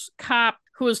 there's a cop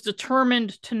who is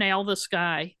determined to nail this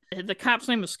guy. The cop's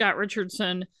name is Scott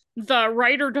Richardson. The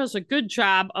writer does a good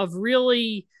job of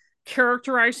really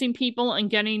characterizing people and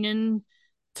getting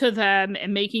into them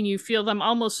and making you feel them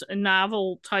almost a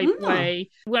novel type way.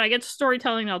 When I get to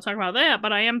storytelling, I'll talk about that,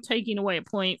 but I am taking away a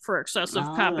point for excessive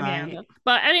propaganda. Right.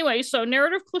 But anyway, so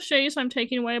narrative cliches, I'm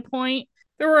taking away a point.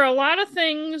 There were a lot of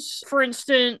things. For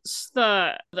instance,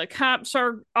 the cops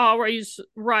are always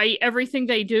right. Everything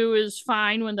they do is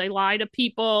fine when they lie to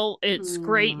people. It's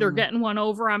great. They're getting one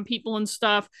over on people and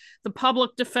stuff. The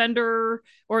public defender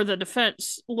or the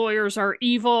defense lawyers are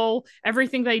evil.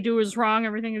 Everything they do is wrong.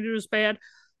 Everything they do is bad.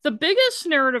 The biggest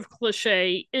narrative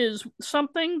cliche is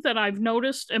something that I've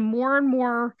noticed in more and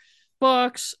more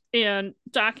books and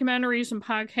documentaries and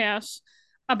podcasts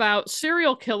about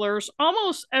serial killers,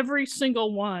 almost every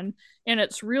single one, and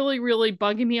it's really, really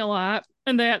bugging me a lot,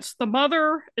 and that's the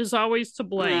mother is always to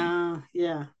blame.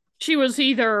 Yeah. She was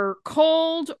either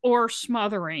cold or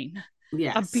smothering,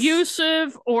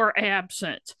 abusive or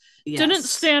absent, didn't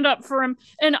stand up for him.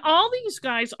 And all these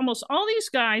guys, almost all these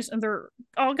guys, and they're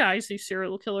all guys, these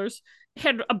serial killers,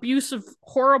 had abusive,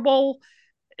 horrible,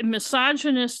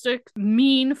 misogynistic,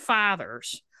 mean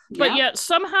fathers. But yet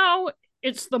somehow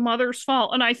it's the mother's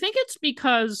fault. And I think it's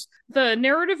because the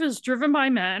narrative is driven by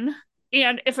men.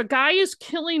 And if a guy is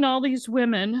killing all these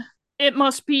women, it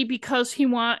must be because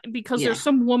there's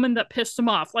some woman that pissed him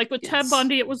off. Like with Ted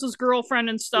Bundy, it was his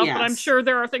girlfriend and stuff. But I'm sure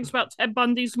there are things about Ted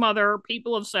Bundy's mother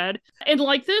people have said. And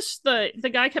like this, the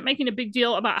guy kept making a big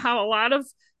deal about how a lot of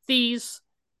these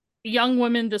young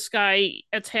women this guy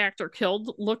attacked or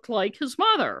killed looked like his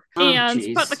mother.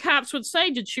 But the cops would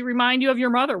say, did she remind you of your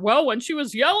mother? Well, when she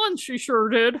was yelling, she sure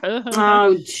did. And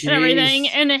everything.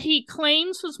 And he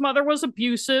claims his mother was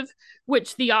abusive,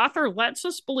 which the author lets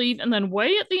us believe. And then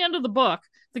way at the end of the book,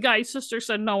 the guy's sister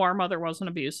said, no, our mother wasn't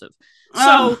abusive.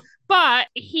 But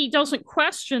he doesn't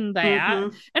question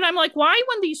that. And I'm like, why,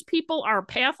 when these people are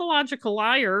pathological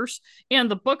liars,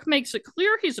 and the book makes it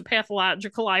clear he's a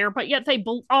pathological liar, but yet they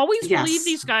always believe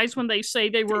these guys when they say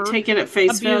they were taken at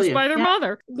face abused value by their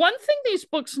mother. One thing these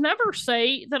books never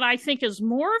say that I think is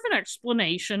more of an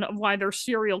explanation of why they're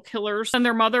serial killers and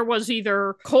their mother was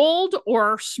either cold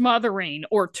or smothering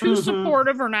or too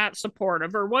supportive or not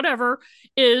supportive or whatever,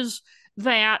 is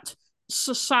that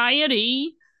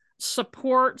society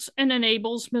supports and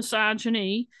enables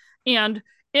misogyny. And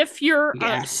if you're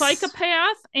a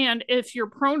psychopath, and if you're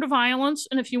prone to violence,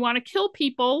 and if you want to kill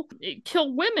people,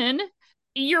 kill women,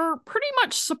 you're pretty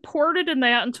much supported in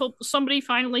that until somebody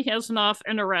finally has enough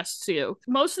and arrests you.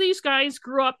 Most of these guys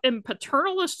grew up in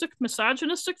paternalistic,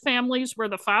 misogynistic families where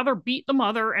the father beat the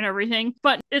mother and everything,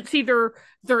 but it's either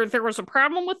there was a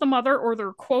problem with the mother or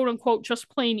they're quote unquote just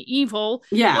plain evil.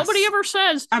 Nobody ever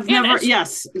says.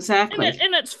 Exactly.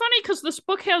 And it's funny because this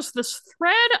book has this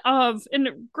thread of,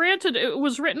 and granted, it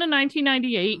was written in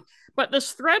 1998, but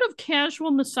this thread of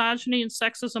casual misogyny and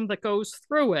sexism that goes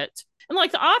through it. And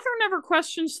like the author never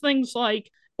questions things like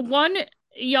one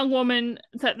young woman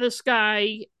that this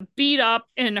guy beat up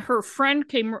and her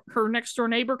next door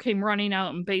neighbor came running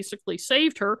out and basically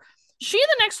saved her. She and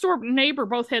the next door neighbor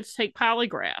both had to take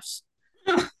polygraphs.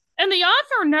 And the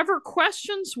author never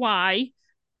questions why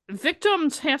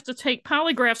victims have to take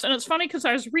polygraphs. And it's funny because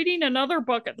I was reading another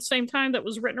book at the same time that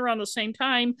was written around the same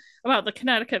time about the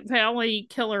Connecticut Valley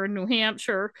killer in New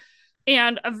Hampshire.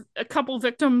 And a couple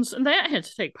victims, and that had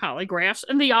to take polygraphs.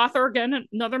 And the author, again,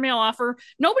 another male author,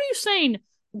 nobody's saying,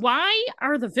 why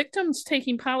are the victims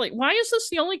taking why is this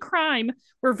the only crime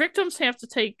where victims have to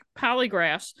take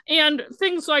polygraphs? And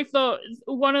things like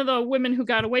one of the women who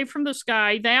got away from this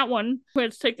guy, that one who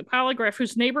had to take the polygraph,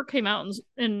 whose neighbor came out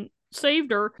and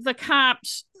saved her, the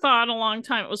cops thought a long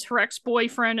time it was her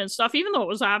ex-boyfriend and stuff, even though it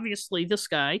was obviously this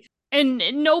guy. And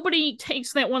nobody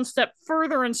takes that one step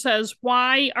further and says,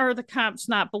 why are the cops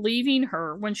not believing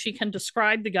her when she can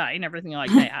describe the guy and everything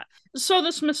like that? So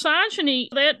this misogyny,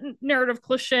 that narrative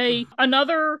cliche,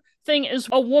 another thing is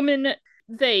a woman,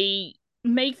 they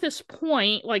make this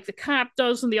point, like the cop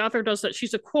does and the author does, that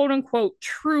she's a quote unquote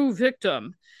true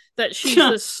victim. that she's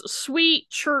this sweet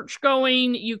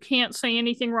church-going, you can't say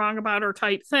anything wrong about her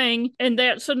type thing. And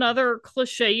that's another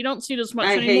cliche. You don't see it as much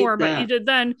anymore, but you did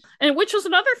then. And which is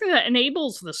another thing that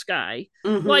enables this guy.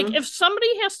 Mm-hmm. Like, if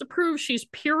somebody has to prove she's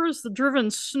pure as the driven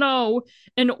snow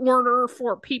in order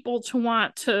for people to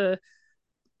want to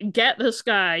get this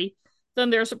guy, then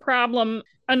there's a problem.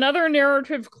 Another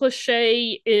narrative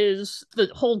cliche is the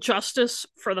whole justice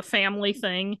for the family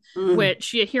thing,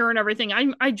 which you hear and everything.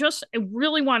 I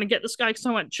really want to get this guy because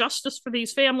I want justice for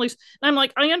these families. And I'm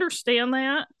like, I understand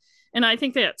that. And I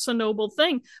think that's a noble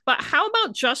thing. But how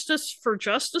about justice for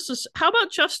justice? How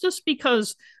about justice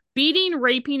because beating,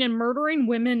 raping, and murdering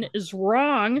women is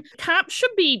wrong? Cops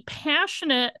should be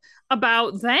passionate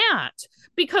about that,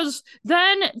 because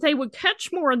then they would catch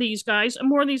more of these guys and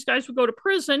more of these guys would go to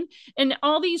prison, and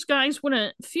all these guys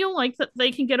wouldn't feel like that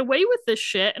they can get away with this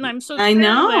shit. And I'm so tired of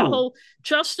that whole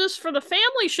justice for the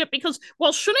family shit, because,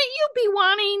 well, shouldn't you be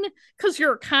wanting, because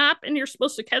you're a cop and you're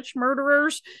supposed to catch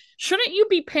murderers, shouldn't you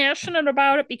be passionate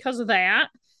about it because of that?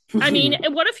 I mean,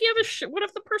 what if you have what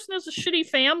if the person has a shitty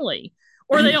family,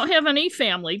 or they don't have any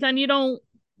family? Then you don't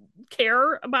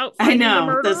care about I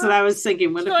know, that's what I was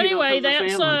thinking. What so anyway,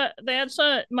 that's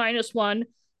a -1.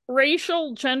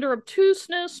 Racial gender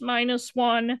obtuseness,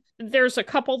 -1. There's a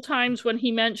couple times when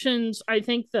he mentions, I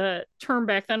think the term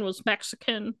back then was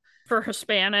Mexican for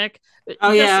Hispanic.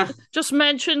 Just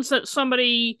mentions that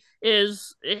somebody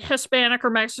is Hispanic or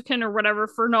Mexican or whatever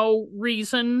for no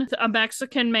reason. A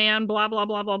Mexican man, blah blah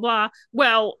blah blah blah.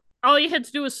 Well, all you had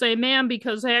to do was say man,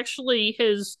 because actually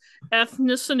his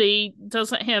ethnicity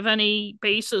doesn't have any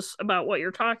basis about what you're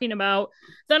talking about.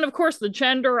 Then, of course, the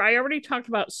gender, I already talked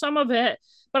about some of it,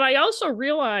 but I also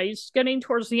realized getting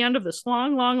towards the end of this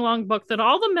long book that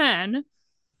all the men,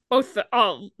 both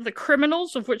the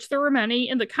criminals, of which there were many,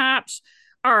 and the cops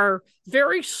are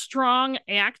very strong,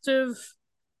 active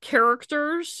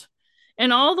characters,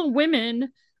 and all the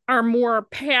women are more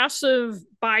passive,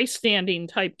 bystanding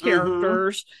type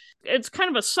characters. It's kind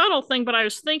of a subtle thing, but I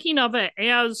was thinking of it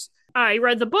as I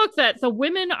read the book, that the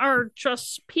women are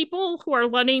just people who are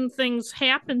letting things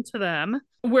happen to them,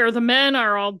 where the men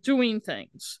are all doing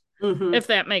things, if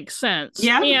that makes sense.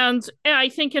 Yeah. And I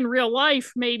think in real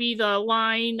life, maybe the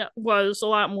line was a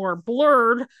lot more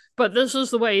blurred, but this is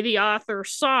the way the author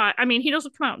saw it. I mean, he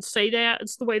doesn't come out and say that.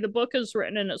 It's the way the book is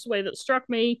written, and it's the way that struck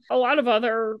me. A lot of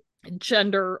other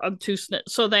gender obtuseness.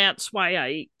 So that's why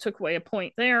I took away a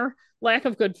point there. Lack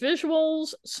of good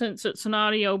visuals, since it's an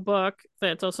audio book,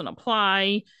 that doesn't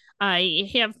apply. I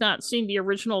have not seen the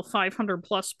original 500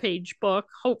 plus page book.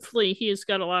 Hopefully he's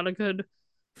got a lot of good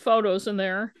photos in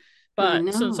there.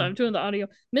 But since I'm doing the audio,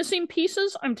 missing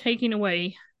pieces, I'm taking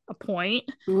away a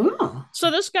point. Ooh. So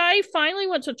this guy finally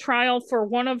went to trial for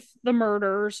one of the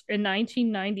murders in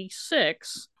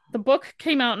 1996. The book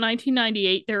came out in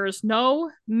 1998. There is no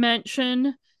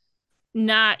mention,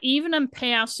 not even in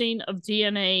passing, of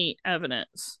DNA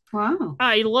evidence. Wow.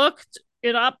 I looked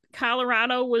it up.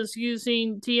 Colorado was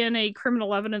using DNA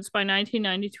criminal evidence by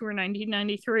 1992 or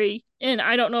 1993. And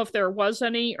I don't know if there was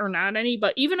any or not any,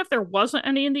 but even if there wasn't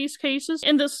any in these cases,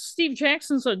 and this Steve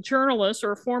Jackson's a journalist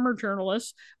or a former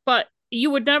journalist, but you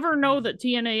would never know that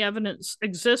DNA evidence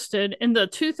existed. In the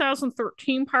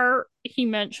 2013 part, he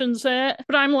mentions it.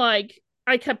 But I'm like,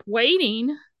 I kept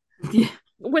waiting. Yeah.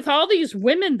 With all these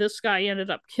women this guy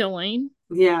ended up killing.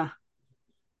 Yeah.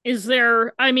 Is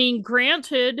there, I mean,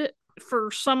 granted, for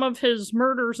some of his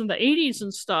murders in the 80s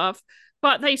and stuff,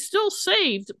 but they still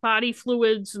saved body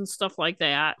fluids and stuff like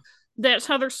that. That's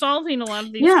how they're solving a lot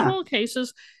of these cold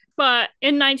cases. But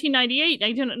in 1998,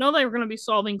 I didn't know they were going to be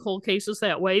solving cold cases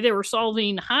that way. They were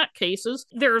solving hot cases.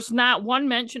 There's not one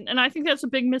mention, and I think that's a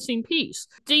big missing piece.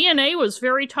 DNA was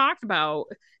very talked about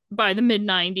by the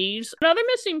mid-90s. Another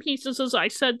missing piece is, as I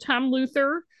said, Tom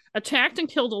Luther attacked and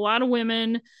killed a lot of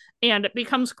women, and it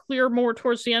becomes clear more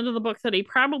towards the end of the book that he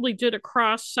probably did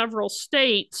across several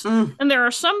states. And there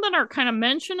are some that are kind of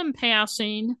mentioned in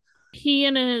passing. He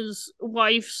and his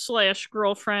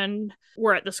wife/girlfriend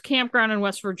were at this campground in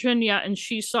West Virginia, and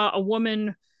she saw a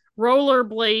woman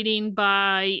rollerblading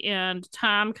by, and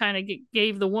Tom kind of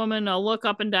gave the woman a look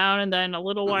up and down, and then a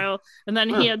little while, and then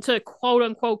he had to, quote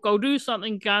unquote, go do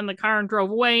something, got in the car and drove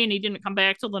away, and he didn't come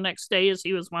back till the next day as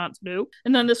he was wont to do.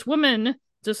 And then this woman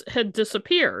just had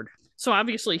disappeared. So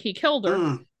obviously he killed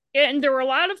her. And there were a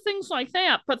lot of things like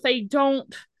that, but he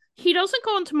doesn't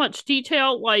go into much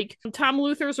detail. Like, Tom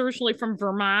Luther's originally from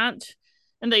Vermont,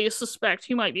 and they suspect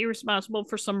he might be responsible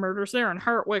for some murders there in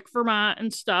Hartwick, Vermont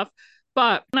and stuff.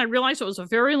 But I realized it was a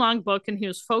very long book, and he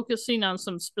was focusing on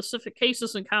some specific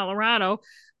cases in Colorado.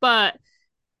 But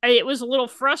it was a little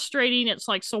frustrating. It's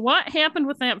like, so what happened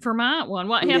with that Vermont one?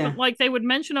 What happened? Yeah. Like, they would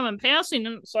mention him in passing,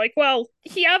 and it's like, well,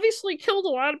 he obviously killed a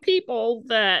lot of people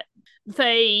that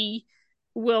they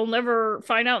will never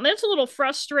find out. And that's a little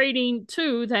frustrating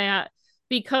too, that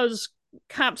because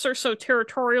cops are so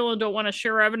territorial and don't want to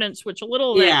share evidence, which a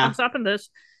little of that Yeah. comes up in this.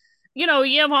 You know,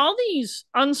 you have all these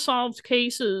unsolved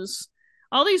cases,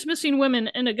 all these missing women,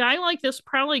 and a guy like this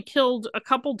probably killed a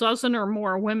couple dozen or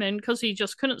more women because he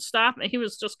just couldn't stop it. He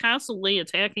was just constantly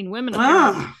attacking women,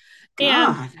 Oh,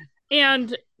 and God.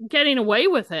 and getting away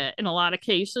with it in a lot of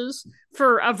cases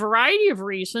for a variety of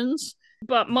reasons,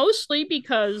 but mostly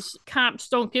because cops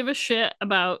don't give a shit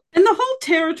about. And the whole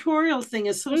territorial thing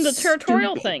is so The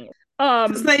territorial stupid. thing.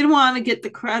 Because they want to get the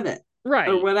credit. Right.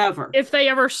 Or whatever. If they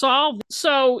ever solve.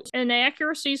 So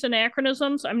inaccuracies,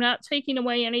 anachronisms, I'm not taking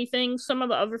away anything. Some of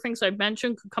the other things I've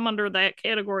mentioned could come under that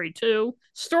category too.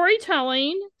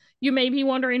 Storytelling. You may be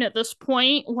wondering at this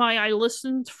point why I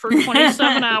listened for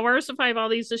 27 hours if I have all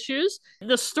these issues.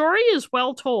 The story is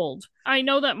well told. I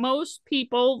know that most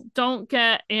people don't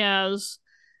get as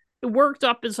worked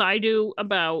up as I do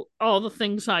about all the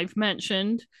things I've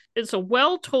mentioned. It's a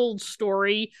well told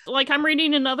story. Like, I'm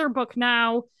reading another book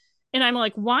now, and I'm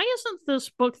like, why isn't this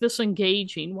book this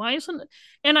engaging? Why isn't it?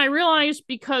 And I realized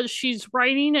because she's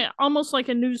writing it almost like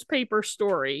a newspaper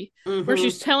story, where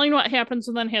she's telling what happens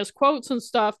and then has quotes and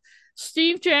stuff.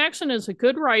 Steve Jackson is a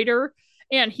good writer,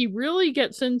 and he really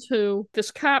gets into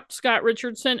this cop, Scott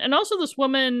Richardson, and also this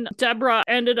woman, Deborah,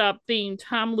 ended up being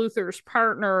Tom Luther's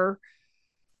partner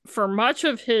for much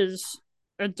of his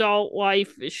adult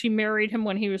life. She married him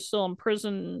when he was still in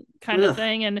prison, kind of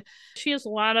thing, and she has a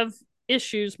lot of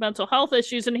issues, mental health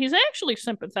issues, and he's actually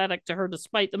sympathetic to her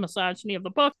despite the misogyny of the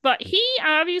book. But he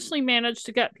obviously managed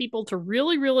to get people to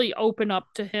really, really open up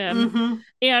to him.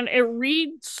 And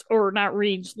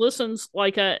it listens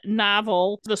like a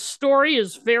novel. The story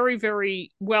is very,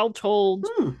 very well told,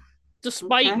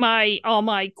 despite all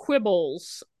my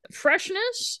quibbles.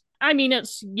 Freshness. I mean,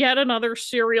 it's yet another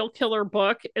serial killer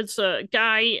book. It's a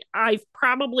guy I've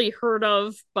probably heard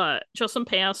of, but just in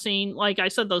passing. Like I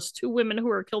said, those two women who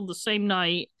were killed the same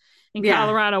night in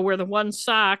Colorado where the one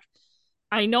sock.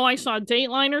 I know I saw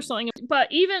Dateline or something, but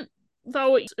even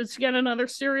though it's yet another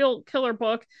serial killer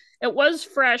book, it was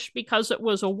fresh because it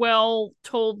was a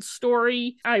well-told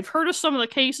story. I've heard of some of the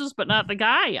cases, but not the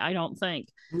guy, I don't think.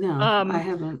 No, I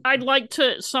haven't. I'd like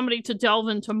somebody to delve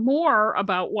into more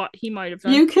about what he might have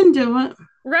done. You can do it.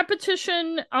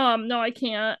 Repetition, no, I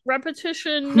can't.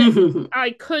 Repetition,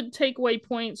 I could take away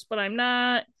points, but I'm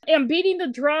not. And beating the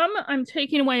drum, I'm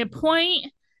taking away a point.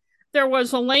 There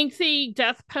was a lengthy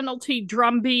death penalty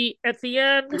drumbeat at the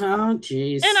end. Oh,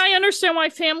 jeez. And I understand why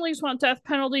families want death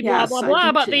penalty, blah, blah,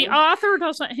 blah, but the author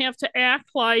doesn't have to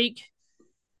act like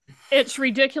it's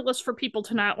ridiculous for people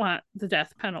to not want the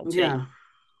death penalty. Yeah.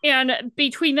 And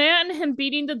between that and him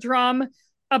beating the drum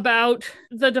about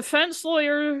the defense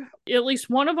lawyer, at least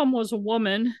one of them was a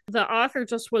woman. The author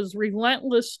just was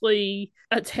relentlessly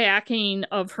attacking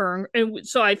of her. And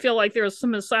so I feel like there's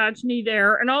some misogyny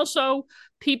there. And also,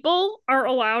 people are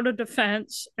allowed a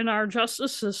defense in our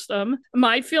justice system.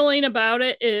 My feeling about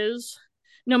it is,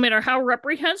 no matter how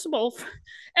reprehensible.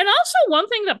 And also, one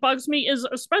thing that bugs me is,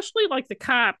 especially like the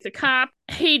cop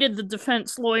hated the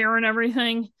defense lawyer and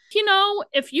everything. You know,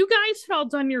 if you guys had all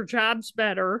done your jobs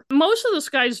better, most of this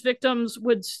guy's victims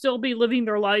would still be living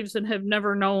their lives and have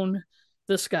never known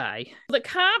this guy. The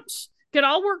cops get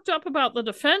all worked up about the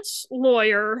defense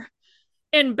lawyer.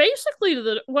 And basically,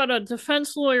 what a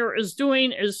defense lawyer is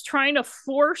doing is trying to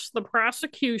force the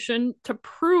prosecution to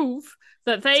prove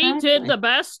that they did the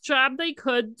best job they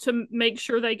could to make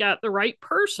sure they got the right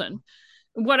person,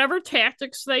 whatever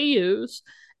tactics they use.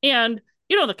 And,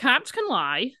 you know, the cops can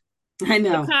lie. I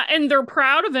know. And they're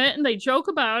proud of it, and they joke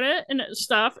about it and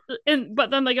stuff.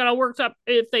 But then they got all worked up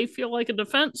if they feel like a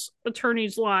defense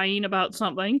attorney's lying about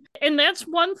something. And that's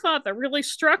one thought that really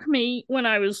struck me when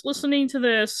I was listening to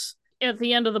this at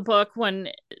the end of the book, when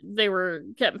they were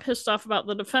getting pissed off about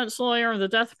the defense lawyer and the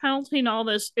death penalty and all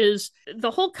this, is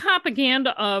the whole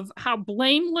propaganda of how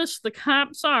blameless the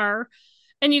cops are.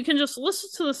 And you can just listen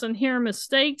to this and hear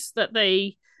mistakes that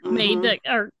they made that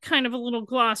are kind of a little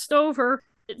glossed over.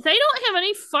 They don't have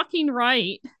any fucking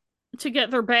right to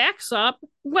get their backs up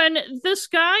when this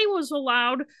guy was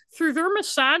allowed, through their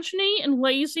misogyny and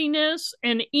laziness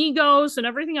and egos and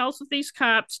everything else with these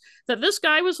cops, that this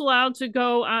guy was allowed to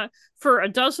go for a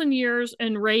dozen years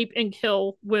and rape and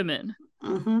kill women.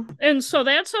 And so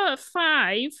that's a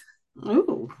 5.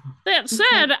 Ooh. That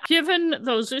said, given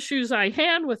those issues I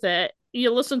had with it,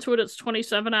 You listen to it, it's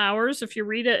 27 hours. If you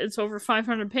read it, it's over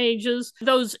 500 pages.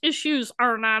 Those issues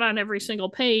are not on every single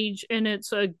page, and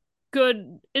it's a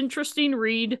good, interesting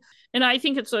read. And I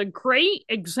think it's a great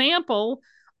example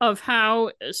of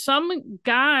how some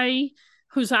guy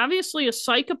who's obviously a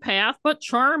psychopath, but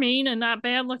charming and not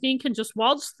bad looking, can just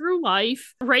waltz through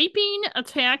life, raping,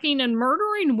 attacking, and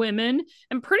murdering women,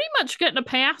 and pretty much getting a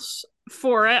pass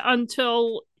for it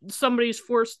until somebody's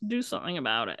forced to do something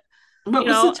about it. What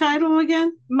was the title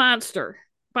again? Monster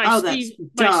by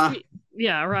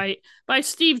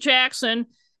Steve Jackson.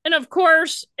 And of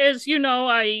course, as you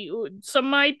know, some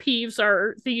of my peeves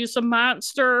are the use of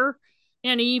monster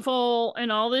and evil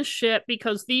and all this shit,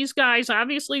 because these guys,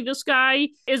 obviously this guy,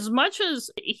 as much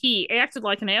as he acted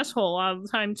like an asshole all the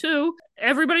time too,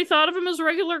 everybody thought of him as a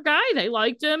regular guy. They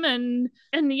liked him, and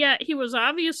yet he was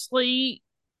obviously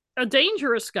a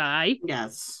dangerous guy.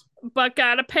 Yes. But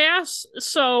got a pass.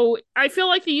 So I feel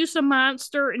like the use of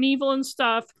monster and evil and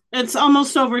stuff, it's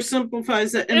almost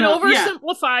oversimplifies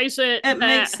it. It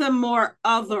makes them more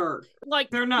other. Like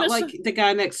they're not like the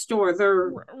guy next door.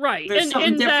 They're right. There's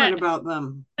something different about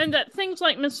them. And that things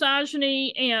like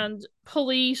misogyny and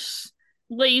police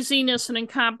laziness and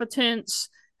incompetence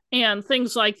and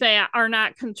things like that are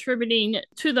not contributing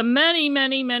to the many,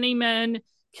 many, many men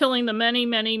killing the many,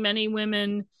 many, many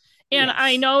women. And yes.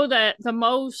 I know that the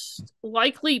most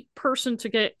likely person to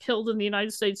get killed in the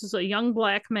United States is a young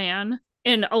black man.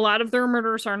 And a lot of their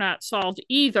murders are not solved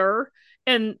either.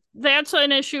 And that's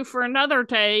an issue for another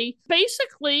day.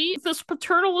 Basically, this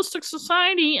paternalistic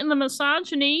society and the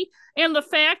misogyny and the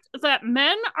fact that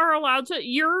men are allowed to...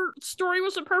 Your story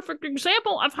was a perfect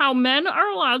example of how men are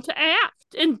allowed to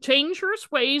act in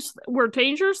dangerous ways where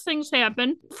dangerous things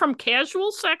happen, from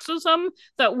casual sexism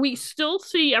that we still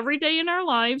see every day in our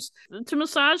lives to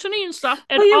misogyny and stuff.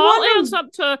 It all adds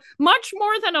up to much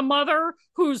more than a mother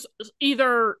who's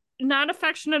either not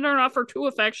affectionate enough or too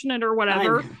affectionate or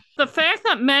whatever. The fact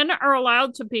that men are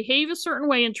allowed to behave a certain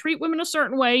way and treat women a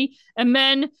certain way, and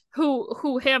men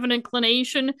who have an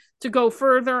inclination to go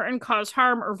further and cause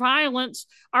harm or violence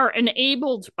are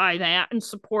enabled by that and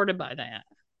supported by that.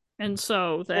 And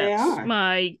so that's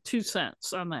my 2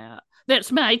 cents on that.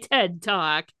 That's my TED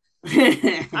Talk.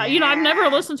 I've never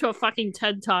listened to a fucking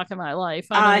TED Talk in my life.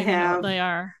 I have. Know what they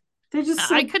are.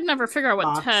 I could never figure out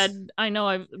what TED... I know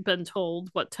I've been told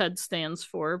what TED stands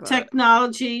for. But...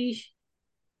 Technology,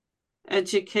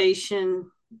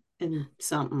 education, and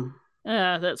something.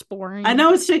 That's boring. I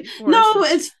know it's... No,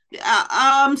 it's...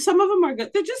 some of them are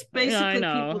good. They're just basically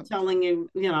people telling you,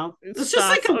 it's just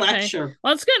like a lecture.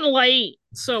 Well, it's getting late,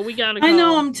 so we gotta go. I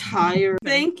know, I'm tired.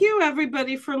 Thank you,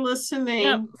 everybody, for listening.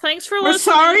 Yeah, thanks for listening. We're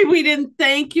sorry we didn't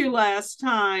thank you last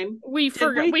time. We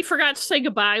forgot to say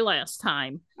goodbye last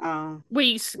time.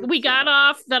 We got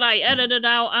off that I edited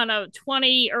out on a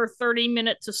 20 or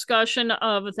 30-minute discussion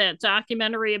of that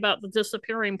documentary about the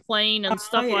disappearing plane and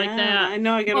stuff like that. I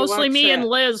know, I gotta mostly watch me that. And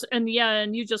Liz, and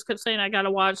you just kept saying I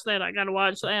gotta watch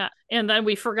that, and then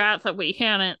we forgot that we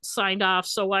hadn't signed off,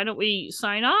 so why don't we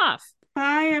sign off?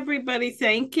 Bye, everybody.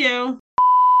 Thank you.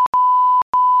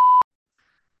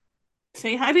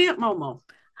 Say hi to Aunt Momo.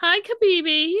 Hi,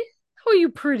 Kabibi. Oh, you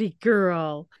pretty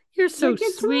girl. You're so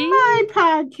sweet. My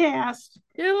podcast.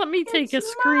 Yeah, let me take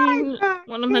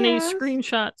one of many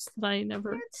screenshots that I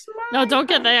never... No, don't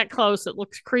get that close. It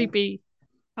looks creepy.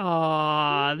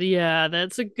 Oh, yeah,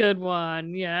 that's a good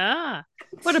one. Yeah.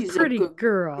 What a pretty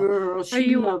girl.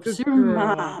 She loves her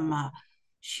mama.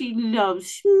 She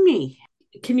loves me.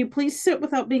 Can you please sit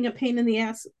without being a pain in the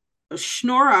ass?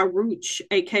 Schnorra Rooch,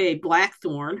 a.k.a.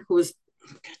 Blackthorn, who is...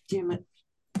 God damn it.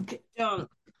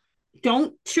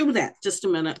 Don't chew that. Just a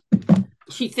minute.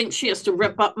 She thinks she has to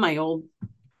rip up my old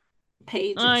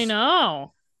pages. I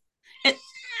know. I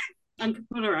could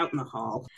put her out in the hall.